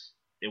Jazz.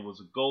 It was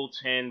a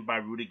goaltend by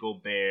Rudy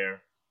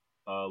Gobert,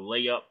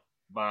 layup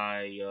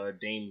by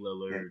Dame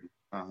Lillard,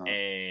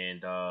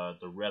 and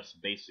the refs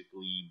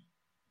basically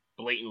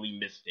blatantly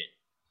missed it.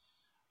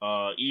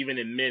 Even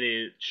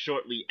admitted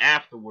shortly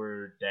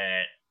afterward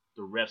that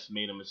the refs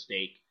made a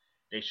mistake.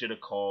 They should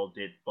have called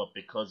it, but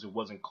because it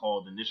wasn't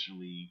called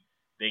initially,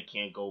 they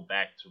can't go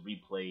back to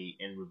replay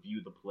and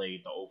review the play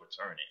to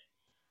overturn it.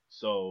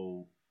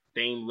 So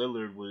Dame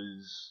Lillard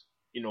was,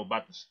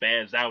 about to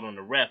spaz out on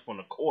the ref on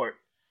the court,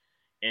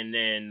 and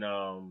then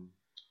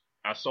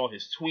I saw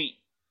his tweet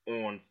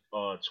on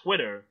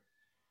Twitter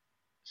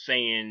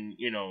saying,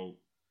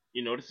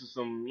 this is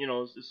some,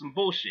 it's some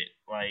bullshit.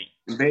 Like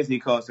basically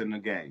costing the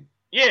game.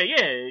 Yeah,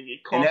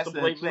 it cost the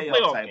Blazers a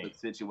playoff type game. Of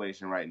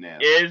situation right now.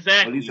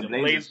 Exactly. At least the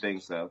Blazers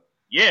think so.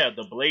 Yeah,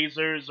 the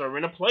Blazers are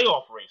in a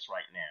playoff race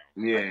right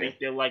now. Yeah. I think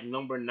they're like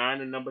number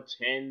 9 and number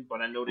 10, but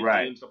I know the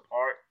games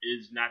apart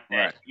is not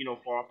that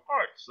far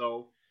apart.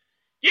 So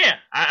yeah,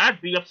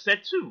 I'd be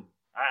upset too.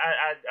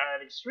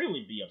 I'd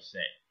extremely be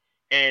upset.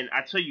 And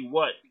I tell you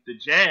what, the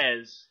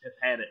Jazz have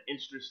had an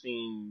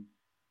interesting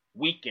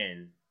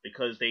weekend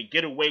because they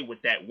get away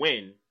with that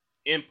win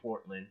in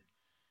Portland,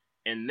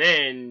 and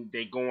then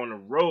they go on a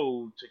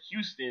road to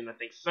Houston, I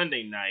think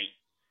Sunday night,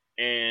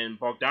 and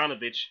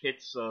Bogdanovich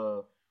hits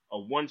a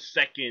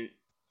 1-second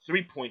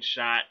 3-point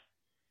shot,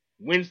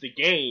 wins the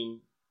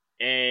game,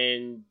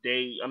 and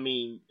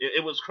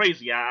it was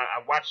crazy.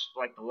 I watched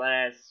like the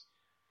last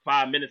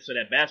 5 minutes of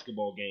that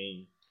basketball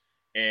game,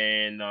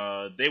 and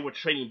they were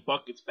trading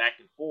buckets back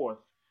and forth.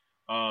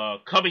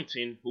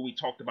 Covington, who we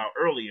talked about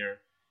earlier,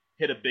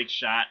 hit a big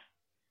shot,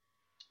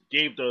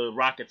 gave the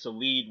Rockets a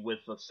lead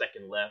with a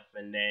second left,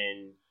 and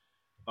then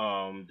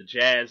the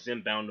Jazz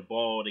inbound the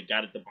ball. They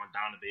got it to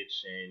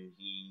Bogdanovic, and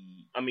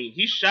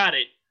he shot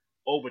it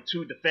over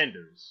two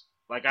defenders.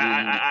 Like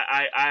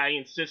I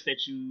insist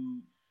that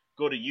you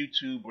go to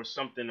YouTube or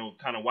something or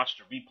kind of watch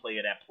the replay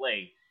of that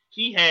play.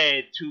 He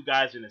had two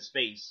guys in his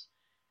face,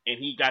 and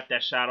he got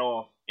that shot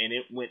off, and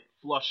it went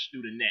flush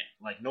through the net.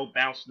 Like no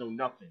bounce, no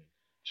nothing,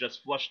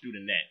 just flush through the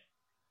net.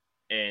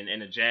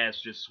 And the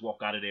Jazz just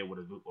walk out of there with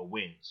a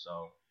win.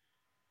 So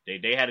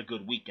they had a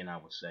good weekend, I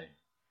would say.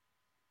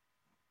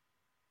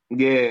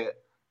 Yeah,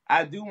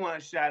 I do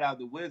want to shout out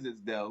the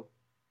Wizards though.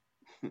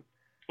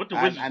 What the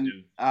Wizards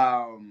do?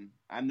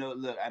 I know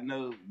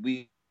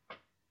we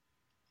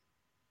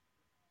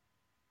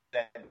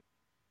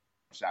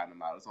shouting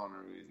them out. That's the only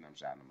reason I'm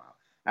shouting them out.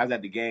 I was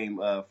at the game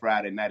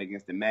Friday night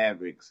against the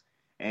Mavericks,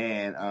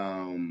 and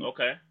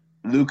okay,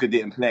 Luka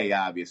didn't play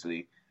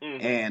obviously,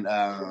 mm-hmm. and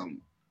I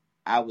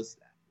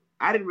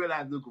didn't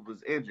realize Luka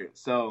was injured,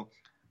 so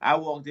I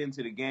walked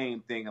into the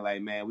game thinking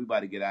like, man, we about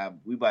to get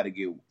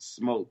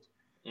smoked.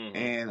 Mm-hmm.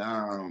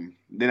 And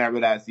then I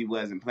realized he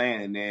wasn't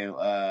playing, and then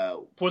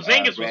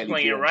Porzingis was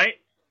playing, right?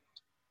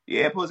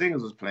 Yeah,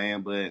 Porzingis was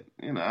playing, but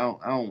you know,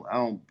 I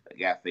don't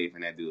got faith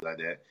in that dude like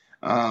that.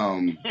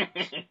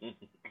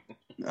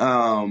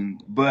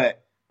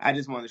 But I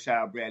just wanted to shout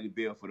out Bradley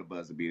Beal for the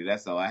buzzer beater.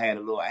 That's all. I had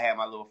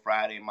my little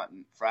Friday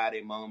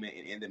moment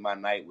and ended my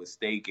night with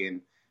steak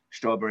and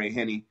strawberry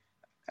Henny.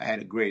 I had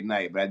a great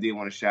night, but I did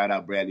want to shout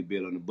out Bradley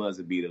Beal on the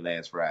buzzer beater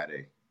last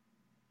Friday.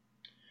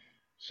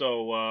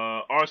 So,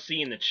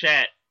 RC in the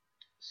chat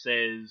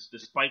says,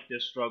 despite their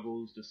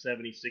struggles, the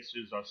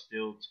 76ers are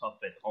still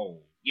tough at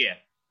home. Yeah,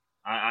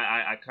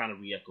 I kind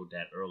of re-echoed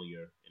that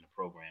earlier in the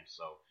program.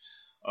 So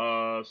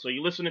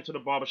you're listening to the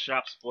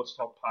Barbershop Sports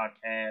Talk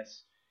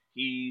Podcast.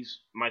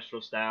 He's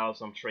Maestro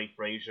Styles. I'm Trey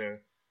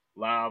Frazier.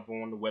 Live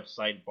on the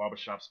website,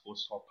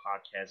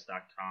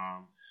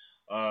 barbershopsportstalkpodcast.com.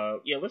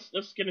 Yeah,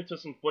 let's get into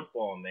some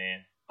football,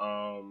 man.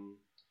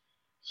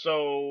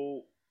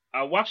 So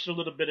I watched a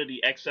little bit of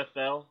the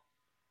XFL.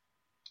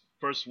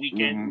 First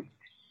weekend,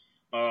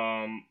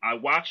 I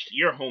watched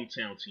your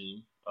hometown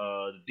team,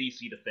 the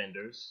DC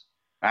Defenders.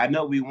 I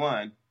know we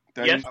won.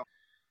 Yes.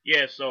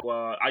 Yeah, so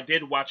I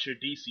did watch your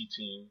DC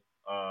team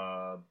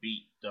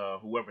beat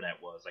whoever that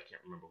was. I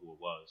can't remember who it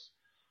was.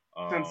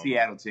 Some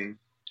Seattle team.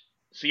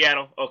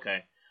 Seattle,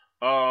 okay.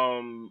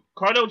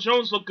 Cardale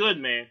Jones looked good,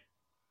 man.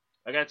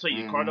 I gotta tell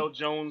you, Cardale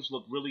Jones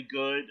looked really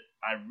good.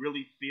 I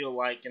really feel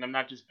like, and I'm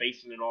not just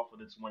basing it off of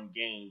this one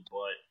game,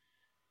 but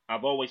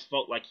I've always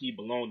felt like he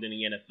belonged in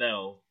the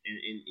NFL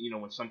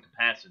in some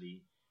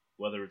capacity,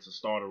 whether it's a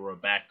starter or a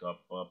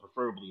backup,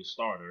 preferably a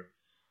starter.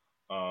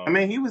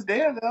 He was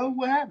there though.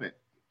 What happened?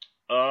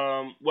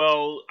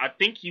 Well, I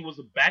think he was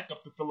a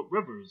backup to Phillip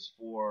Rivers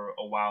for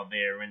a while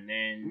there, and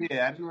then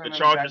the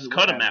Chargers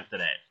cut him after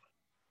that.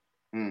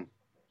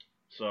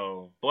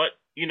 So, but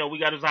we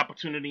got his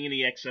opportunity in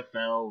the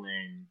XFL,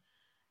 and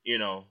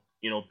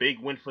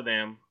big win for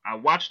them. I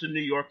watched the New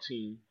York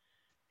team.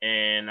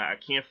 And I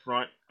can't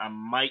front. I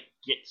might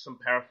get some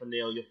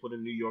paraphernalia for the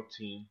New York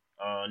team.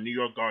 New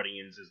York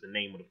Guardians is the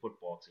name of the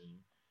football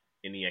team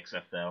in the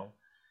XFL.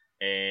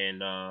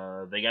 And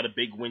they got a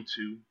big win,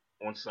 too,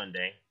 on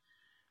Sunday.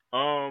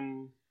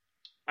 I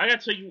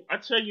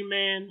tell you,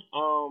 man,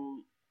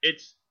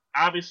 it's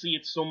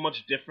so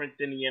much different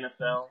than the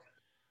NFL.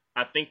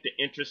 I think the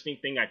interesting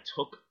thing I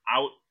took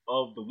out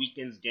of the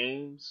weekend's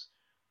games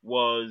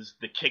was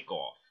the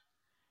kickoff.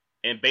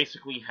 And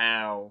basically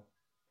how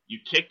you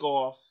kick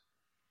off,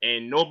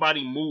 and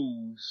nobody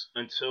moves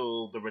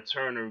until the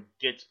returner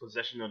gets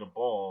possession of the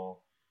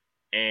ball,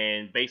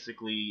 and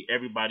basically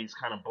everybody's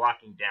kind of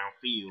blocking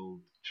downfield,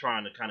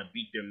 trying to kind of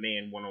beat their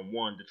man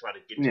one-on-one to try to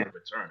get to the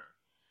returner.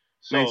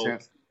 Makes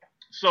sense.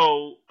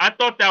 So I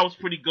thought that was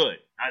pretty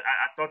good.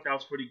 I thought that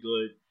was pretty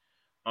good.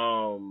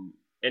 And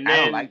then, I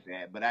don't like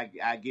that, but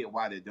I get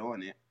why they're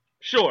doing it.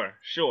 Sure.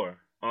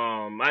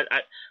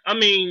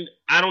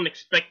 I don't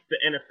expect the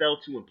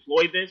NFL to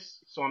employ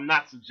this, so I'm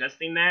not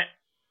suggesting that.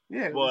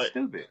 Yeah, it's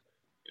stupid.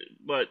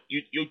 But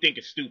you think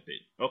it's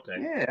stupid? Okay.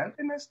 Yeah, I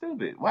think that's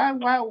stupid. Why?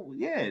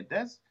 Yeah,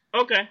 that's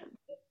okay.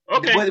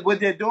 What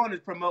they're doing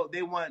is promote.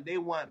 They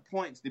want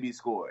points to be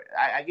scored.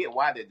 I get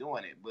why they're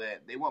doing it,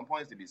 but they want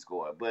points to be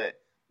scored.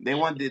 But they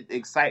want the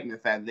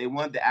excitement factor. They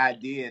want the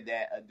idea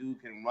that a dude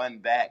can run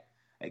back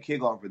a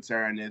kickoff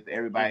return if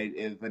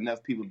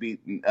enough people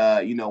beat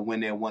when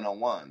they're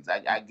one-on-ones.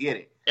 I get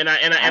it. And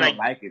I don't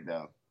like it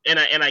though. And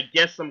I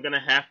guess I'm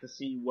gonna have to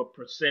see what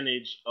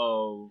percentage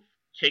of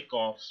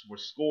kickoffs were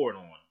scored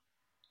on,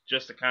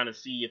 just to kind of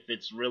see if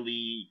it's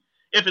really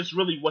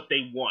what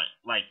they want.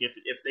 Like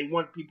if they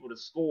want people to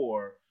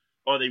score,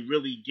 are they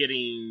really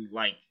getting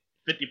like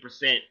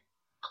 50%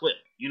 clip?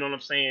 You know what I'm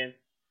saying?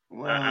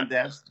 Well,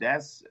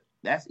 that's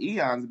that's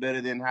eons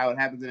better than how it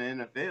happens in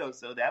the NFL.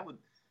 So that would,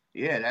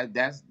 yeah,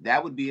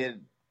 that would be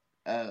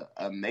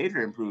a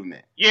major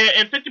improvement. Yeah,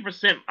 and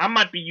 50%, I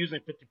might be using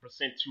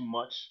 50% too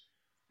much.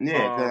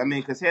 Yeah,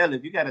 because hell,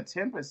 if you got a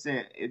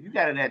 10%, if you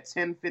got it at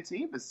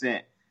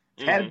 10-15%,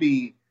 that'd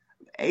be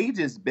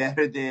ages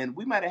better than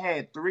we might have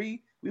had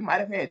three. We might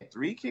have had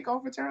 3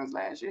 kickoff returns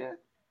last year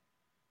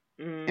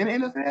in the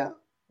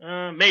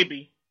NFL.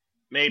 Maybe.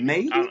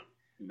 Maybe.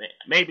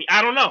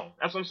 I don't know.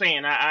 That's what I'm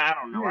saying. I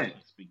don't know. Yeah.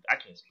 I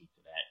can't speak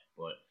to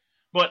that.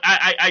 But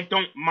I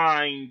don't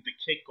mind the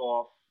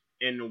kickoff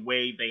in the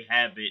way they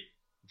have it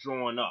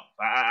drawn up.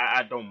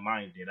 I don't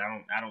mind it.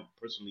 I don't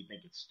personally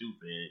think it's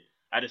stupid.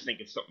 I just think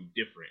it's something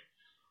different.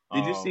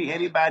 Did you see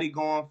anybody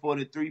going for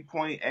the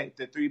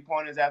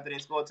 3-pointers after they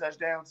score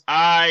touchdowns?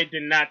 I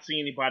did not see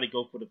anybody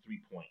go for the 3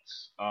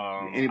 points.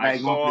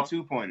 Anybody going for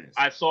the 2-pointers?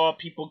 I saw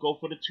people go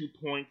for the 2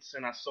 points,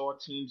 and I saw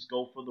teams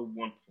go for the 1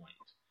 point.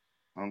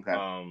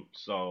 Okay.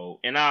 So,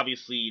 and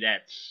obviously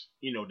that's,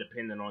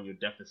 depending on your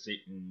deficit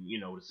and,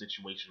 the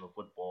situation of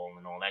football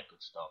and all that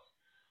good stuff.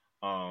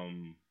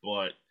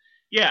 But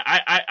yeah,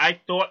 I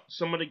thought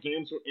some of the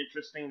games were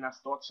interesting. I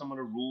thought some of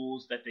the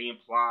rules that they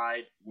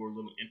implied were a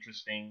little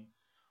interesting.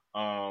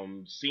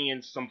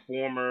 Seeing some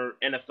former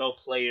NFL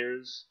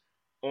players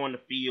on the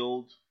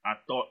field, I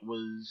thought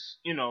was,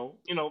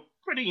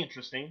 pretty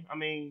interesting. I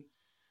mean,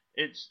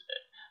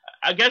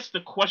 I guess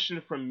the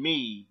question for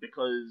me,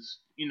 because,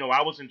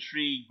 I was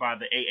intrigued by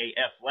the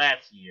AAF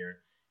last year,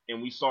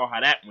 and we saw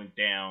how that went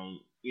down,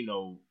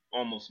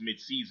 almost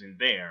mid-season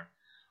there.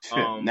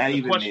 Not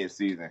even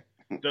mid-season.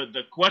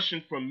 The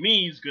question for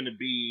me is going to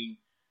be,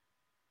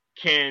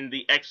 can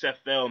the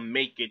XFL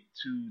make it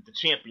to the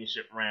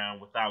championship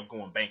round without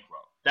going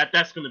bankrupt?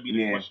 That's going to be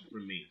the question for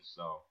me.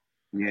 So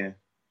yeah.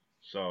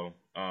 So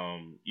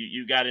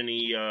you got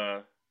any?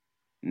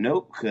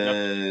 Nope,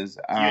 because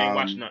you ain't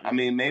watched nothing. I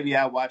mean, maybe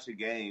I watch a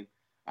game.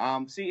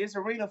 See, it's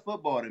arena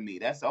football to me.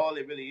 That's all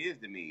it really is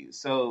to me.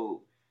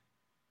 So,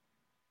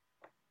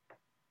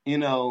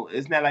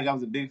 it's not like I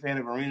was a big fan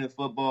of arena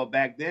football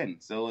back then.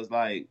 So it's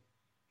like,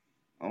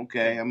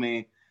 okay, I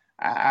mean,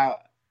 I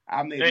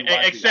maybe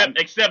except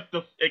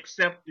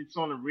it's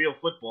on a real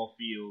football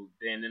field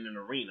than in an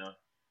arena.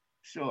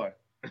 Sure.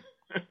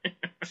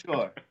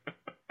 Sure.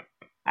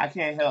 I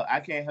can't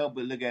help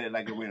but look at it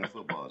like arena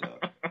football though.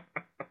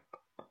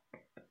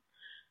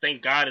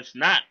 Thank God it's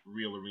not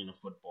real arena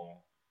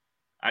football.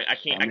 I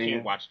can't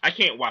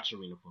watch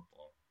arena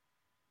football.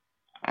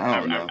 I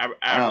don't know.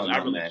 I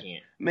really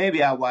can't.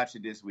 Maybe I'll watch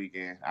it this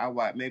weekend.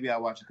 Maybe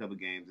I'll watch a couple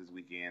games this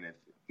weekend if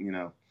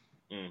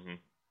Mhm.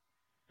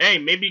 Hey,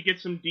 maybe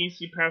get some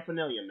DC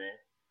paraphernalia, man.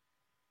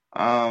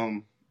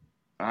 All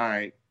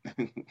right.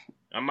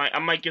 I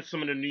might get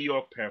some of the New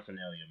York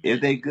paraphernalia, man.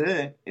 If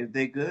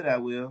they good, I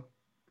will.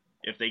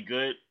 If they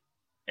good,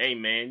 hey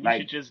man, you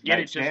should just get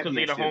it just because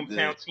they're the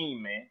hometown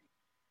team, man.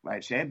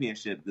 Like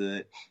championship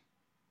good.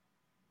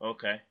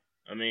 Okay.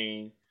 I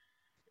mean,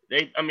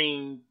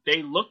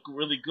 they look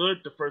really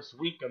good the first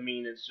week. I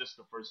mean, it's just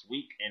the first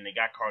week, and they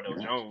got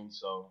Cardell Jones,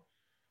 so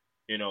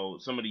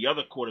some of the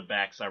other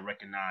quarterbacks I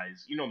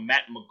recognize.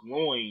 Matt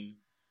McGloin,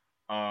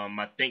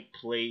 I think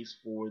plays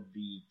for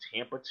the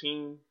Tampa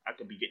team. I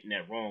could be getting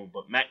that wrong,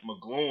 but Matt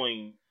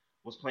McGloin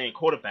was playing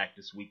quarterback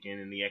this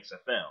weekend in the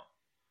XFL.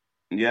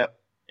 Yep.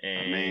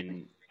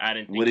 And I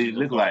didn't think what did he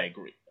look like?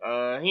 Great.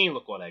 He ain't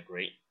look all that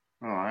great.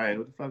 Oh, all right.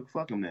 What the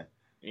fuck him then?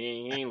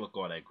 He ain't look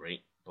all that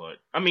great. But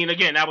I mean,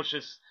 again, that was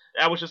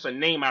just a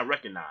name I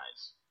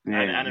recognize.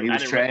 Yeah, he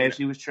was trash.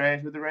 He was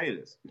trash with the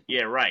Raiders.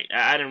 Yeah, right.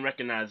 I didn't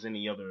recognize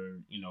any other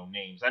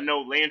names. I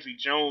know Landry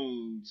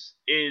Jones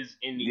is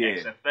in the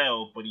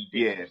XFL, but he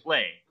didn't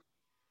play.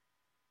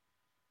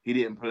 He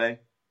didn't play?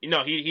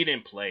 No, he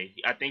didn't play.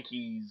 I think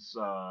he's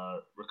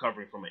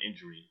recovering from an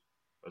injury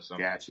or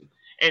something. Gotcha.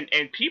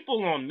 And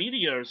people on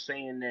media are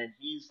saying that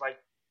he's like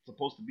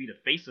supposed to be the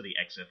face of the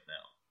XFL.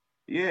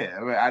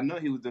 Yeah, I know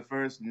he was the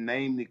first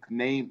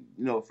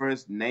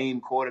first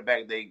name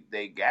quarterback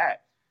they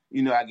got.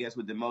 I guess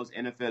with the most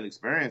NFL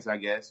experience, I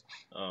guess.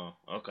 Oh,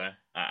 okay.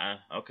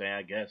 Okay,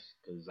 I guess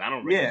because I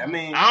don't.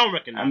 I don't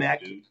recognize.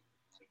 Dude.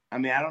 I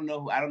don't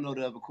know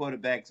the other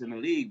quarterbacks in the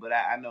league, but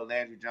I know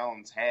Landry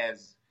Jones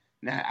has.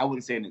 Now, I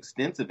wouldn't say an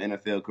extensive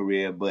NFL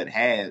career, but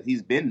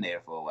he's been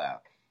there for a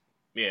while.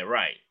 Yeah,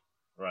 right.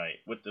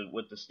 With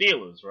the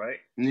Steelers, right?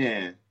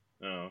 Yeah.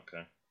 Oh,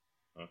 okay.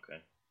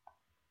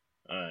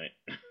 All right.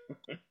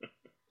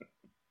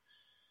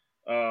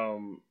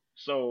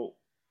 So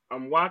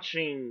I'm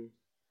watching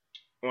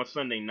on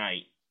Sunday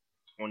night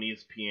on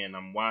ESPN.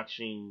 I'm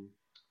watching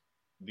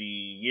the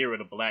Year of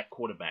the Black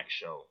Quarterback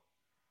show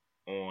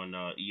on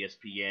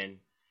ESPN.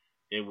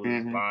 It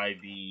was by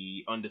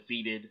the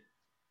undefeated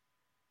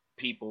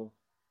people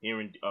here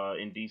in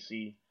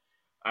DC.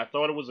 I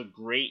thought it was a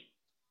great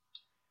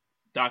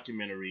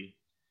documentary.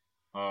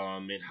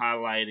 It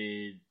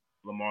highlighted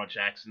Lamar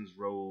Jackson's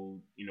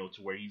road,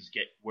 to where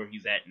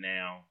he's at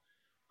now.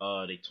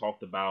 They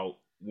talked about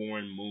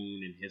Warren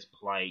Moon and his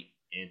plight,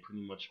 and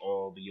pretty much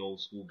all the old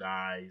school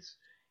guys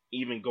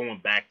even going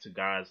back to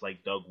guys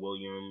like Doug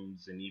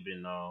Williams and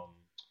even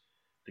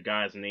the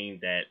guy's name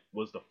that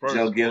was the first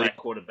black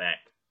quarterback.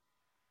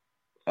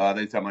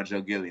 They talking about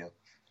Joe Gilliam.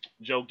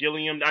 Joe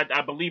Gilliam.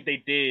 I believe they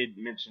did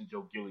mention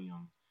Joe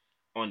Gilliam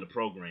on the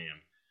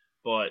program.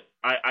 But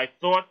I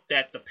thought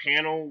that the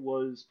panel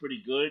was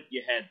pretty good.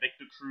 You had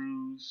Victor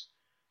Cruz,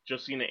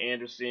 Josina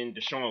Anderson,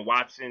 Deshaun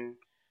Watson,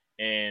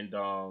 and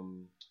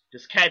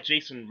this cat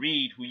Jason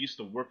Reed, who used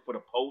to work for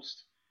the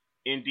Post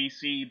in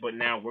DC, but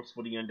now works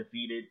for the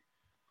Undefeated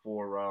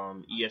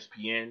for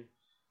ESPN.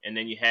 And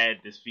then you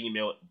had this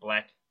female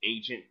black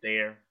agent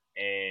there,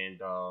 and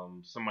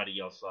somebody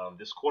else,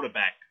 this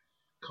quarterback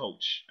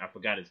coach. I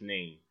forgot his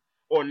name.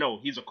 Or no,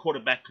 he's a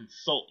quarterback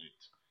consultant.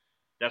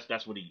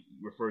 That's what he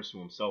refers to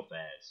himself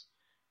as.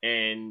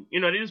 And, you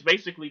know, they just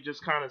basically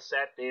just kind of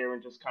sat there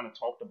and just kind of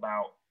talked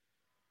about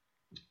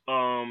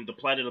the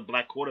plight of the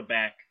black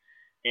quarterback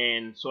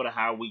and sort of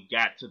how we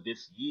got to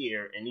this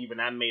year. And even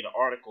I made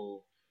I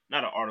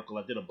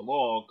did a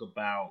blog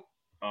about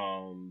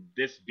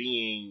this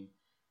being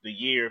the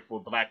year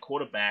for black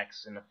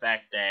quarterbacks and the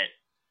fact that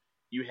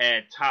you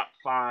had top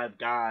 5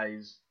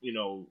 guys, you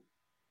know,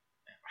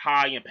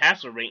 high in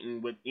passer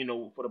rating with, you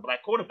know, for the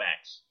black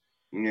quarterbacks.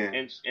 Yeah.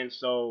 And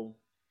so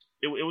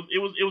it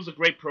was a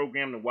great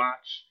program to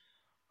watch.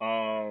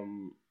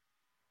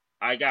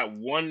 I got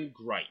one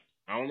gripe.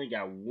 I only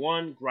got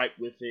one gripe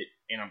with it,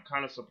 and I'm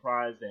kind of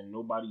surprised that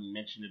nobody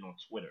mentioned it on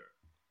Twitter.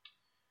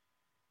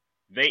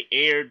 They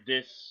aired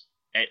this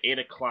at 8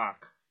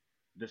 o'clock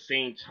the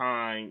same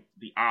time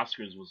the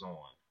Oscars was on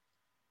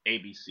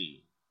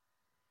ABC.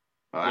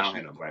 I don't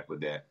have no gripe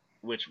with that.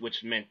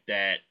 Which meant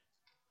that,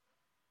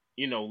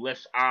 you know,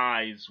 less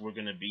eyes were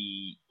going to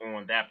be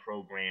on that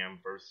program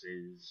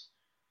versus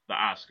the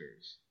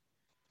Oscars.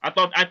 I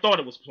thought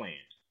it was planned,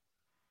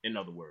 in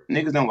other words.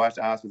 Niggas don't watch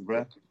the Oscars,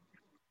 bruh.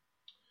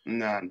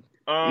 Nah,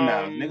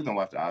 niggas don't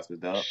watch the Oscars,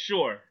 dog.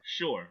 Sure.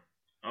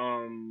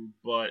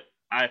 But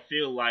I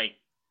feel like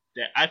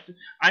that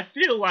I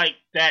feel like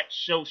that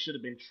show should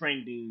have been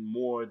trending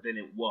more than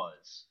it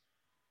was.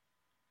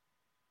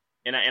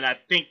 And I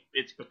think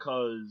it's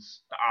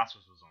because the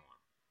Oscars was on.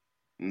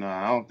 No,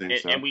 I don't think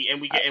so. And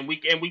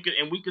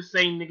we could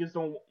say niggas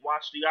don't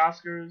watch the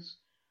Oscars,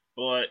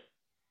 but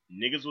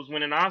niggas was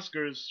winning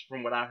Oscars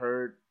from what I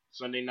heard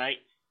Sunday night.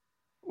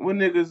 What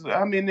niggas?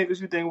 How many niggas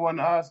you think won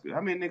the Oscars?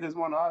 How many niggas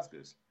won the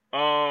Oscars?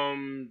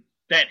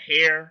 That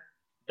Hair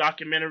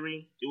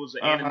documentary. It was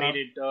an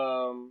animated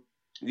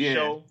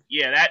show.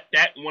 Yeah,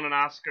 that won an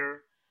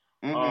Oscar.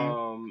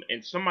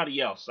 And somebody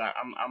else.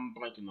 I'm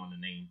blanking on the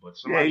name, but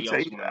somebody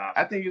else won an Oscar.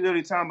 I think you're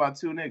literally talking about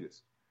 2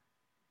 niggas.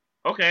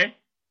 Okay.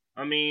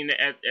 I mean,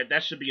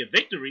 that should be a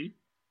victory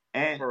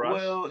for us.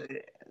 Well,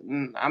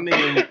 I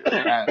mean,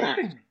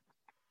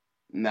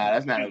 nah,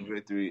 that's not a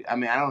victory. I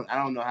mean, I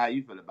don't know how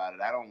you feel about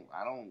it. I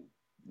don't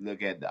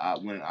look at the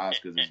winning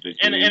Oscars as victory.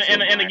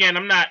 And again,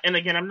 I'm not an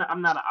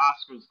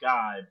Oscars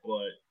guy,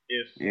 but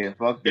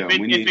fuck them.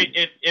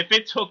 If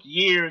it took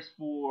years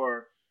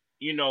for,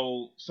 you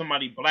know,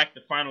 somebody black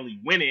to finally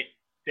win it,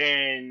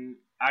 then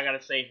I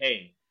gotta say,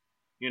 hey,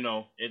 you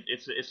know,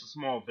 it's a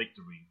small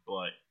victory,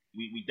 but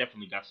we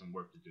definitely got some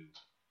work to do.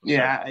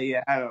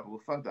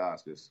 Well, fuck the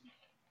Oscars.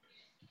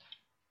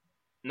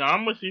 No,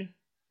 I'm with you.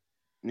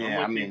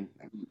 Yeah, I mean,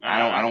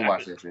 I don't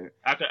watch that shit.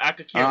 I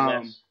could care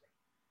less.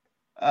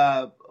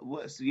 I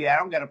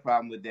don't got a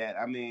problem with that.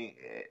 I mean,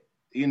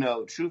 you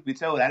know, truth be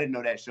told, I didn't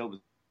know that show was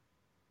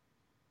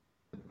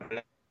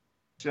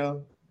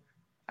show.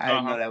 I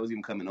didn't know that was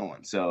even coming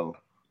on. So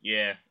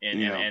yeah, and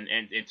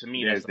to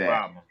me that's the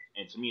problem.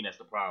 And to me that's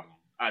the problem.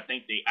 But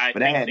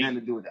that had nothing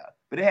to do with that.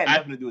 But it had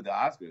nothing to do with the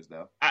Oscars,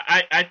 though.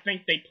 I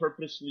think they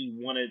purposely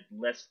wanted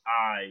less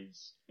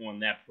eyes on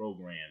that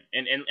program.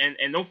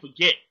 And don't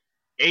forget,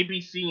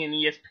 ABC and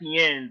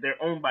ESPN, they're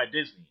owned by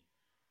Disney.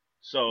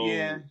 So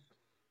yeah.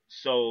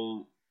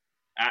 So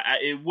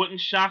it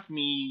wouldn't shock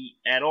me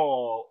at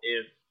all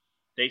if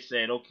they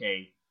said,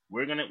 okay,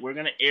 we're gonna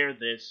air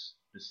this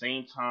the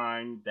same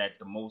time that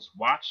the most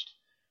watched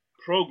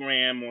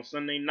program on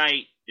Sunday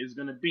night is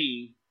gonna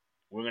be.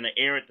 We're gonna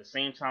air it the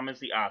same time as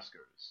the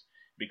Oscars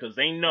because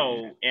they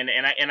know. And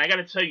I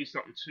gotta tell you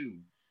something too.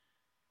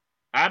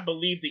 I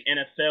believe the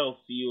NFL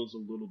feels a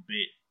little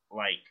bit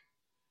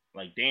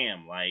like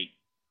damn, like,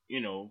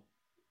 you know,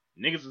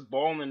 niggas is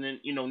balling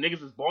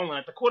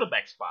at the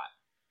quarterback spot.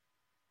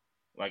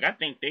 Like I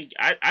think the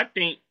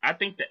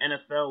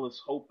NFL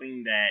is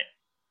hoping that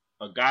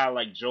a guy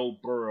like Joe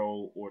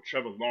Burrow or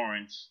Trevor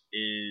Lawrence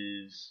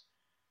is,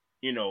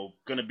 you know,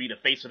 gonna be the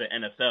face of the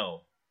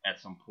NFL at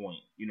some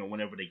point, you know,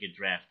 whenever they get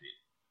drafted.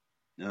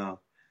 No,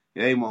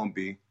 they won't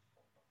be.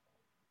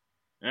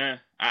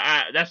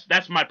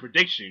 That's my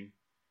prediction,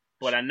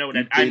 but I know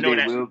that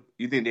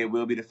You think they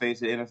will be the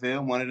face of the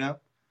NFL? One of them?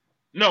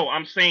 No,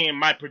 I'm saying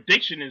my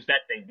prediction is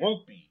that they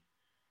won't be.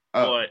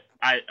 Oh.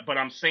 But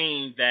I'm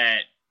saying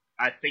that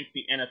I think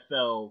the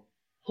NFL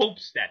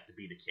hopes that to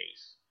be the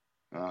case.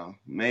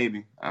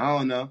 Maybe. I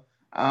don't know.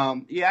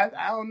 I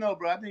don't know,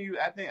 bro. I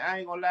think I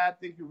ain't gonna lie. I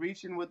think you're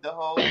reaching with the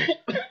whole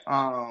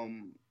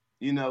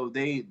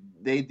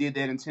they did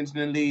that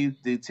intentionally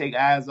to take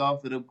eyes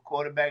off of the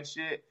quarterback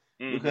shit.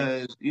 Mhm.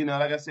 Because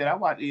like I said, I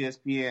watch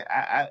ESPN.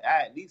 I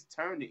at least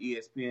turn to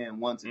ESPN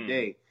once a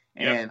day,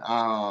 Yep.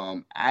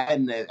 and I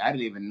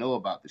didn't even know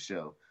about the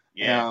show.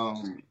 Yeah.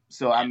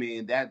 So I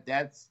mean that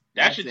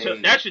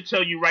should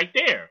tell you right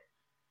there.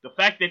 The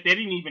fact that they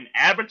didn't even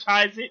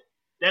advertise it,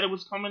 that it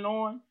was coming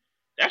on,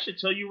 that should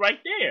tell you right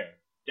there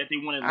that they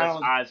wanted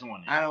less eyes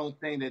on it. I don't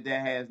think that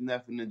has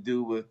nothing to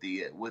do with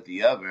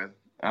the other.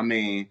 I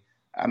mean,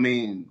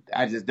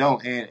 I just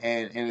don't. And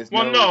it's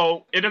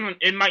no, it doesn't.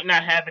 It might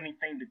not have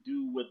anything to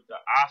do with the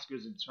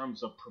Oscars in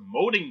terms of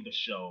promoting the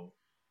show,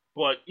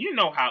 but you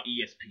know how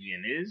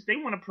ESPN is. They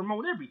want to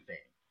promote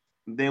everything.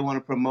 They want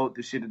to promote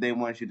the shit that they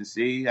want you to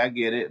see. I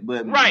get it,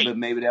 but right. But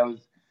maybe that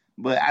was.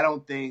 But I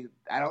don't think.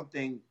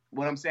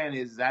 What I'm saying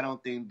is, I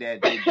don't think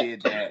that they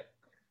did that.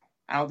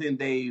 I don't think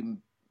they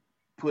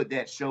put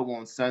that show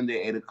on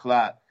Sunday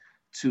 8:00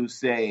 to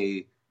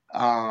say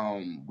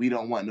we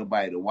don't want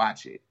nobody to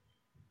watch it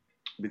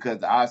because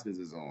the Oscars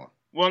is on.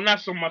 Well,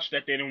 not so much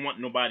that they didn't want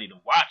nobody to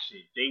watch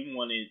it. They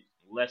wanted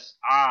less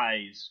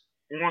eyes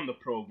on the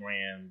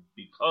program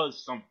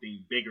because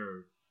something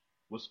bigger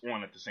was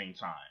on at the same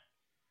time.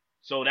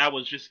 So that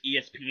was just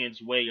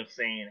ESPN's way of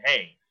saying,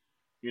 hey,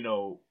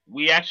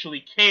 we actually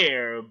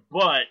care,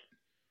 but,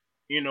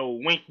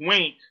 wink,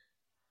 wink,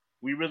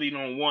 we really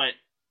don't want,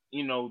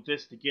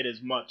 this to get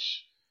as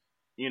much,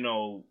 we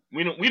don't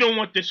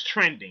want this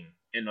trending,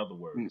 in other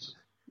words.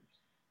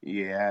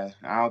 Yeah,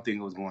 I don't think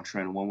it was going to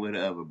trend one way or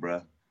the other,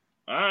 bro.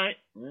 All right.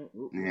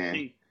 We'll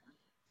see.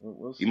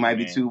 We'll see, you might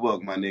be too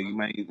woke, my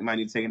nigga. You might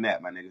need to take a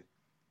nap, my nigga.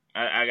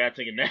 I gotta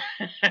take a nap.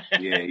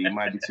 Yeah, you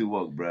might be too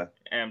woke, bro.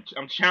 I'm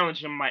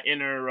challenging my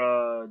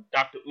inner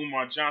Dr.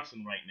 Umar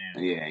Johnson right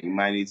now. Yeah, you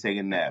might need to take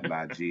a nap,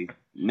 my G.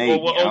 Maybe.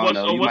 I don't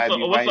know. You might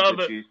be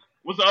right,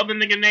 what's the other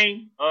nigga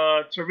name?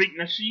 Tariq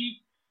Nasheed?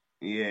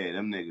 Yeah,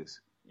 them niggas.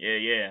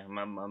 Yeah.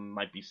 I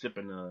might be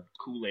sipping the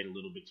Kool-Aid a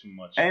little bit too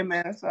much. Hey,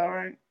 man, that's all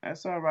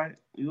right.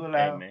 You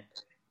allowed.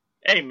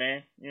 Hey,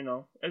 man,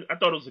 I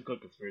thought it was a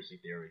good conspiracy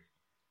theory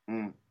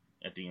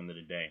at the end of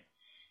the day.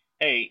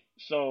 Hey,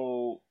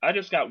 so I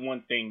just got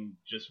one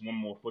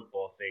more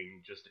football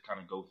thing just to kind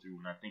of go through,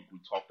 and I think we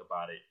talked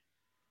about it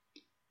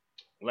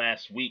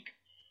last week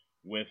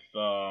with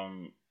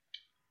of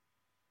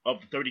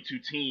the 32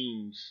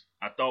 teams.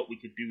 I thought we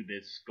could do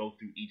this, go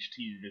through each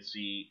team to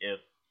see if,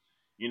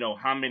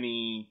 how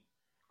many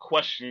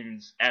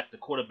questions at the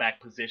quarterback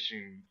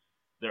position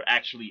there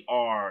actually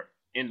are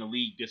in the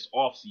league this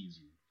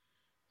offseason.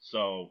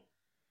 So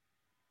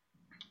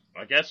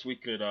I guess we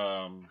could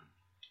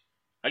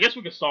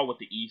start with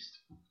the East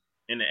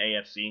in the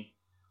AFC.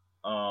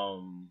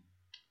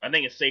 I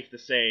think it's safe to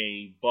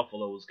say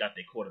Buffalo's got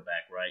their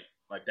quarterback, right?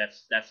 Like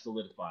that's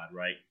solidified,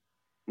 right?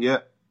 Yeah.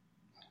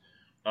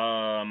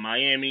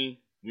 Miami,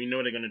 we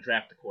know they're gonna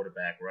draft the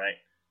quarterback, right?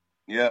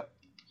 Yeah.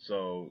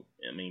 So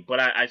but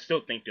I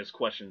still think there's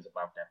questions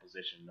about that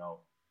position, though,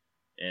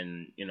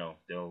 and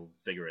they'll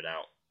figure it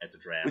out at the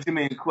draft. What you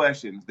mean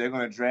questions? They're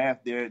gonna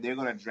draft. They're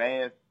gonna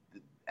draft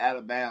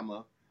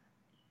Alabama.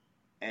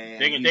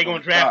 And they're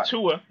gonna draft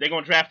Tua. They're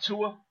gonna draft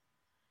Tua.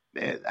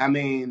 I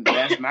mean,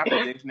 that's my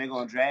prediction. They're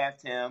gonna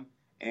draft him,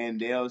 and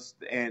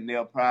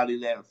they'll probably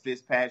let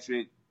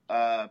Fitzpatrick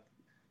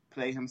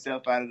play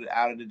himself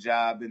out of the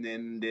job, and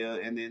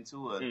then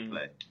Tua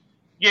play.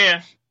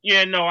 Yeah.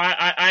 No,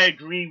 I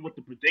agree with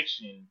the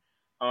prediction.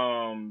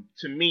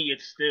 To me,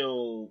 it's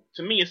still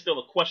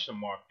a question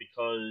mark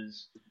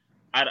because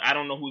I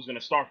don't know who's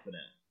gonna start for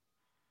them.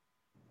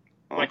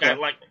 Okay.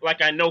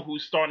 Like I know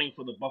who's starting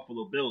for the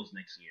Buffalo Bills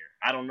next year.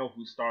 I don't know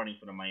who's starting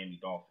for the Miami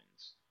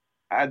Dolphins.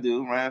 I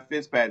do, Ryan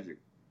Fitzpatrick.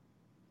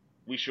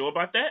 We sure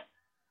about that?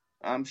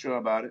 I'm sure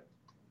about it.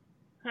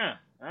 Huh?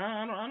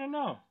 I don't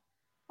know.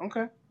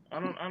 Okay. I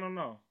don't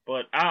know.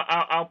 But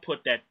I'll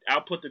put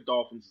the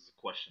Dolphins as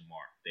a question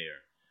mark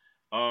there.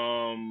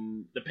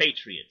 The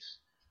Patriots.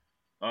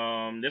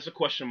 There's a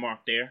question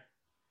mark there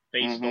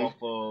based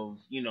off of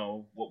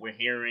what we're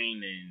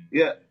hearing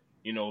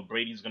and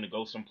Brady's gonna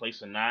go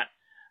someplace or not.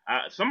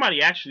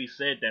 Somebody actually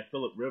said that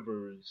Phillip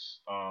Rivers,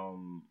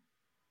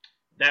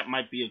 that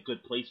might be a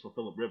good place for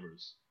Phillip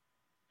Rivers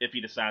if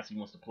he decides he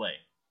wants to play.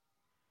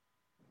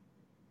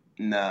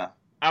 Nah.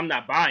 I'm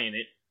not buying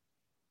it.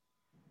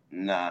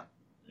 Nah.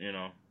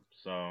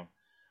 So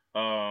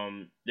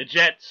the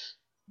Jets,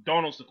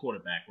 Darnold's the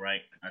quarterback,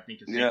 right? I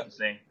think it's safe to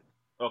say.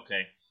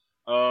 Okay.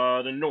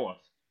 The North,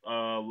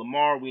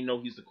 Lamar, we know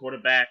he's the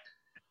quarterback.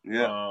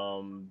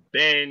 Yeah.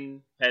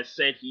 Ben has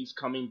said he's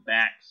coming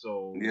back,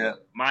 so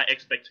my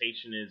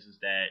expectation is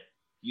that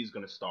he's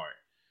gonna start.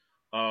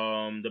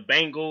 The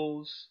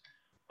Bengals,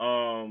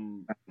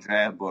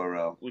 draft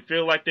Burrow. We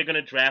feel like they're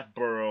gonna draft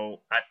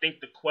Burrow. I think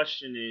the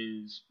question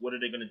is, what are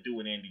they gonna do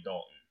with Andy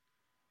Dalton?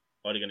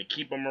 Are they gonna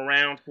keep him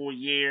around for a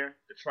year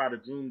to try to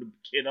groom the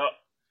kid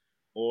up,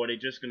 or are they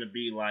just gonna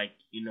be like,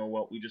 you know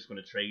what, we're just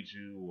gonna trade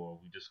you, or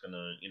we're just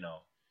gonna,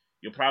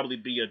 you'll probably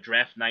be a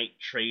draft night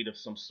trade of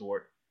some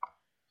sort.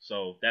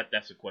 So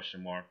that's a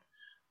question mark.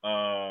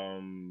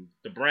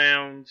 The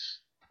Browns,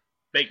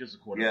 Baker's the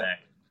quarterback,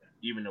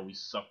 even though we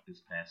sucked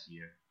this past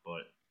year.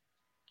 But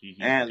he's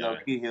and the guy.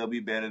 low-key, he'll be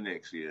better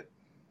next year.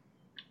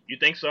 You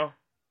think so?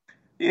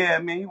 Yeah,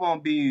 I mean, he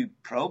won't be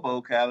Pro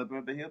Bowl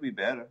caliber, but he'll be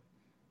better.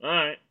 All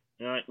right.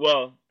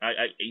 Well,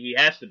 he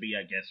has to be,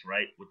 I guess,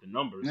 right, with the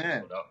numbers he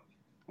put up.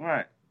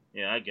 Right.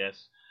 Yeah, I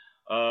guess.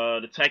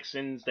 The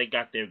Texans, they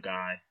got their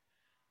guy.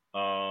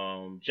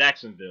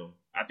 Jacksonville,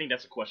 I think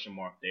that's a question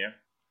mark there.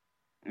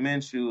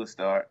 Minshew will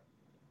start.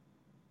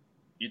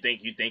 You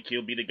think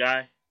he'll be the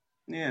guy?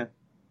 Yeah.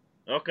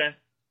 Okay.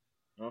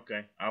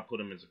 I'll put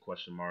him as a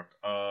question mark.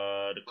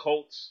 The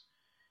Colts,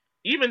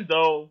 even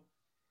though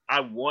I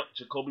want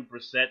Jacoby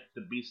Brissett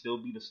to still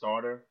be the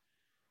starter,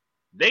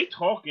 they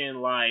talking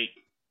like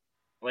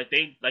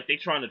they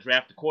trying to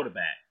draft a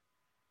quarterback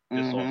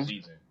this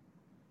offseason.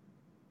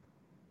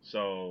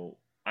 So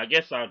I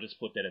guess I'll just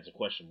put that as a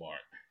question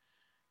mark.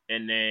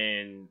 And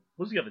then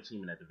who's the other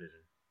team in that division?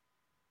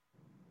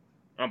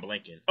 I'm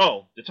blanking.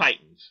 Oh, the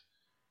Titans.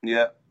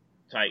 Yeah.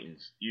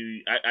 Titans.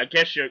 I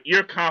guess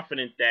you're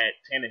confident that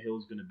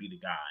Tannehill's gonna be the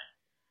guy.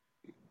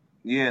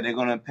 Yeah, they're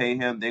gonna pay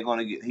him.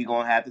 He's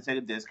gonna have to take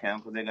a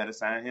discount because they gotta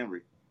sign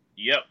Henry.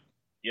 Yep.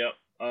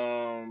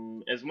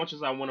 As much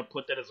as I want to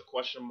put that as a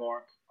question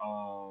mark,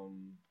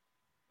 I'm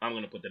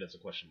gonna put that as a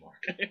question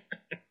mark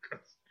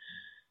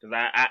because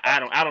I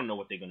don't know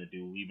what they're gonna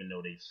do, even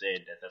though they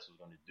said that that's what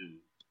they're gonna do.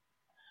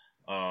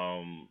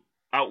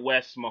 Out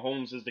west,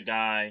 Mahomes is the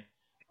guy.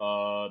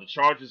 The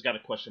Chargers got a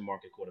question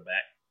mark at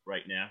quarterback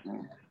right now.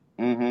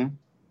 Mm-hmm.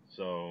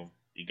 So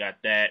you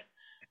got that.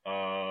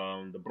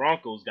 The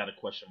Broncos got a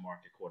question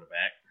mark at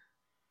quarterback.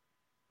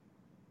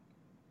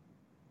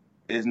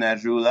 Isn't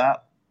that Drew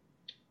Lock?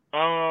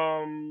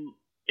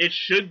 It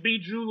should be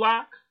Drew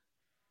Lock,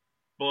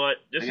 but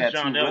this They is got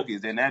John two Elway.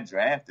 rookies. They're not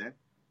drafting.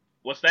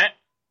 What's that?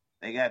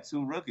 They got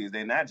two rookies.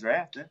 They're not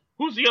drafting.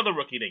 Who's the other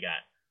rookie they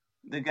got?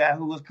 The guy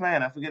who was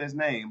playing, I forget his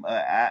name.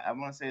 I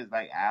want to say it's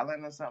like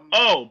Allen or something.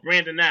 Oh,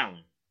 Brandon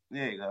Allen.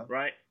 There you go.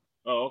 Right?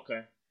 Oh,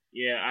 okay.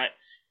 Yeah,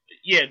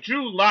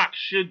 Drew Lock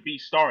should be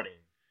starting,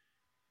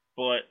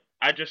 but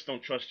I just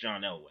don't trust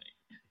John Elway.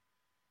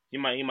 He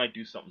might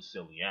do something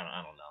silly.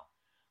 I don't know,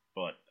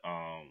 but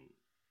I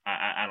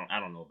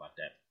don't know about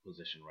that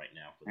position right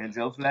now. And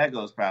Joe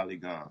Flacco's probably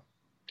gone.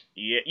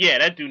 Yeah,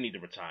 that dude need to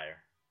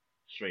retire,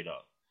 straight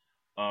up.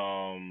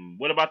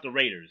 What about the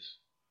Raiders?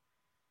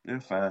 They're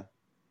fine.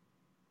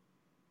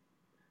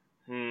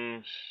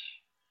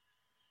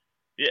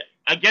 Yeah,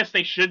 I guess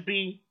they should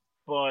be,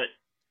 but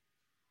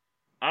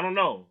I don't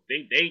know.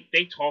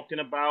 They talking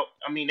about.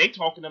 They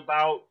talking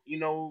about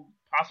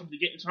possibly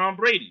getting Tom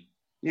Brady.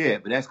 Yeah,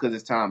 but that's because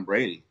it's Tom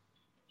Brady.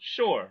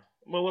 Sure.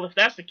 Well, if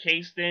that's the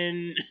case,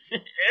 then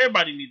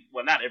everybody needs.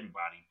 Well, not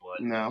everybody,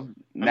 but no,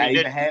 not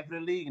even half of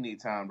the league need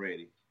Tom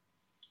Brady.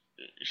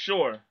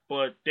 Sure,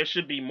 but there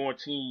should be more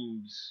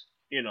teams,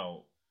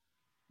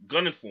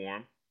 gunning for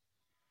him.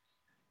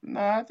 No,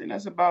 I think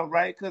that's about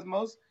right because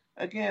most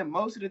of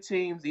the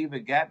teams either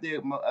got their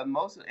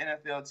most of the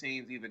NFL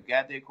teams either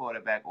got their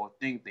quarterback or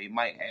think they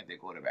might have their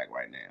quarterback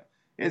right now.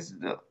 It's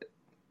the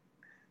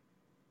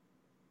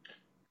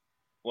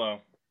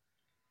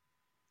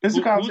the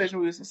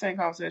same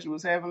conversation we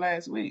was having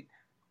last week.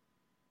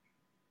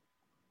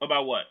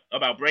 About what?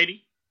 About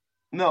Brady?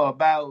 No,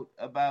 about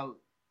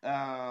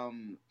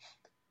the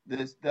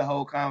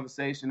whole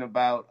conversation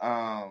about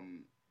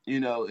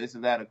it's a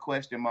lot of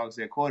question marks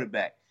at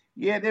quarterback.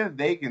 Yeah, there are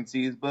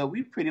vacancies, but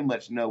we pretty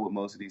much know what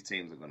most of these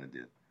teams are going to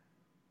do.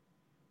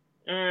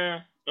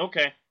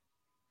 Okay.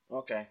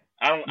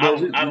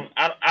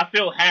 I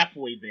feel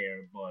halfway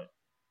there,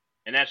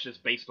 and that's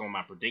just based on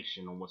my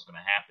prediction on what's going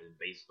to happen,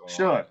 based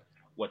on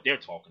what they're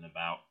talking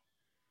about.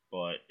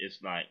 But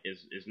it's not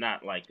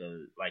like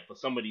for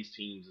some of these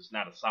teams, it's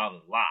not a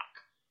solid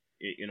lock.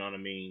 You know what I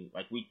mean?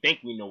 Like we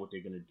think we know what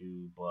they're going to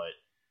do, but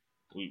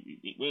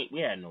we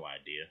had no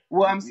idea.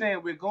 Well, I'm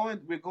saying we're going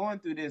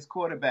through this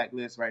quarterback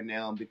list right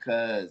now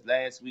because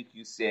last week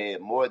you said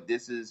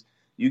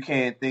you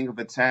can't think of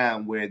a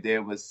time where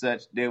there was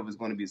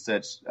going to be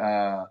such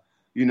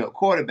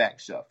quarterback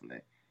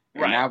shuffling.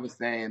 And right. I was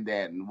saying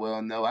that,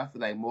 well, no, I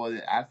feel like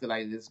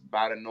it's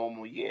about a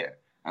normal year.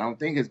 I don't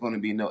think it's going to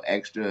be no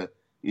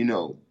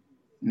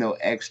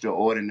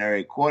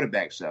extraordinary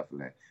quarterback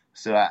shuffling.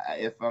 So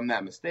if I'm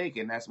not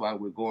mistaken, that's why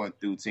we're going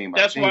through team by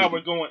team. That's why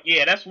we're going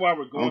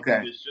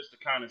through this, just to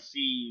kind of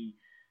see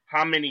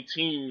how many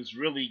teams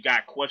really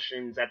got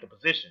questions at the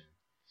position.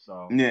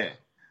 So yeah.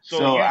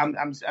 So yeah.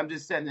 I'm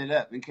just setting it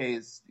up in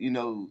case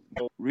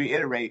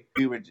reiterate.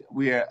 We're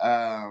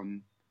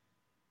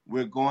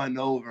going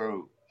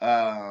over.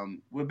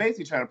 We're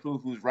basically trying to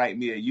prove who's right,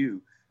 me or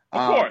you.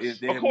 Of course.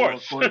 Is there more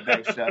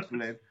quarterback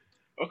shuffling?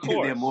 Of course.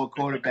 Is there more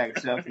quarterback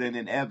shuffling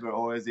than ever,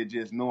 or is it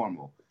just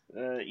normal?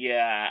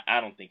 Yeah,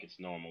 I don't think it's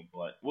normal,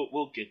 but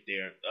we'll get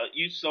there.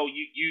 You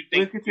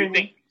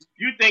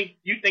think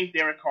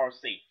Derek Carr's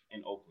safe in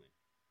Oakland?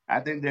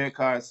 I think Derek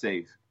Carr is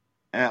safe,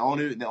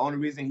 and the only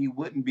reason he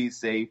wouldn't be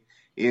safe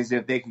is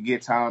if they could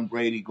get Tom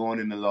Brady going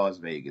into Las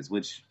Vegas,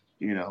 which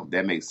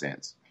that makes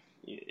sense.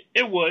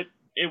 It would,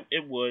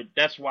 it would.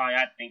 That's why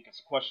I think it's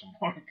a question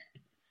mark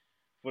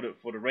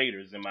for the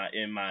Raiders in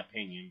my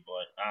opinion.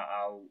 But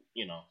I'll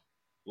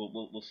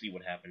we'll see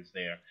what happens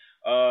there.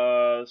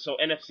 So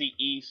NFC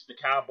East, the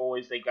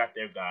Cowboys, they got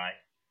their guy.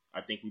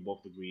 I think we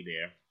both agree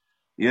there.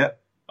 Yep.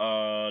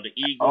 The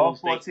Eagles, all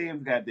four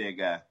teams got their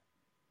guy.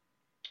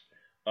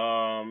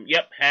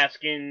 Yep,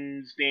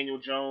 Haskins, Daniel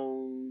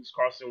Jones,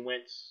 Carson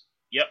Wentz.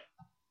 Yep,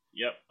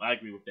 I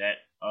agree with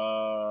that.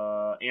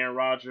 Aaron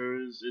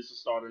Rodgers is a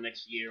starter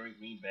next year in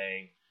Green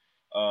Bay.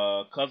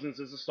 Cousins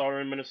is a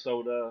starter in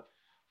Minnesota.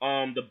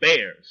 The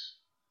Bears,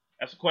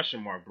 that's a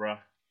question mark, bruh.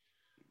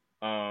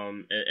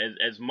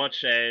 As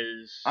much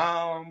as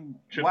why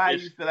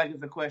do you feel like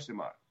it's a question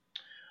mark?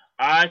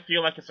 I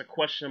feel like it's a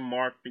question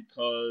mark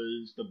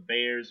because the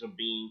Bears are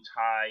being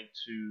tied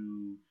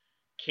to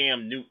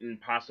Cam Newton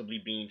possibly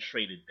being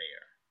traded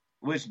there.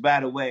 Which,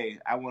 by the way,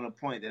 I want to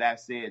point that I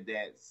said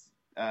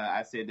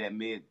that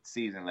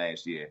mid-season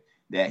last year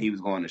that he was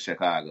going to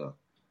Chicago.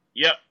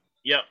 Yep.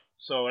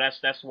 So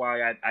that's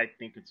why I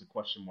think it's a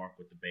question mark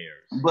with the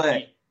Bears.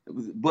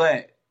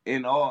 But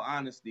in all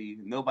honesty,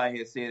 nobody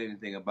has said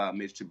anything about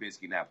Mitch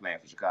Trubisky not playing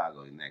for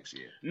Chicago next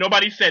year.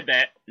 Nobody said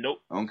that.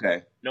 Nope.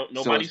 Okay. No,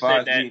 nobody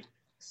said that.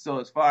 So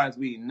as far as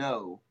we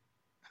know,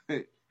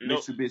 Mitch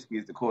Trubisky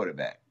is the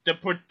quarterback.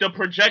 The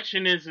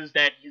projection is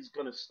that he's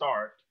gonna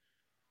start,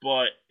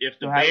 but if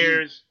the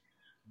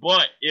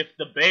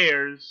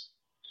Bears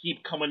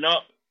keep coming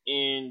up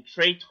in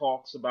trade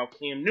talks about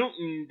Cam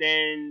Newton,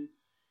 then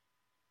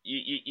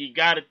you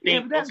gotta think. Yeah,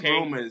 but that's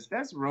rumors.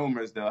 That's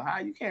rumors, though. How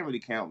you can't really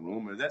count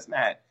rumors. That's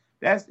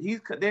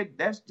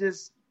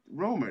just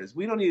rumors.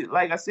 We don't need,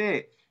 like I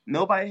said,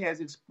 nobody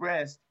has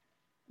expressed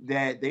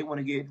that they want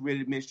to get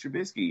rid of Mitch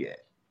Trubisky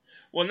yet.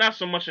 Well, not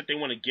so much that they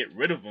want to get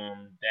rid of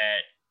him,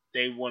 that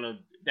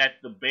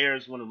the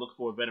Bears want to look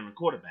for a veteran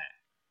quarterback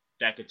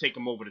that could take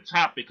them over the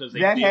top because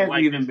they that feel hasn't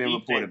like even been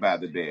reported by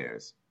the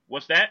Bears.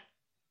 What's that?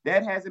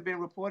 That hasn't been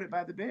reported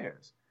by the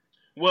Bears.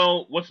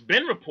 Well, what's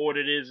been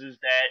reported is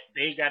that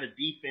they got a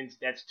defense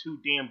that's too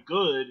damn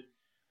good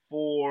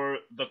for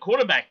the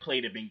quarterback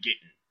play they've been getting.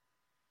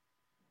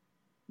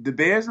 The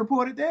Bears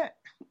reported that?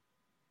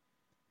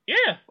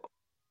 Yeah.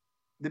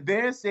 The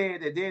Bears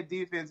said that their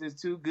defense is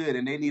too good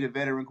and they need a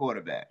veteran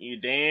quarterback. You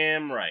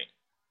damn right.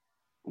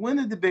 When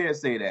did the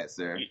Bears say that,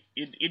 sir?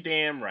 You're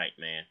damn right,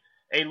 man.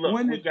 Hey, look,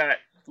 who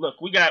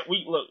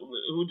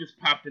just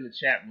popped in the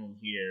chat room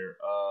here?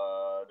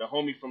 The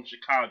homie from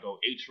Chicago,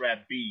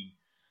 HRAP-B,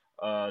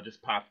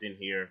 just popped in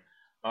here.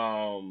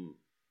 I'm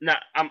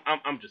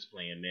just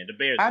playing, man. The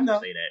Bears didn't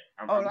say that.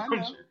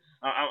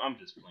 I'm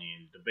just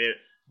playing. The Bears,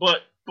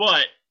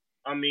 but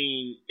I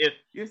mean, if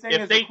you're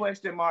saying it's a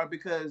question mark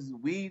because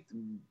we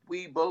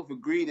both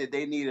agree that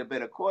they need a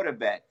better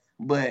quarterback,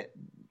 but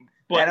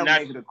that don't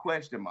make it a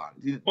question mark.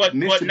 Mitch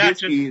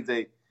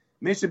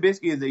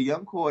Trubisky is a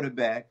young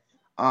quarterback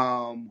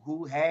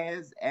who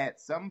has at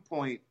some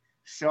point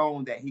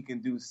shown that he can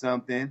do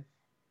something.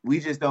 We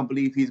just don't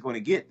believe he's going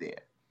to get there.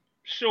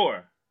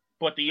 Sure,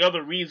 but the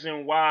other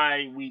reason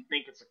why we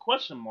think it's a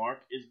question mark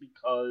is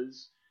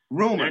because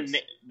rumors.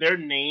 Their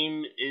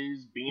name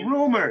is being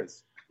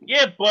rumors.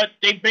 Yeah, but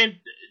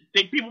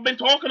people been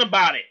talking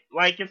about it.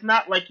 Like, it's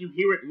not like you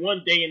hear it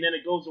one day and then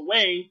it goes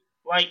away.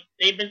 Like,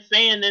 they've been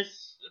saying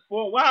this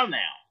for a while now.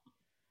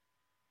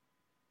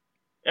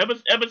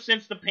 Ever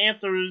since the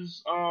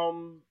Panthers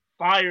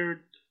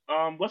fired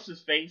what's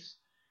his face,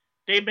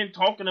 they've been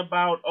talking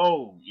about,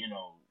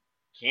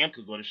 Cam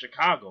could go to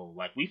Chicago.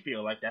 Like, we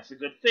feel like that's a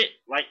good fit.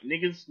 Like,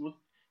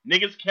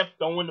 niggas kept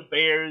throwing the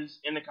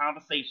Bears in the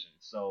conversation.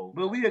 So,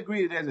 but we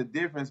agree that there's a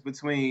difference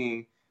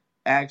between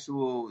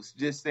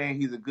just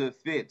saying he's a good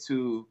fit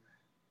to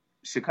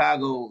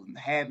Chicago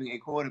having a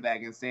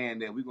quarterback and saying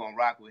that we're going to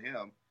rock with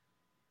him.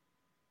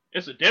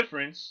 It's a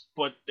difference,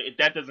 but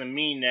that doesn't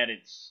mean that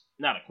it's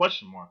not a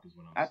question mark is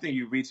what I'm saying. I think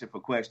you're reaching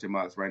for question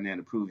marks right now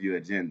to prove your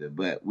agenda,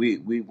 but we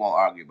won't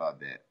argue about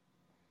that.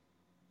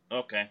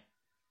 Okay.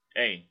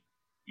 Hey,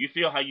 you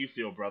feel how you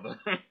feel, brother.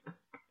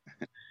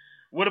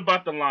 What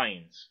about the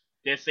Lions?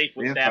 They're safe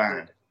with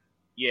Stafford. Fine.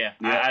 Yeah,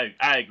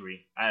 I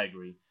agree.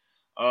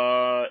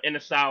 In the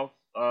South,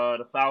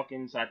 the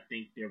Falcons, I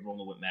think they're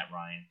rolling with Matt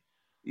Ryan.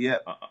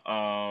 Yep.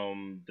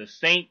 The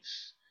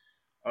Saints,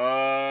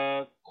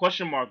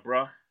 question mark,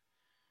 bruh.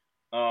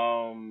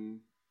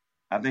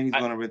 I think he's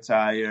going to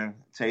retire.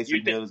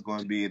 Taysom Hill is going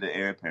to be the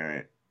heir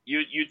apparent.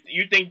 You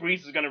think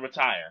Brees is going to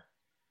retire?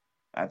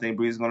 I think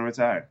Brees is going to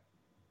retire.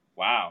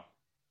 Wow.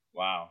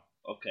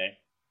 Okay.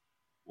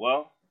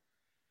 Well,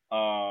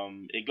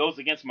 it goes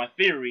against my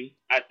theory.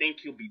 I think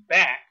he'll be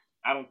back.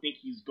 I don't think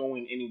he's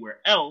going anywhere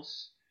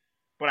else,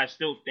 but I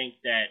still think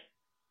that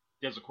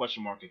there's a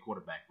question mark at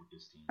quarterback with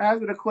this team.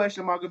 How's it a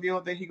question mark if you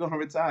don't think he's going to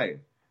retire?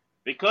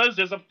 Because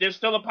there's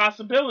still a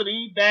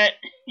possibility that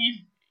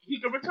he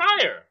could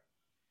retire.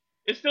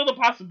 It's still a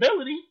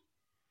possibility.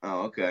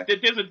 Oh, okay.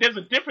 There's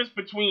a difference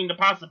between the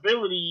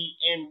possibility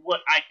and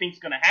what I think's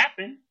going to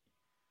happen.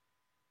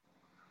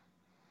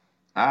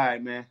 All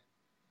right, man.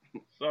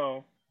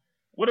 So,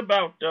 what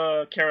about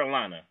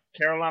Carolina?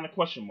 Carolina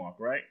question mark,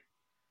 right?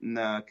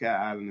 Nah, Kyle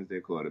Allen is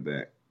their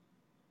quarterback.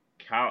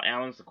 Kyle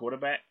Allen's the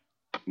quarterback?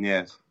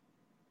 Yes.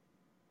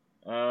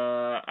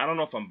 I don't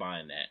know if I'm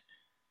buying that.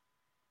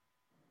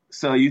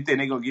 So you think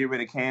they're gonna get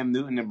rid of Cam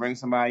Newton and bring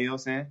somebody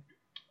else in?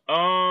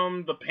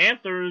 The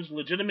Panthers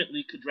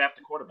legitimately could draft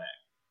a quarterback.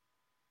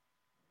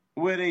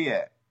 Where they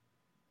at?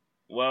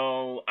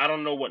 Well, I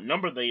don't know what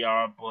number they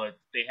are, but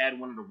they had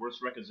one of the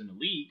worst records in the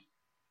league.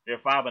 They're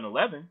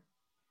 5-11.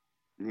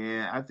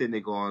 Yeah, I think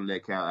they're going to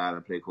let Kyle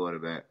Allen play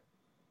quarterback.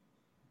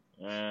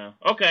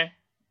 Okay.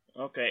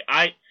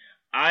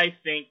 I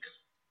think.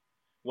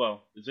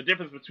 Well, there's a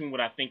difference between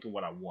what I think and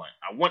what I want.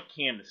 I want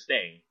Cam to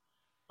stay.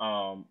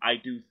 I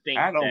do think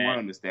I don't want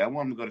him to stay. I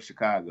want him to go to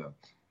Chicago.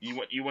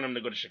 You want him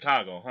to go to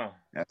Chicago, huh?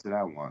 That's what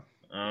I want.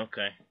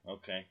 Okay.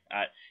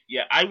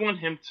 I want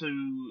him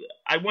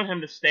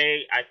to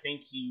stay. I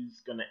think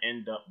he's gonna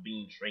end up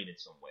being traded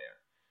somewhere,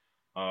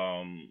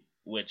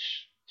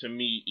 which to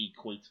me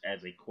equates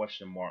as a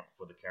question mark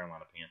for the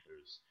Carolina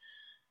Panthers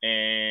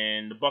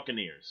and the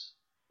Buccaneers.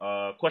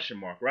 Question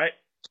mark, right?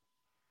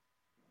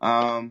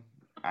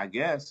 I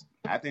guess.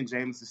 I think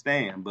Jameis is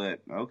staying,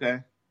 but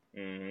okay.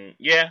 Mm-hmm.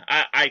 Yeah,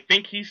 I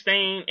think he's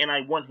staying, and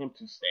I want him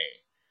to stay.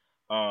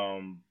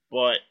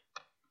 But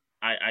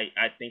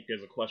I think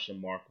there's a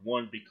question mark.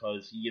 One,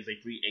 because he is a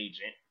free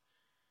agent,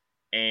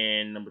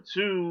 and number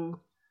two,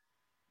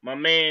 my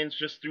man's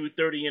just threw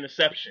 30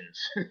 interceptions.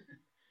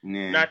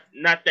 Yeah.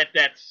 Not that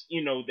that's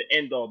the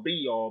end all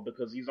be all,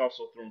 because he's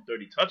also thrown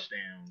 30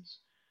 touchdowns.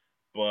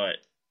 But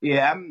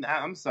yeah,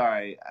 I'm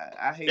sorry.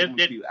 I hate when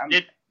people.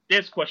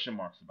 There's question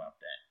marks about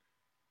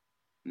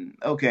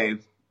that. Okay.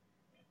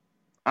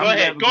 Go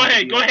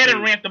ahead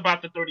and rant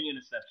about the 30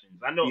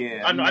 interceptions. I know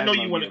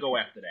you want to go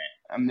after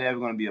that. I'm never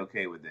going to be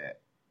okay with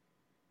that.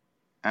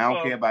 I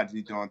don't care about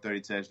you throwing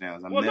 30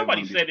 touchdowns.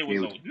 Nobody said it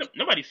was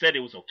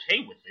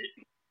okay with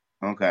it.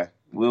 Okay,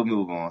 we'll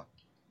move on.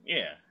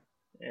 Yeah.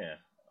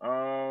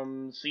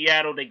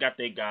 Seattle, they got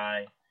their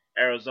guy.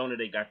 Arizona,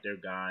 they got their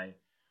guy.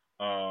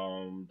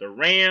 The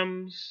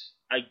Rams,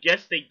 I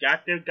guess they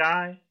got their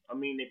guy. I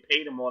mean, they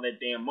paid him all that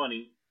damn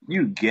money.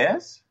 You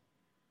guess?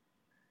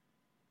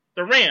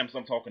 The Rams,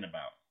 I'm talking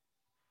about.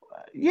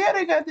 Yeah,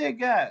 they got their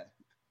guy.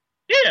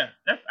 Yeah,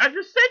 I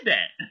just said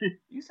that.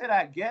 You said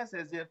I guess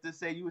as if to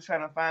say you were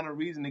trying to find a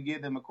reason to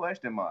give them a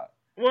question mark.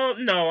 Well,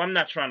 no, I'm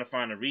not trying to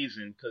find a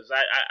reason, because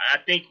I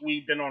think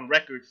we've been on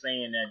record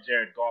saying that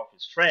Jared Goff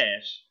is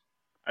trash.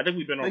 I think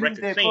we've been on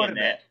record saying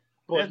that.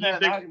 But there's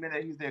not an argument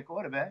that he's their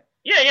quarterback.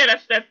 Yeah,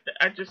 that's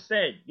I just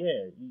said,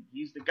 yeah,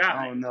 he's the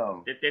guy. I don't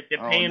know. They're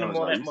paying him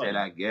all that money. You said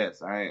I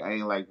guess. I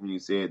ain't like when you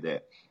said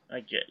that.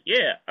 I get.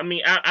 Yeah, I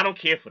mean, I don't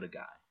care for the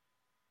guy.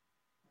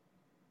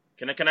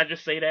 Can I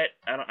just say that?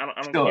 I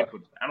don't Sure. care for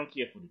the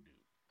dude.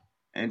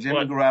 And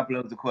Jimmy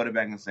Garoppolo is the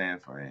quarterback in San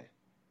Fran.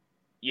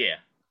 Yeah.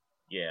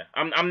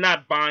 I'm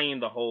not buying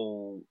the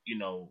whole,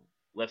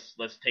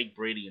 let's take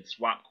Brady and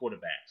swap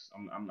quarterbacks.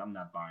 I'm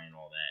not buying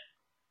all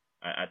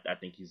that. I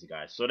think he's the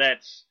guy. So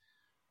that's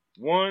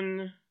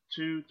 1,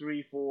 2,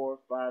 3, 4,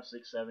 5,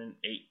 6, 7,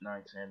 8,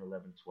 9, 10,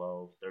 11,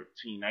 12,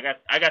 13.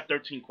 I got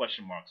 13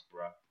 question marks,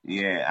 bro.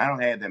 Yeah, I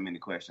don't have that many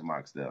question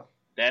marks though.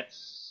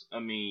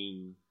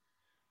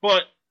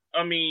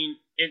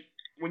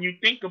 When you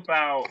think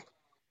about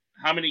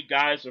how many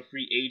guys are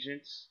free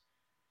agents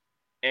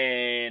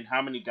and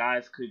how many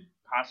guys could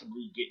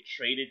possibly get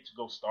traded to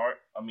go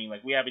start. I mean,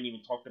 like, we haven't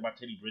even talked about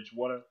Teddy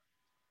Bridgewater.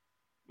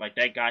 Like,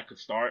 that guy could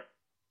start,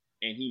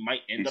 and he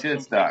might end up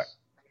someplace. Start.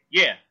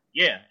 Yeah,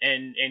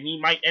 and he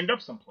might end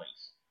up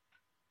someplace.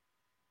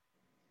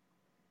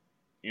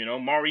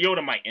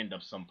 Mariota might end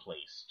up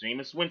someplace.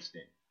 Jameis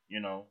Winston,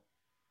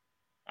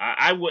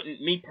 I wouldn't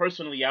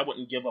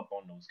give up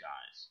on those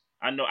guys.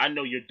 I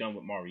know you're done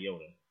with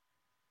Mariota.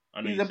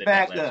 I know He's you a said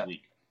backup. that last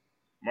week.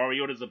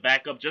 Mariota's a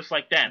backup just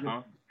like that,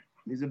 huh?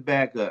 He's a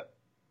backup.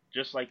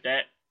 Just like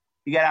that?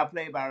 He got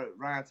outplayed by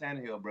Ryan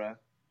Tannehill, bro.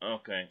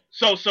 Okay.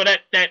 So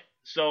that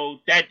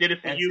did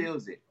it for you? That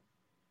seals it.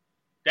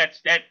 That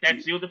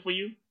sealed it for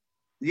you?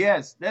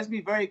 Yes. Let's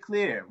be very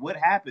clear. What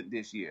happened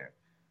last year?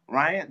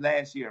 Ryan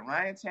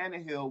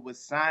Tannehill was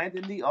signed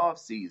in the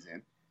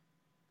offseason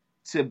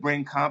to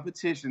bring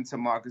competition to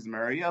Marcus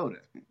Mariota.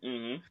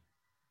 Mm-hmm.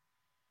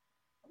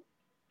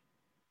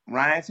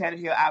 Ryan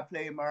Tannehill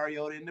outplayed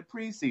Mariota in the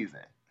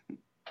preseason.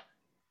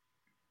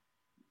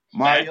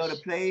 Mariota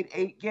played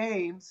 8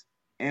 games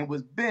and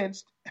was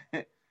benched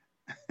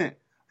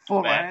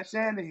for Ryan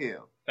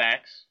Tannehill.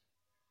 Facts.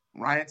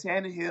 Ryan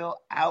Tannehill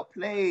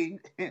outplayed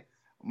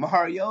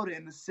Mariota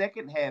in the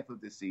second half of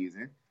the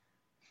season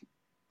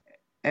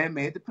and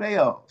made the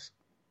playoffs.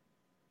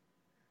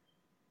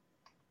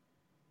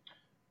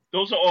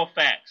 Those are all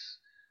facts.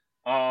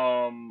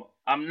 I'm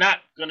not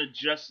going to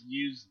just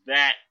use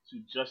that to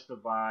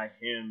justify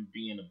him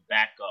being a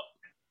backup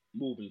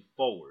moving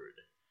forward.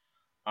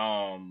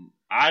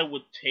 I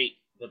would take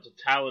the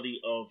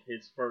totality of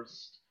his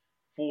first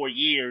 4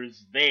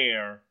 years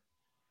there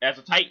as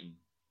a Titan.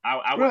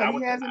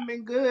 He hasn't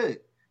been good.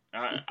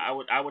 I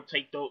would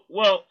take those.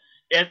 Well,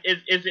 is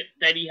it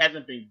that he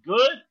hasn't been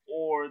good,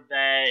 or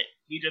that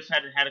He just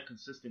hadn't had a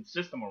consistent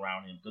system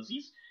around him because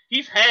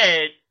he's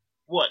had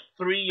what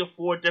 3 or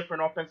 4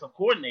 different offensive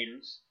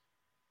coordinators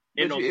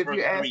in those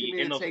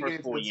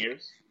first 4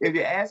 years. If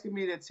you're asking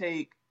me to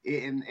take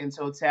it in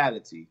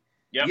totality,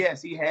 yep.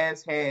 Yes, he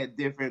has had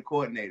different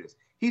coordinators.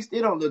 He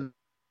still don't look.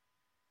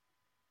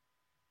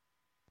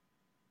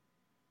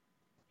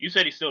 You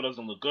said he still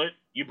doesn't look good.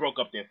 You broke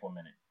up there for a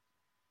minute.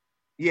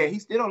 Yeah, he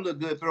still don't look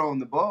good throwing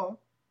the ball.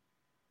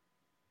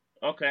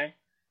 Okay,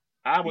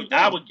 I would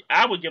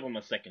give him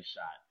a second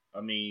shot.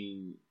 I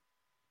mean,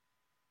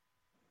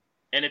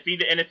 and if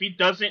he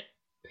doesn't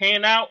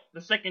pan out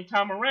the second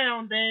time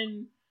around,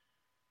 then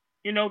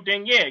you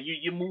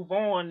move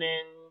on,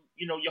 and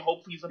you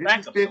hope he's a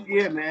backup. This is 5th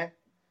year, man.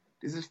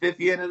 This is 5th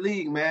year in the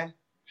league, man.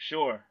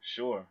 Sure.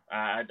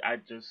 I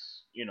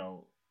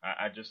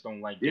just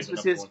don't like giving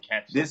up on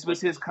cats. This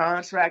was his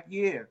contract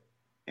year,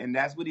 and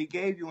that's what he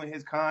gave you in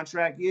his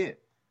contract year.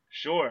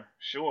 Sure.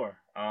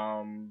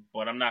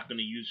 But I'm not going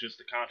to use just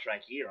the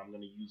contract year. I'm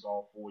going to use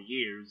all 4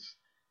 years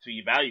to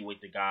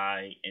evaluate the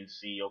guy and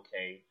see,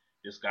 okay,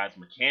 this guy's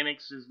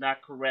mechanics is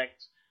not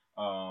correct.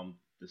 The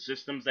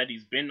systems that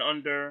he's been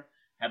under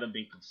haven't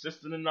been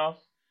consistent enough.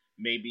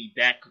 Maybe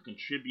that could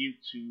contribute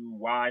to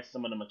why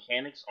some of the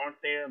mechanics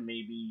aren't there.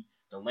 Maybe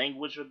the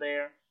language are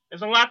there.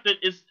 There's a lot that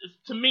is,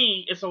 to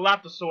me, it's a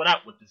lot to sort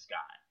out with this guy.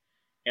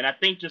 And I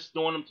think just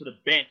throwing him to the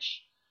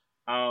bench,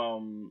 I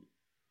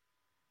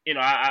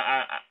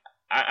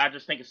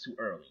just think it's too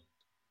early.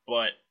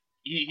 But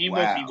he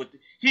won't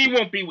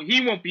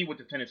be with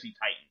the Tennessee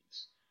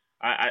Titans.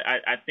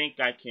 I think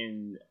I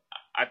can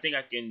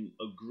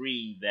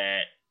agree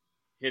that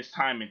his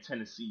time in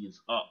Tennessee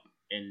is up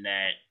and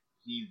that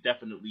he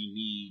definitely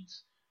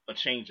needs a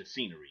change of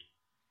scenery.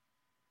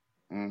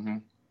 Mm-hmm.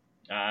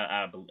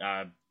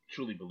 I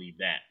truly believe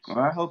that. Well,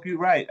 I hope you're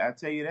right. I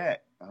tell you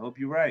that. I hope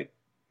you're right.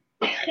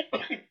 Yeah.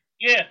 But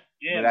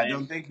man. I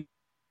don't think.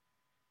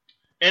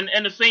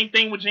 And the same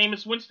thing with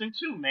Jameis Winston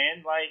too,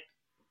 man. Like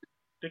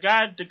the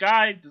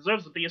guy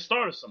deserves to be a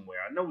starter somewhere.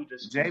 I know we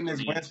just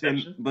Jameis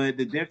Winston, but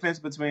the difference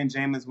between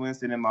Jameis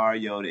Winston and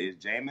Mariota is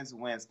Jameis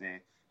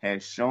Winston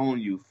has shown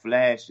you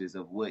flashes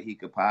of what he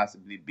could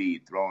possibly be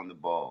throwing the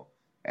ball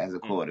as a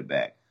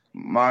quarterback.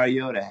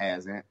 Mariota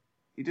hasn't.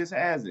 He just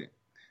hasn't.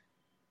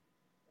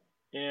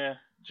 Yeah,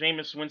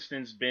 Jameis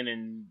Winston's been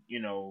in,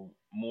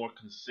 more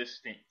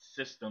consistent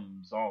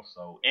systems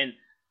also. And,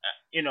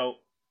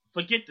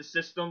 forget the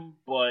system,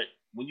 but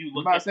when you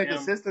look at him... the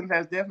system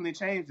has definitely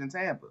changed in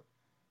Tampa.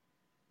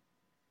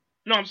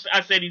 No,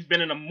 I said he's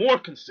been in a more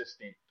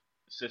consistent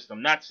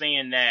system. Not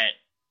saying that,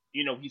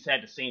 he's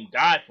had the same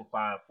guy for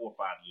 4 or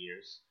 5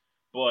 years,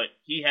 but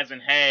he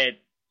hasn't had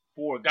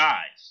 4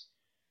 guys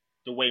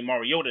the way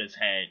Mariota has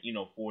had,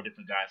 4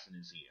 different guys in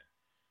his ear.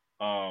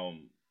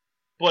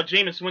 But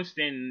Jameis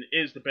Winston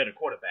is the better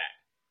quarterback.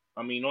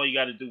 I mean, all you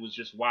got to do is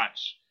just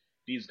watch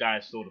these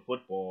guys throw the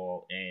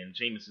football, and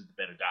Jameis is the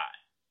better guy.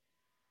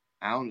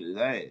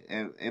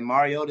 And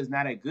Mariota's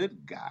not a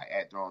good guy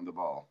at throwing the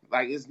ball.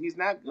 He's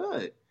not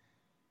good.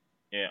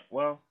 Yeah,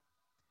 well,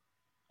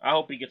 I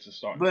hope he gets a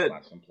start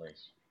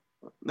someplace.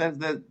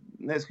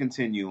 Let's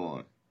continue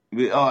on.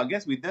 I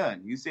guess we're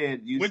done. You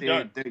said you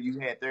had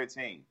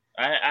 13.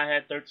 I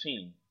had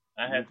 13.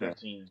 I had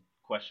 13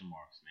 question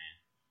marks, man.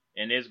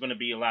 And there's going to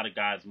be a lot of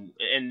guys,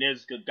 and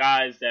there's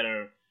guys that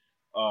are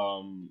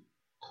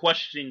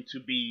questioned to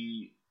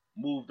be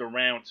moved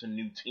around to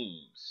new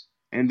teams.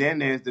 And then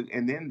there's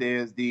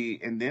the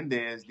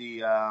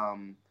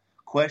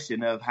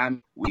question of how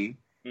many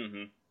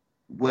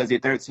was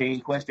it 13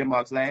 question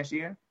marks last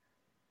year?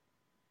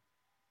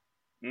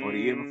 Or the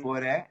year before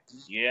that?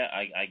 Yeah,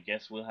 I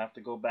guess we'll have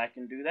to go back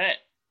and do that.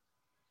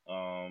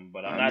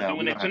 But I'm not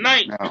doing it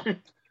tonight.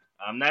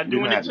 I'm not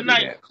doing it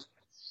tonight.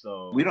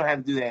 So we don't have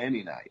to do that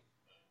any night.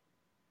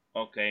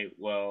 Okay,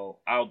 well,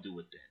 I'll do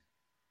it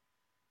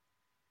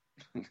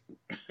then.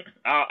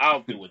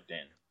 I'll do it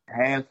then.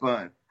 Have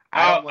fun.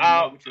 I don't want to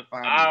know what your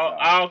findings are.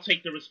 I'll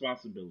take the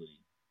responsibility.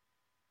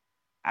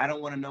 I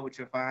don't want to know what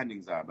your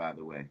findings are, by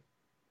the way.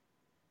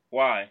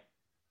 Why?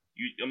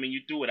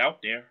 You threw it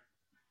out there.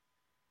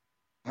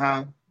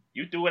 Huh?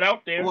 You threw it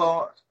out there.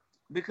 Well,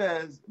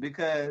 because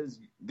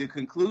your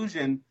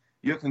conclusion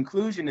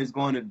is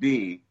going to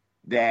be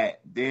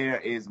that there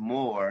is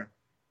more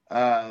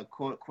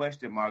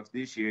question marks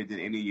this year than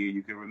any year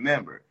you can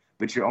remember.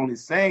 But you're only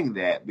saying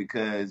that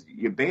because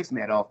you're basing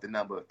that off the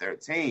number of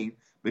 13,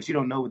 but you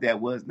don't know what that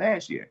was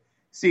last year.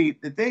 See,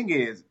 the thing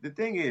is,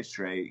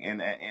 Trey,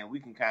 and we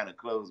can kind of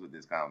close with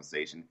this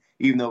conversation,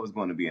 even though it's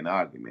going to be an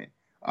argument,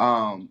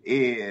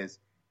 is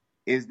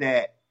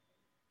that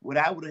what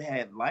I would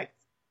have liked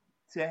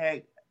to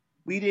have,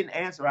 we didn't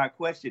answer our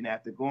question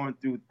after going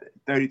through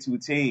 32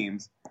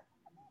 teams.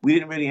 We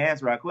didn't really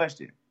answer our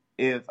question,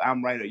 if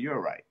I'm right or you're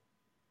right.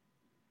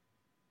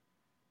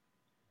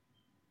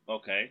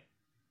 Okay.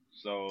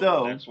 So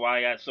that's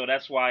why I said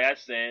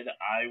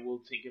I will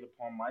take it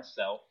upon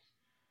myself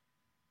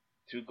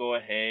to go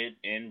ahead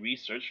and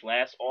research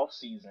last off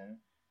season.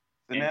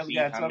 So now we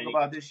gotta talk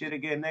about this shit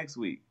again next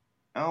week.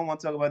 I don't want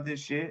to talk about this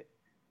shit.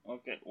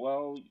 Okay,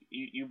 well,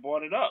 you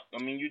brought it up. I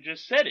mean, you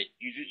just said it.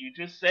 You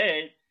just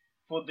said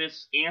for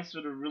this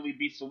answer to really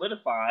be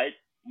solidified,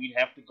 we'd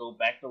have to go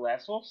back to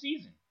last off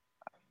season.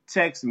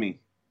 Text me.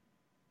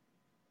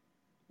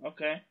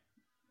 Okay.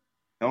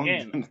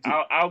 Again,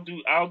 I'll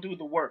do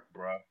the work,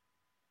 bro.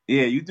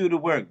 Yeah, you do the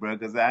work, bro,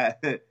 because I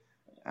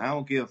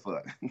don't give a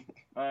fuck.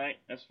 All right,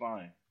 that's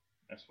fine.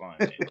 That's fine,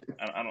 man.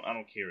 I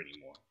don't care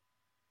anymore.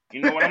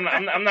 You know what?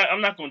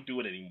 I'm not gonna do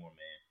it anymore, man.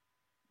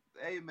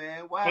 Hey,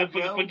 man, why,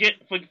 bro?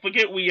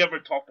 Forget we ever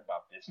talked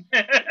about this.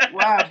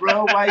 Why,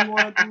 bro? Why you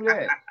want to do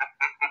that?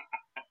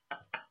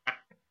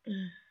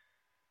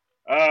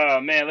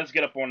 Man, let's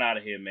get up on out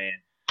of here, man.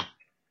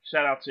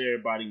 Shout out to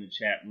everybody in the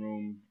chat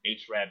room.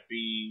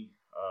 HRAP-B,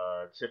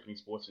 Tiffany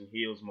Sports and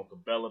Heels, Mocha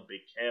Bella,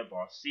 Big Kev,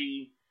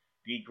 RC,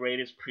 The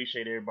Greatest.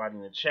 Appreciate everybody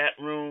in the chat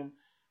room.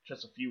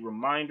 Just a few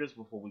reminders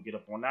before we get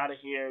up on out of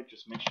here.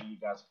 Just make sure you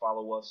guys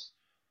follow us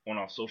on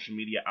our social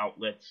media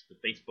outlets, the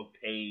Facebook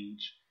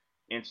page,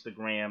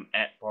 Instagram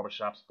at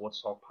Barbershop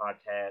Sports Talk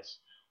Podcast.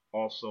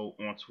 Also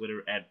on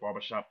Twitter at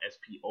Barbershop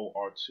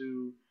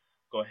SPOR2.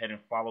 Go ahead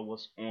and follow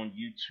us on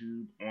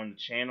YouTube on the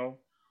channel.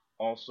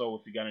 Also,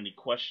 if you got any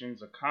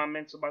questions or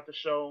comments about the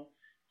show,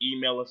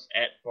 email us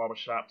at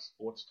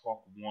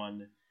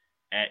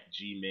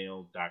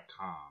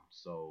barbershopsportstalk1@gmail.com.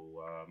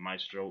 So,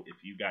 Maestro,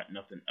 if you got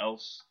nothing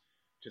else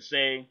to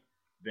say,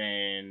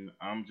 then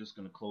I'm just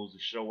going to close the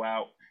show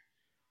out.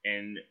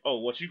 And,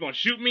 what, you going to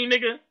shoot me,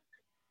 nigga?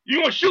 You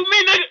going to shoot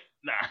me, nigga?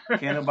 Nah.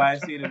 Can't nobody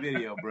see the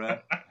video,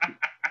 bro.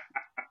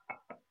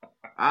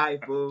 All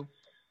right, fool.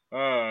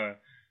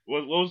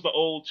 What was the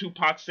old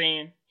Tupac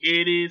saying?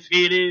 Here it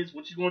is.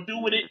 What you gonna do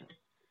with it?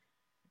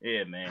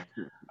 Yeah, man.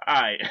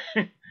 Alright.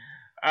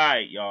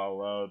 Alright,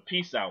 y'all.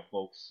 Peace out,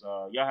 folks.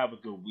 Y'all have a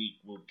good week.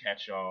 We'll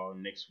catch y'all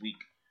next week.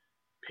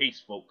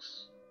 Peace,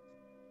 folks.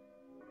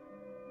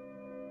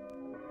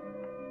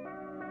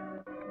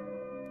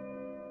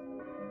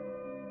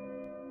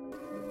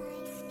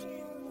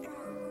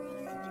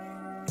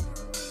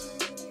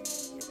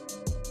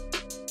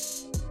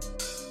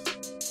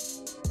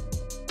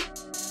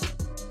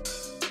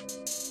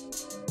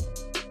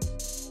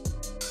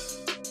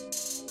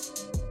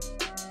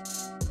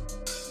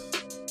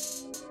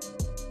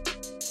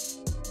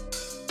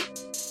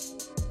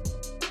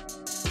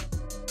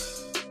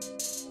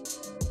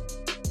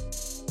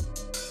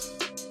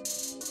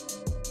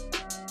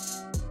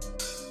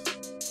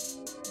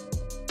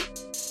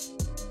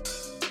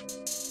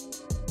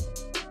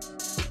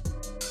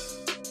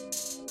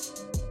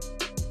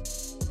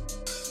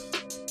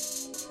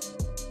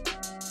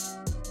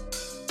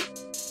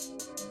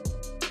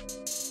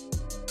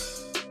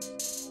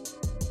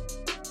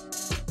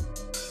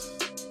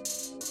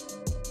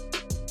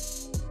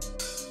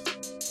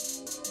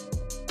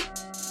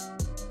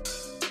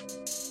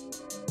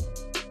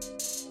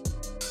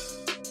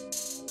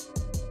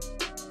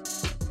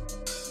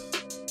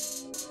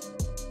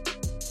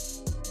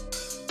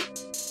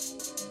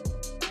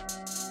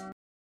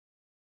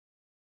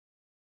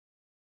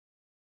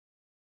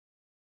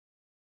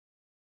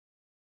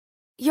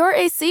 Your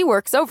AC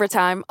works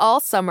overtime all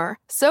summer,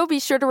 so be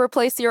sure to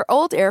replace your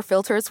old air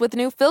filters with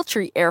new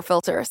Filtry air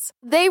filters.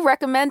 They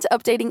recommend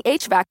updating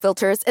HVAC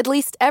filters at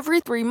least every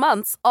 3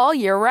 months all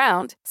year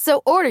round.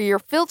 So order your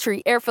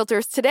Filtry air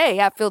filters today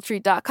at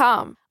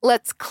Filtry.com.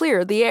 Let's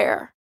clear the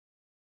air.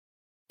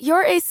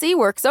 Your AC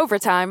works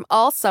overtime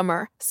all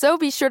summer, so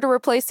be sure to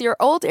replace your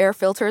old air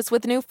filters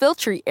with new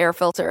Filtry air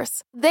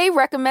filters. They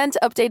recommend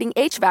updating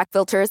HVAC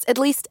filters at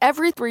least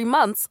every 3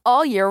 months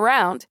all year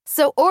round.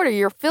 So order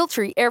your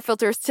Filtry air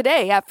filters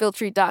today at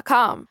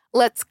Filtry.com.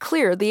 Let's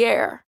clear the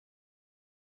air.